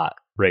lot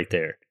right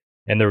there.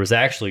 And there was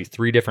actually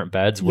 3 different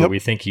beds where we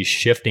think he's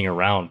shifting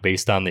around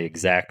based on the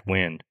exact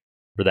wind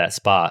for that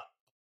spot.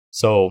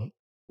 So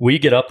we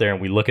get up there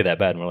and we look at that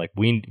bed and we're like,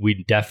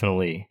 we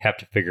definitely have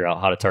to figure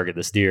out how to target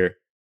this deer.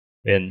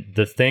 And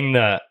the thing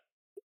that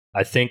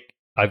I think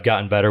I've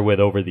gotten better with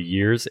over the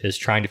years is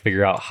trying to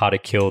figure out how to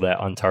kill that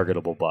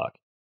untargetable buck.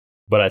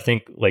 But I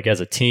think like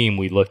as a team,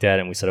 we looked at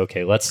it and we said,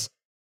 okay, let's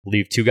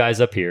leave 2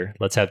 guys up here.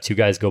 Let's have 2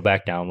 guys go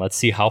back down. Let's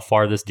see how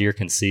far this deer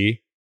can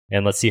see.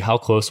 And let's see how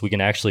close we can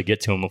actually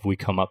get to him if we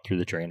come up through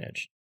the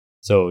drainage.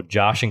 So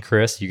Josh and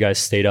Chris, you guys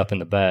stayed up in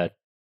the bed.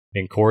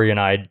 And Corey and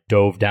I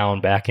dove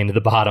down back into the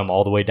bottom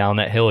all the way down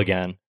that hill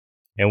again.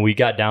 And we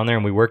got down there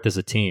and we worked as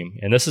a team.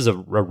 And this is a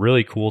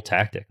really cool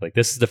tactic. Like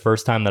this is the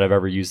first time that I've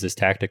ever used this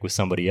tactic with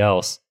somebody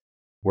else,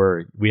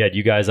 where we had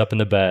you guys up in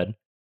the bed.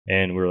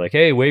 And we were like,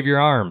 hey, wave your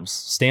arms,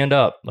 stand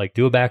up, like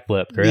do a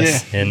backflip,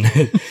 Chris.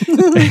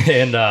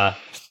 Yeah.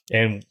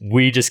 And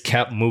we just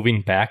kept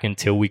moving back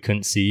until we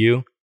couldn't see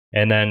you.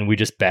 And then we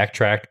just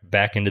backtracked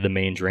back into the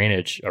main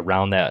drainage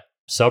around that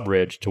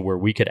subridge to where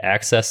we could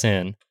access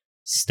in,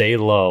 stay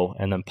low,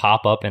 and then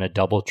pop up in a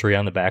double tree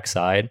on the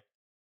backside,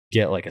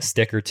 get like a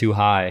stick or 2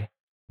 high,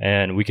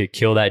 and we could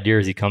kill that deer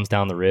as he comes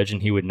down the ridge,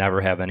 and he would never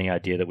have any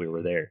idea that we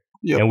were there.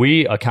 Yep. And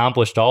we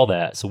accomplished all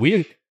that. So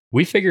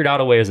we figured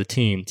out a way as a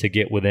team to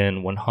get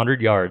within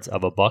 100 yards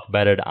of a buck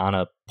bedded on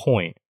a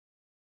point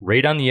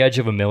right on the edge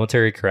of a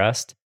military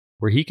crest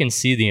where he can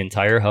see the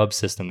entire hub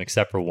system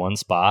except for one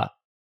spot.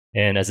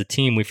 And as a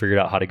team, we figured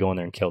out how to go in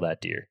there and kill that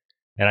deer.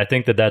 And I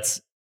think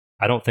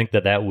I don't think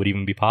that would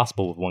even be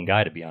possible with one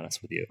guy, to be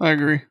honest with you. I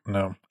agree.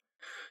 No.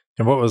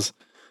 And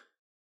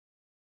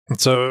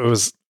so it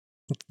was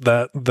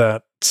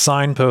that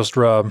signpost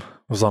rub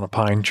was on a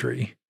pine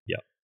tree.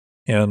 Yeah.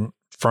 And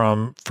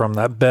from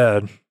that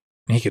bed,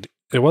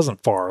 it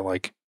wasn't far,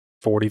 like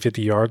 40,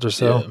 50 yards or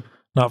so. Yeah.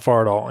 Not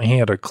far at all. And he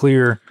had a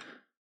clear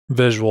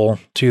visual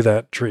to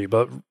that tree.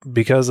 But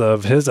because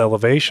of his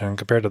elevation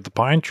compared to the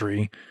pine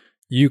tree,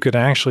 you could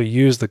actually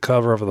use the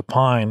cover of the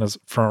pine as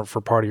for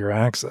part of your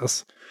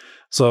access.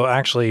 So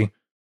actually,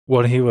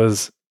 what he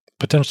was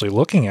potentially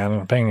looking at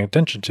and paying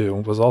attention to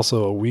was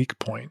also a weak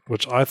point,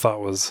 which I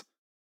thought was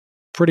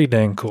pretty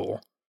dang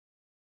cool.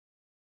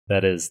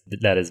 That is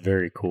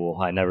very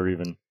cool. I never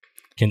even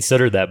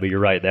considered that, but you're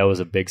right. That was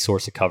a big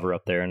source of cover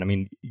up there. And I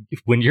mean,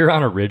 when you're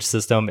on a ridge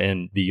system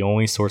and the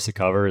only source of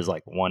cover is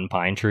like one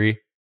pine tree,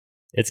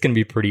 it's going to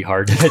be pretty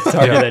hard to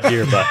target that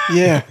deer. But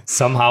Yeah.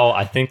 somehow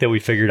I think that we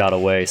figured out a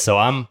way. So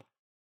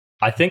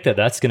I think that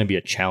that's going to be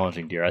a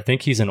challenging deer. I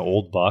think he's an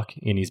old buck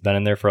and he's been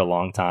in there for a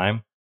long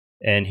time.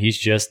 And he's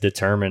just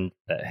determined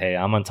that, hey,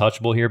 I'm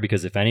untouchable here,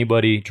 because if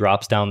anybody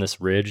drops down this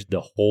ridge,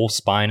 the whole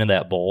spine of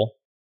that bull,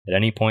 at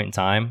any point in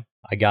time,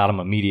 I got him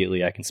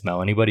immediately. I can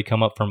smell anybody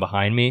come up from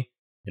behind me,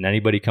 and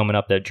anybody coming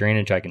up that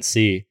drainage I can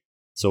see.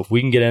 So if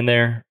we can get in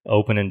there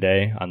opening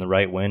day on the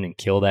right wind and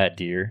kill that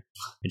deer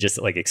and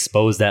just like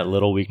expose that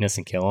little weakness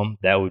and kill him,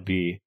 that would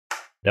be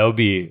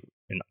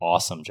an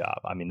awesome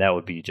job. I mean, that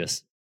would be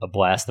just a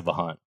blast of a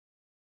hunt.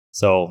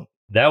 So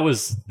that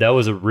was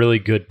a really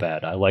good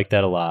bed. I like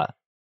that a lot.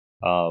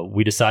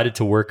 We decided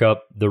to work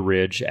up the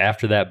ridge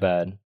after that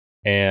bed,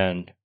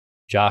 and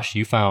Josh,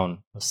 you found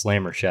a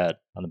slammer shed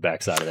on the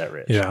backside of that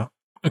ridge. Yeah.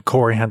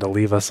 Corey had to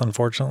leave us,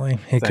 unfortunately.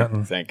 He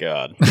couldn't. Thank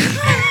God.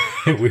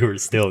 We were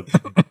still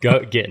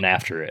getting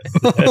after it.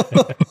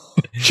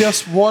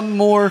 Just one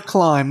more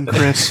climb,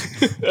 Chris.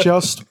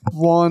 Just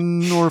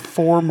 1 or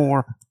 4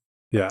 more.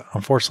 Yeah,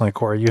 unfortunately,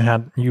 Corey,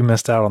 you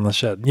missed out on the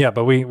shed. Yeah,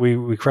 but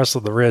we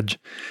crested the ridge,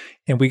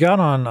 and we got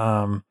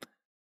on.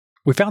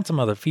 We found some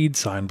other feed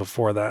sign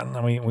before that,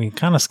 and we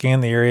kind of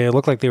scanned the area. It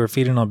looked like they were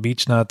feeding on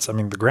beech nuts. I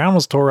mean, the ground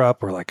was tore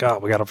up. We're like, oh,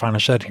 we got to find a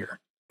shed here.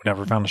 We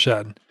never found a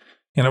shed,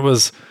 and it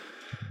was.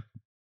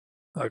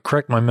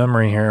 Correct my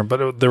memory here,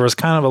 but there was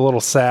kind of a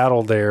little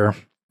saddle there,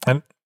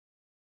 and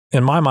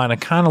in my mind,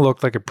 it kind of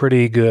looked like a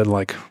pretty good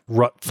like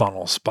rut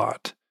funnel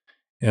spot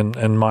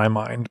in my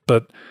mind.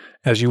 But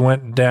as you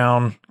went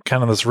down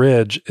kind of this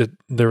ridge, it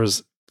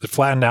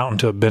flattened out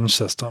into a bench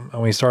system,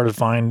 and we started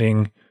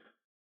finding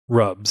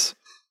rubs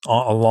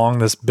along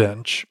this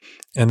bench,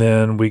 and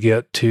then we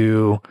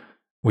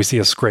see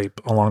a scrape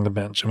along the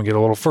bench, and we get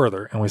a little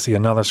further, and we see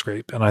another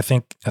scrape, and I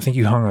think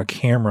you hung a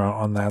camera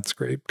on that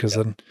scrape because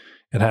then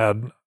it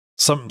had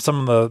some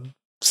of the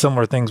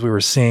similar things we were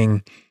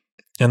seeing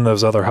in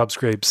those other hub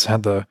scrapes.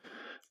 Had the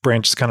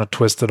branches kind of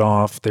twisted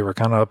off. They were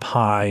kind of up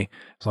high. It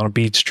was on a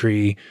beech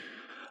tree.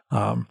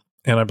 And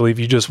I believe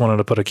you just wanted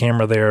to put a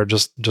camera there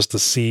just to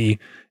see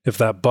if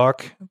that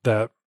buck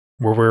where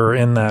we were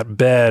in that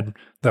bed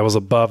that was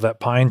above that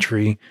pine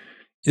tree,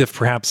 if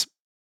perhaps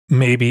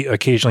maybe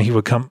occasionally he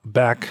would come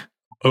back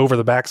over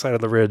the backside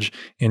of the ridge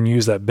and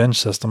use that bench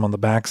system on the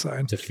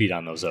backside. To feed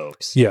on those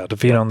oaks. Yeah, to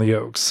feed on the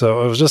oaks.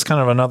 So it was just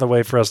kind of another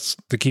way for us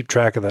to keep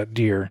track of that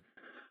deer.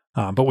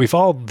 But we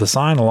followed the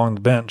sign along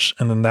the bench,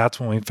 and then that's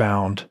when we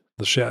found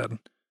the shed.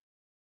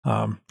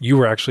 You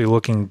were actually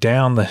looking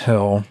down the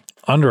hill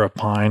under a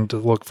pine to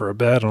look for a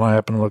bed, and I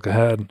happened to look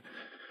ahead.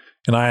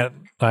 And I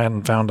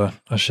hadn't found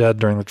a shed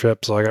during the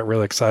trip, so I got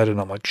really excited.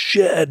 I'm like,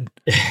 shed!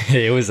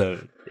 It was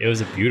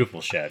a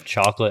beautiful shed.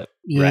 Chocolate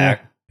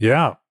rack.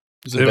 Yeah.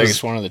 It was the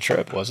biggest one of the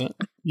trip, wasn't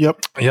it?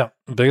 Yep. Yeah,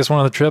 biggest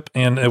one of the trip,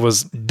 and it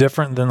was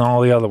different than all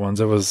the other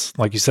ones. It was,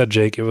 like you said,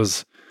 Jake, it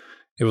was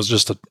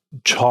just a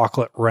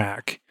chocolate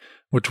rack,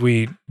 which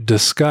we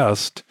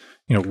discussed,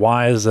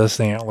 why is this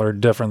antler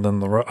different than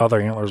the other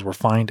antlers we're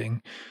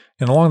finding?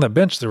 And along that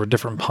bench, there were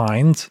different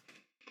pines,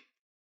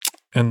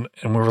 and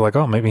we were like,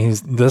 oh, maybe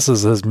this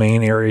is his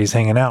main area he's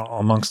hanging out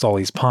amongst all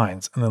these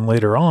pines. And then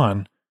later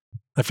on,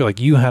 I feel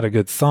like you had a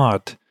good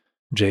thought,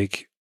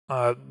 Jake,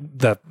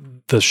 that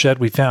the shed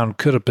we found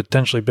could have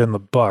potentially been the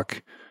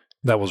buck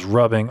that was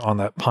rubbing on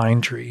that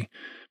pine tree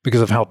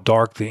because of how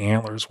dark the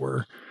antlers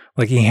were.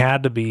 Like he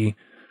had to be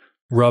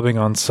rubbing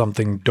on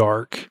something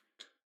dark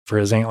for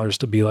his antlers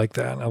to be like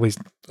that. At least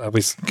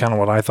kind of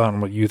what I thought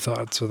and what you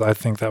thought. So I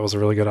think that was a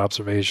really good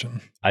observation.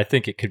 I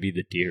think it could be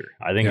the deer.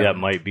 I think that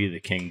might be the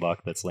king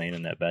buck that's laying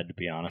in that bed, to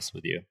be honest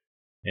with you.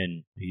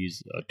 And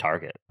he's a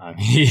target. I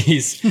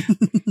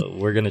mean,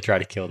 we're going to try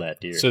to kill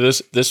that deer. So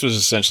this was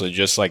essentially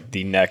just like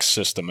the next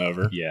system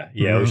over. Yeah.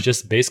 It was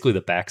just basically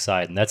the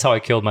backside. And that's how I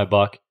killed my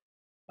buck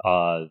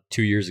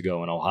 2 years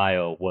ago in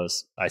Ohio.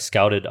 Was I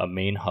scouted a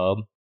main hub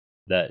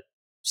that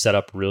set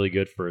up really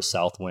good for a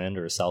south wind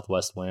or a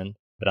southwest wind.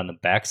 But on the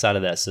backside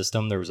of that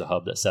system, there was a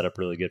hub that set up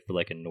really good for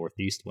like a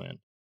northeast wind.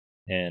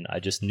 And I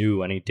just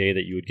knew any day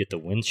that you would get the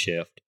wind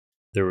shift,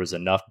 there was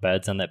enough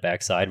beds on that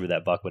backside where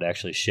that buck would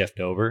actually shift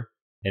over.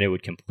 And it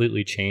would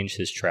completely change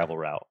his travel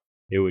route.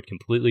 It would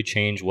completely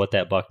change what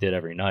that buck did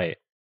every night.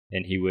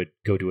 And he would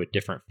go to a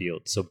different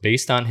field. So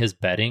based on his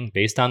bedding,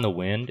 based on the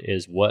wind,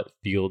 is what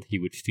field he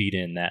would feed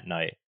in that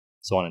night.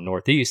 So on a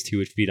northeast, he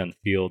would feed on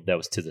the field that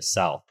was to the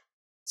south.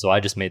 So I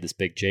just made this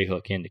big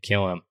J-hook in to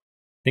kill him.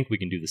 I think we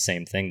can do the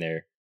same thing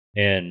there.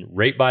 And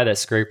right by that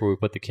scrape where we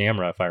put the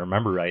camera, if I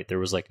remember right, there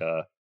was like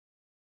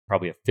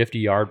probably a 50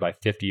 yard by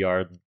 50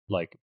 yard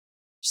like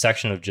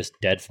section of just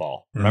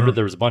deadfall. Remember,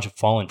 there was a bunch of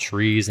fallen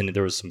trees and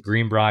there was some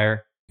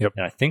greenbrier. Yep.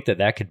 And I think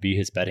that could be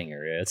his bedding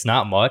area. It's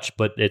not much,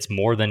 but it's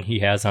more than he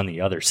has on the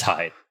other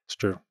side. It's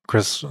true.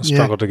 Chris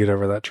struggled to get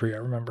over that tree, I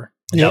remember.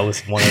 That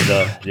was one of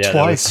the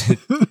twice.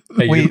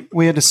 Hey,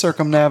 We had to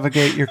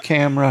circumnavigate your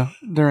camera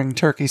during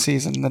turkey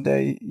season the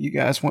day you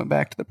guys went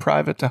back to the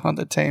private to hunt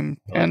the tame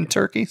and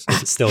turkeys.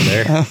 it's still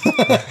there.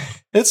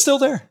 It's still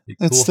there. It's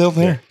Cool. still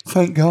there.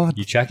 Thank God.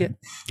 You check it?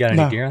 Got any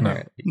No. deer on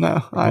there?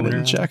 No, I Moving didn't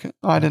around? check it.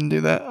 I didn't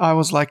do that. I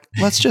was like,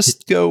 let's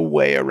just go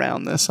way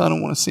around this. I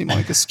don't want to seem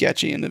like a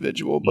sketchy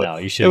individual. But No,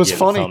 you should it was give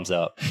funny. a thumbs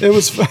up. It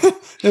was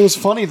it was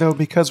funny though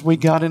because we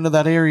got into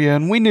that area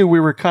and we knew we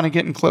were kind of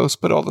getting close,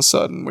 but all of a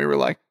sudden we were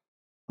like,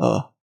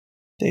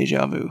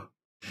 deja vu.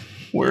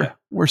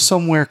 We're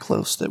somewhere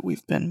close that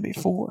we've been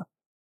before.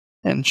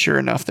 And sure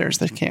enough, there's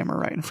the camera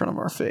right in front of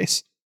our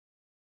face.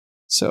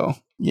 So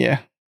yeah.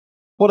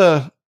 What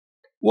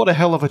a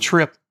hell of a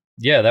trip.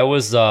 Yeah, that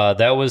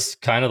was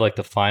kind of like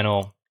the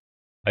final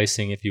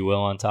icing, if you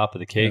will, on top of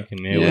the cake. I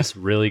mean, it was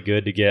really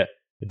good to get.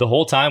 The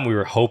whole time we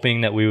were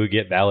hoping that we would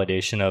get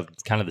validation of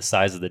kind of the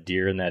size of the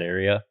deer in that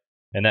area.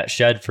 And that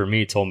shed for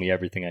me told me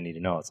everything I need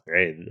to know. It's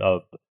great.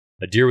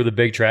 A deer with a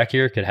big track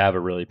here could have a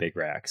really big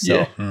rack.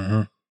 So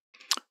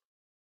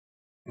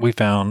we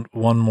found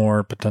one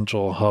more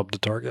potential hub to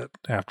target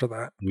after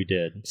that. we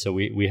did. So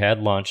we had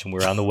lunch and we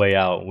were on the way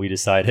out. We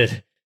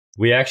decided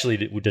we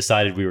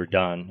decided we were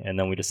done, and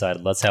then we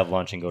decided let's have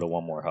lunch and go to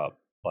one more hub.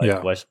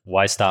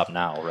 Why stop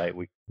now, right?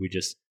 We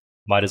just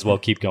might as well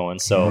keep going.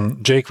 So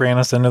Jake ran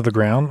us into the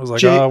ground. Was like,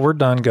 Jake- "Oh, we're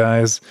done,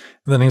 guys."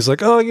 And then he's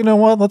like, "Oh, you know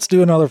what? Let's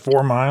do another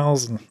 4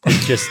 miles." And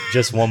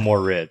just one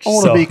more ridge. I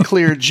want to be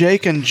clear.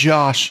 Jake and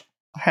Josh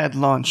had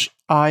lunch.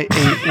 I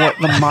ate what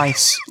the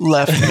mice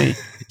left me.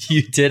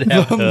 You did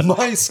have The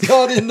mice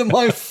got into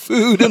my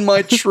food in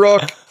my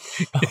truck,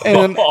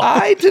 and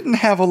I didn't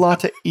have a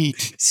lot to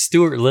eat.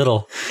 Stuart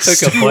Little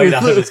took a bite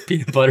out of his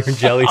peanut butter and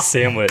jelly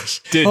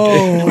sandwich. Dude,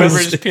 Oh. remember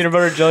his peanut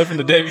butter and jelly from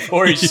the day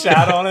before? He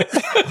sat on it.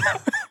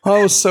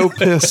 I was so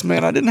pissed,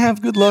 man. I didn't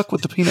have good luck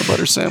with the peanut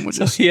butter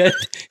sandwiches. He had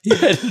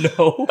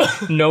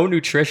no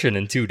nutrition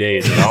in 2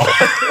 days at all.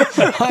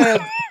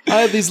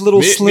 I had these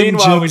little Slim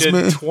Meanwhile, we Jims,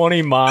 did man.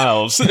 20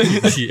 miles.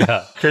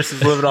 Yeah. Chris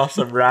is living off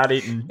some rat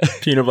eating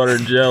peanut butter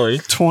and jelly.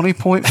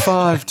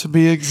 20.5 to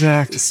be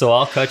exact. So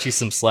I'll cut you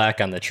some slack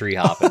on the tree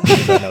hopping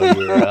because I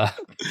know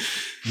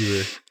you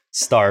were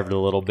starved a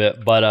little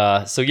bit.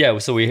 But so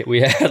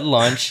we had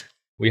lunch.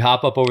 We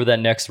hop up over that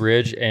next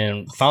ridge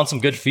and found some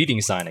good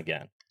feeding sign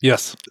again.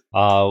 yes,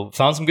 Found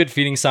some good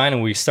feeding sign,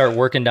 and we start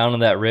working down on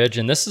that ridge.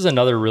 And this is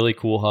another really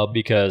cool hub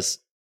because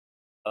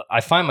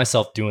I find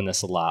myself doing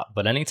this a lot.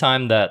 But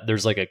anytime that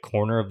there's like a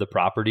corner of the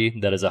property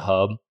that is a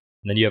hub,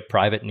 and then you have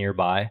private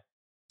nearby,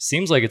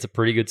 seems like it's a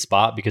pretty good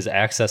spot because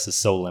access is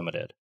so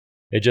limited.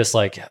 It just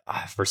like,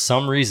 for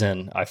some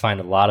reason, I find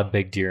a lot of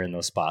big deer in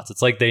those spots.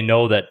 It's like they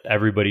know that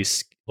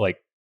everybody's like,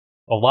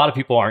 a lot of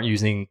people aren't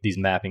using these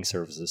mapping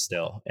services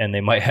still, and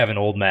they might have an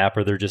old map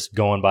or they're just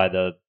going by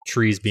the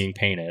trees being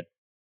painted,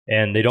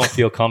 and they don't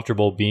feel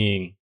comfortable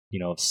being,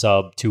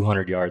 sub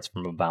 200 yards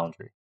from a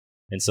boundary.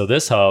 And so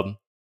this hub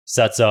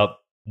sets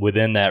up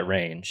within that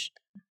range,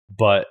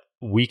 but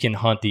we can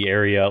hunt the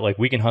area, like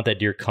we can hunt that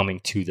deer coming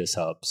to this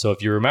hub. So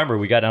if you remember,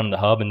 we got down to the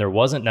hub and there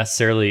wasn't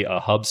necessarily a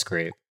hub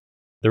scrape.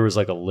 There was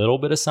like a little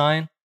bit of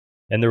sign,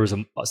 and there was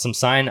some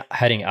sign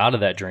heading out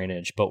of that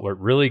drainage. But what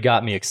really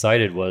got me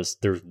excited was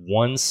there's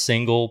one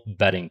single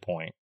bedding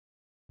point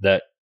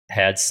that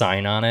had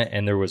sign on it,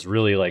 and there was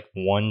really like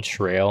one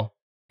trail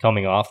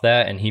coming off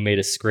that, and he made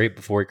a scrape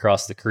before he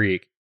crossed the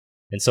creek.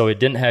 And so it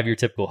didn't have your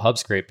typical hub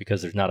scrape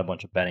because there's not a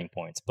bunch of bedding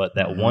points. But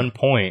that one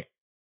point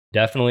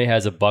definitely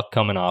has a buck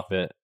coming off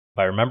it. If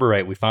I remember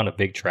right, we found a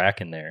big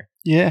track in there.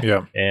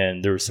 Yeah.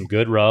 And there was some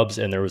good rubs,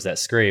 and there was that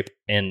scrape.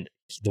 And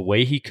the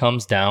way he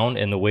comes down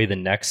and the way the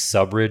next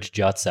subridge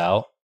juts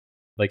out,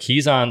 like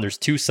there's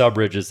two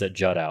subridges that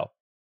jut out.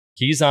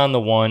 He's on the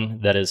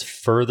one that is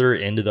further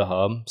into the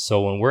hub.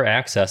 So when we're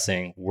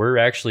accessing, we're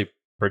actually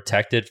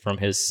protected from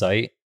his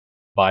sight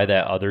by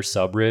that other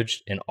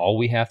subridge. And all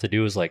we have to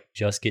do is like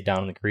just get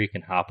down in the creek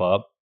and hop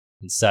up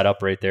and set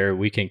up right there.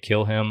 We can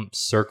kill him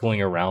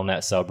circling around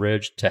that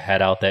subridge to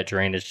head out that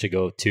drainage to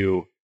go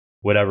to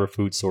whatever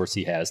food source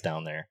he has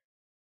down there.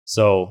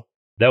 So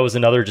that was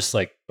another just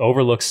like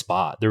overlooked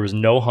spot. There was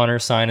no hunter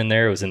sign in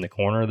there. It was in the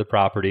corner of the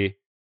property.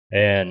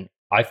 And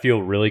I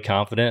feel really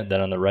confident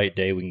that on the right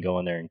day, we can go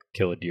in there and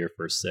kill a deer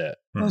first sit.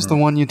 That was the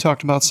one you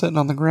talked about sitting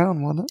on the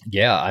ground, wasn't it?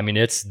 Yeah. I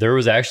mean, there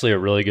was actually a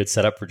really good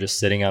setup for just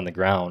sitting on the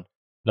ground.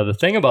 Now, the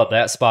thing about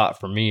that spot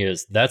for me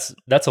is that's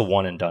a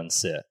one and done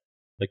sit.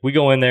 Like we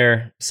go in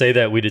there, say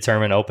that we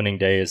determine opening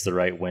day is the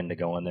right wind to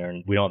go in there,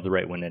 and we don't have the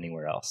right wind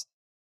anywhere else.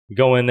 We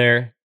go in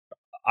there.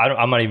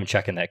 I'm not even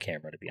checking that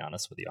camera, to be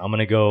honest with you. I'm going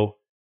to go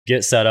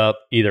get set up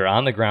either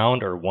on the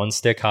ground or one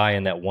stick high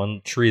in that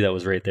one tree that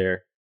was right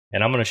there.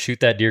 And I'm going to shoot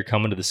that deer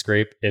coming to the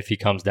scrape. If he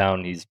comes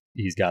down,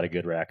 he's got a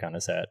good rack on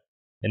his head.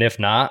 And if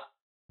not,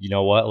 you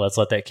know what? Let's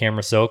let that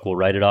camera soak. We'll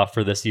write it off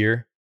for this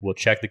year. We'll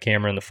check the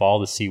camera in the fall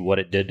to see what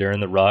it did during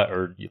the rut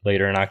or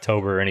later in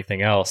October or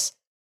anything else.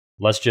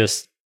 Let's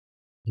just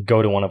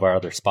go to one of our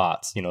other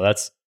spots.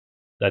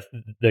 that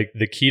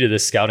the key to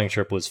this scouting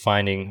trip was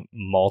finding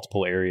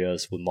multiple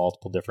areas with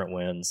multiple different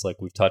winds, like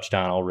we've touched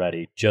on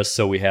already, just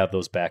so we have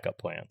those backup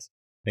plans.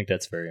 I think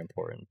that's very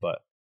important. But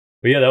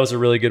yeah, that was a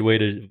really good way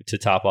to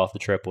top off the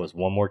trip, was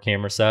one more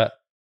camera set.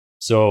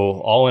 So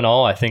all in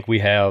all, I think we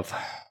have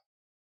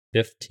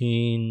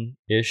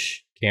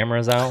 15-ish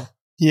cameras out.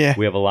 Yeah.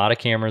 We have a lot of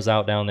cameras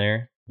out down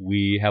there.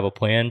 We have a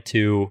plan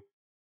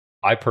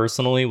I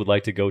personally would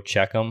like to go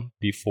check them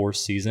before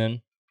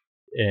season.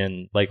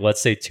 And like,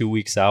 let's say 2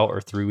 weeks out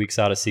or 3 weeks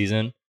out of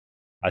season,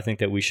 I think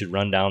that we should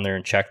run down there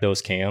and check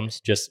those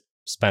cams. Just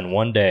spend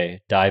one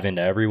day, dive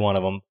into every one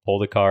of them, pull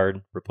the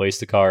card, replace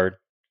the card,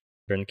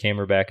 turn the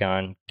camera back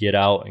on, get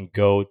out and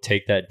go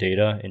take that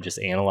data and just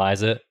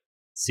analyze it,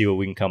 see what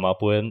we can come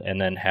up with, and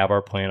then have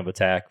our plan of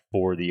attack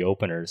for the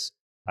openers.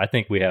 I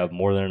think we have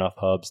more than enough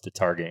hubs to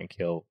target and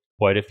kill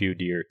quite a few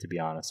deer, to be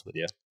honest with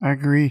you. I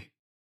agree.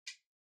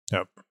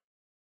 Yep.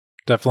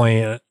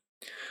 Definitely a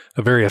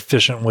very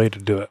efficient way to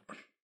do it.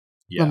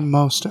 Yeah. The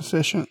most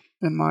efficient,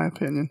 in my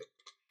opinion.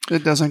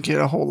 It doesn't get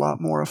a whole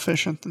lot more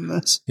efficient than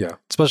this. Yeah,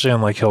 especially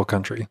in like hill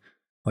country.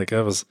 Like,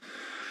 that was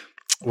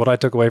what I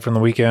took away from the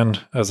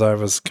weekend as I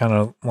was kind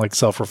of like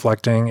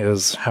self-reflecting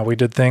is how we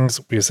did things.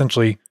 We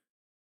essentially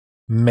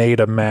made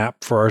a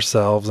map for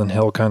ourselves in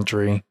hill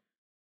country,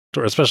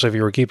 especially if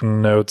you were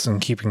keeping notes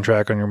and keeping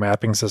track on your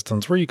mapping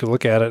systems, where you could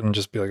look at it and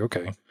just be like,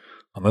 okay,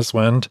 on this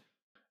wind,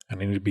 I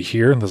need to be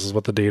here, and this is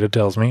what the data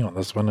tells me. On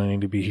this one, I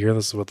need to be here.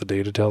 This is what the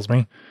data tells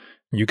me.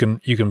 You can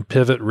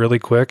pivot really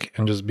quick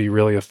and just be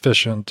really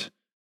efficient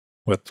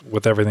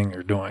with everything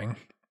you're doing.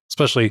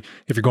 Especially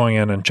if you're going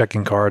in and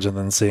checking cards and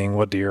then seeing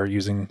what deer are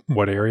using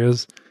what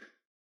areas.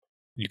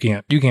 You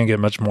can't get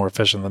much more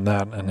efficient than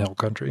that in hill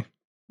country.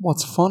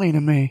 What's funny to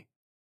me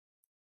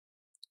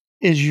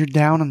is you're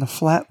down in the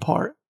flat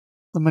part.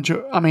 Don't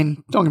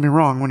get me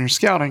wrong, when you're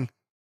scouting,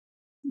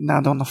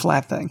 not doing the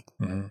flat thing.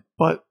 Mm-hmm.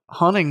 But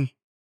hunting,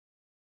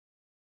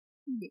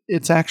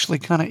 it's actually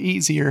kind of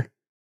easier.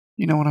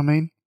 You know what I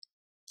mean?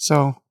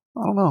 So,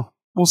 I don't know.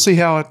 We'll see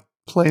how it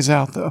plays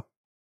out, though.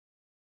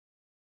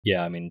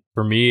 Yeah, I mean,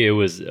 for me, it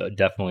was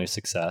definitely a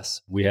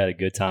success. We had a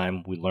good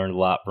time. We learned a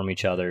lot from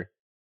each other,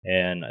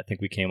 and I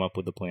think we came up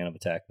with the plan of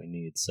attack we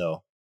need.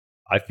 So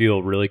I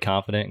feel really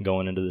confident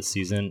going into the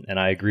season, and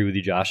I agree with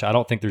you, Josh. I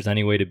don't think there's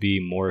any way to be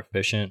more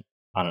efficient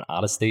on an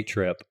out-of-state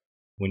trip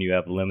when you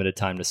have limited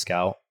time to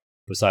scout,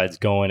 besides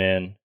going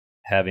in,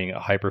 having a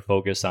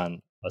hyper-focus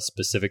on a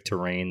specific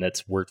terrain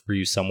that's worked for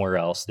you somewhere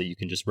else that you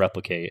can just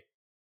replicate,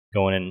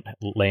 going in,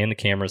 laying the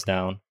cameras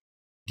down,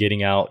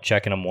 getting out,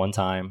 checking them one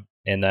time,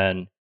 and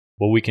then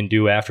what we can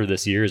do after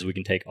this year is we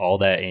can take all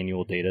that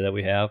annual data that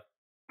we have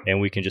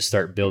and we can just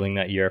start building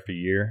that year after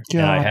year.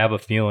 Yeah. And I have a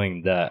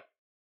feeling that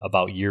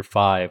about year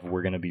 5,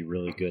 we're going to be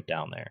really good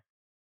down there.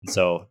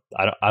 So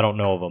I don't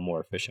know of a more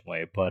efficient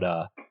way, but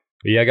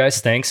yeah, guys,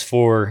 thanks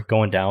for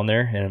going down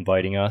there and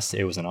inviting us.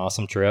 It was an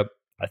awesome trip.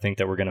 I think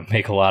that we're going to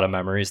make a lot of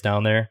memories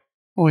down there.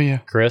 Oh, yeah.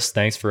 Chris,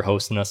 thanks for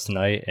hosting us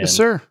tonight. And yes,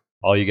 sir.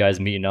 all you guys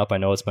meeting up. I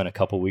know it's been a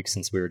couple weeks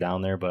since we were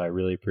down there, but I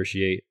really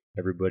appreciate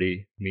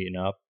everybody meeting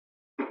up.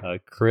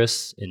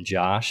 Chris and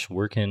Josh,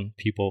 where can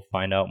people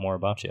find out more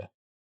about you?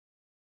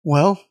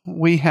 Well,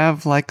 we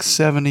have like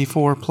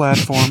 74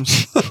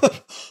 platforms.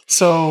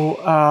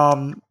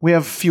 So we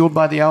have Fueled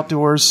by the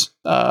Outdoors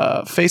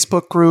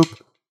Facebook group,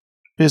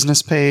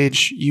 business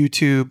page,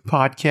 YouTube,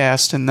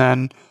 podcast, and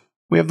then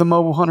we have the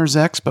Mobile Hunters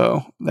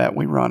Expo that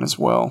we run as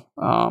well.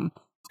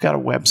 We've got a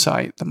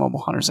website,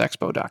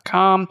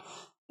 themobilehuntersexpo.com,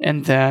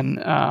 and then,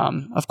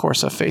 of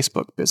course, a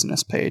Facebook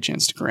business page,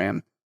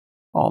 Instagram,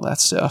 all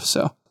that stuff.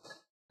 So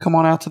come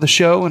on out to the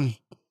show and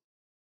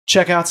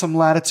check out some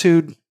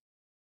Latitude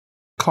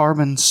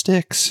carbon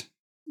sticks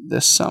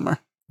this summer.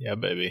 Yeah,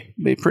 baby.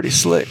 Be pretty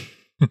slick.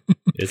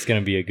 It's going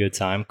to be a good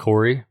time.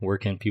 Corey, where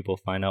can people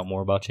find out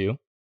more about you?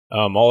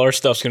 All our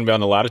stuff's going to be on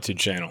the Latitude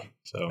channel.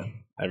 So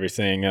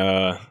everything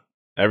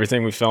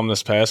we filmed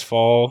this past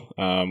fall,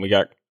 we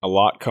got a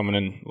lot coming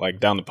in, like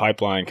down the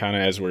pipeline, kind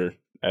of as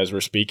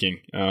we're speaking.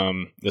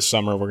 This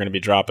summer we're going to be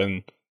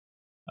dropping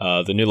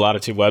the new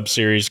Latitude web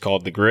series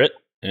called The Grit,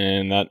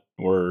 and that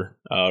we're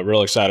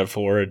real excited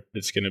for.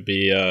 It's going to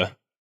be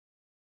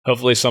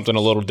hopefully something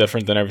a little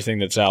different than everything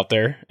that's out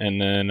there,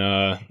 and then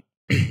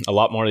a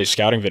lot more of these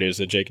scouting videos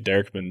that Jake and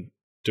Derek have been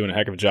doing a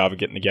heck of a job of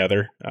getting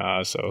together.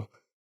 So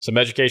some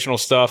educational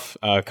stuff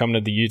coming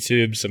to the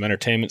YouTube, some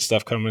entertainment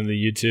stuff coming to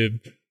the YouTube,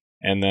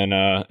 and then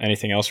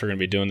anything else we're going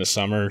to be doing this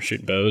summer,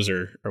 shooting bows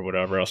or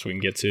whatever else we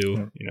can get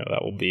to.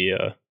 That will be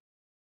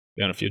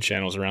on a few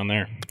channels around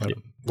there. Yep.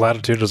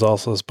 Latitude is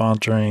also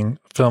sponsoring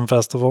a film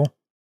festival.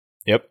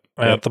 Yep.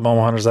 At the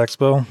Mobile Hunters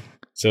Expo.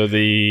 So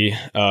the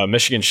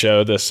Michigan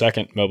show, the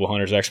second Mobile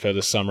Hunters Expo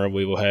this summer,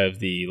 we will have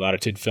the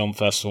Latitude Film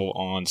Festival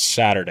on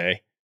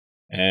Saturday,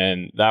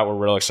 and that we're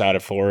real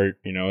excited for.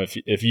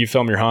 If you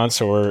film your hunts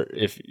or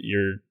if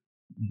you're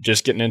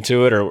just getting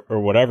into it or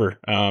whatever,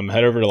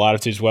 head over to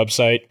Latitude's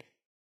website.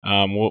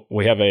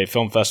 We have a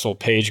film festival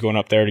page going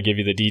up there to give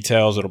you the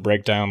details. It'll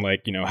break down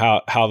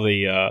how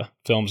the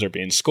films are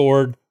being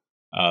scored,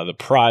 The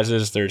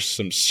prizes, there's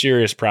some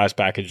serious prize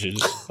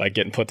packages like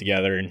getting put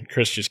together, and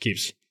Chris just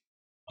keeps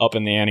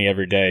upping the ante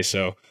every day.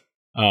 So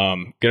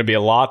going to be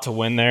a lot to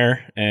win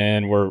there,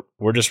 and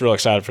we're just real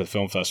excited for the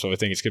film festival. I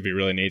think it's going to be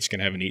really neat. It's going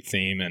to have a neat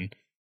theme, and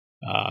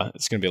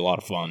it's going to be a lot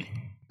of fun.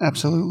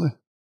 Absolutely.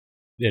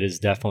 It is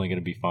definitely going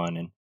to be fun.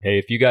 And hey,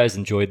 if you guys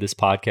enjoyed this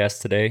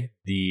podcast today,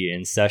 the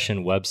In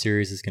Session web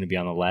series is going to be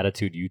on the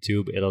Latitude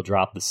YouTube. It'll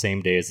drop the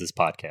same day as this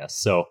podcast.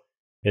 So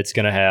it's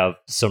going to have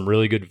some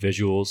really good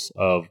visuals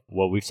of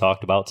what we've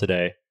talked about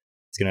today.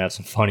 It's going to have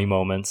some funny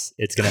moments.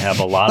 It's going to have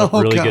a lot of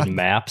really good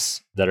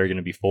maps that are going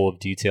to be full of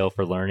detail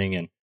for learning.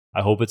 And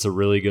I hope it's a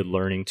really good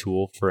learning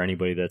tool for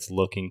anybody that's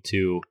looking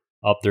to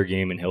up their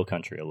game in hill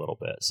country a little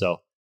bit. So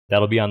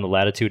that'll be on the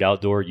Latitude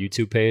Outdoor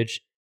YouTube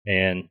page.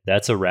 And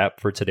that's a wrap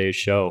for today's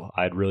show.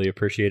 I'd really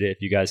appreciate it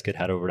if you guys could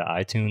head over to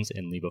iTunes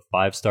and leave a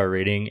 5-star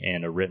rating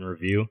and a written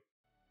review.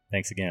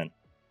 Thanks again.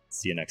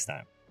 See you next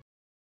time.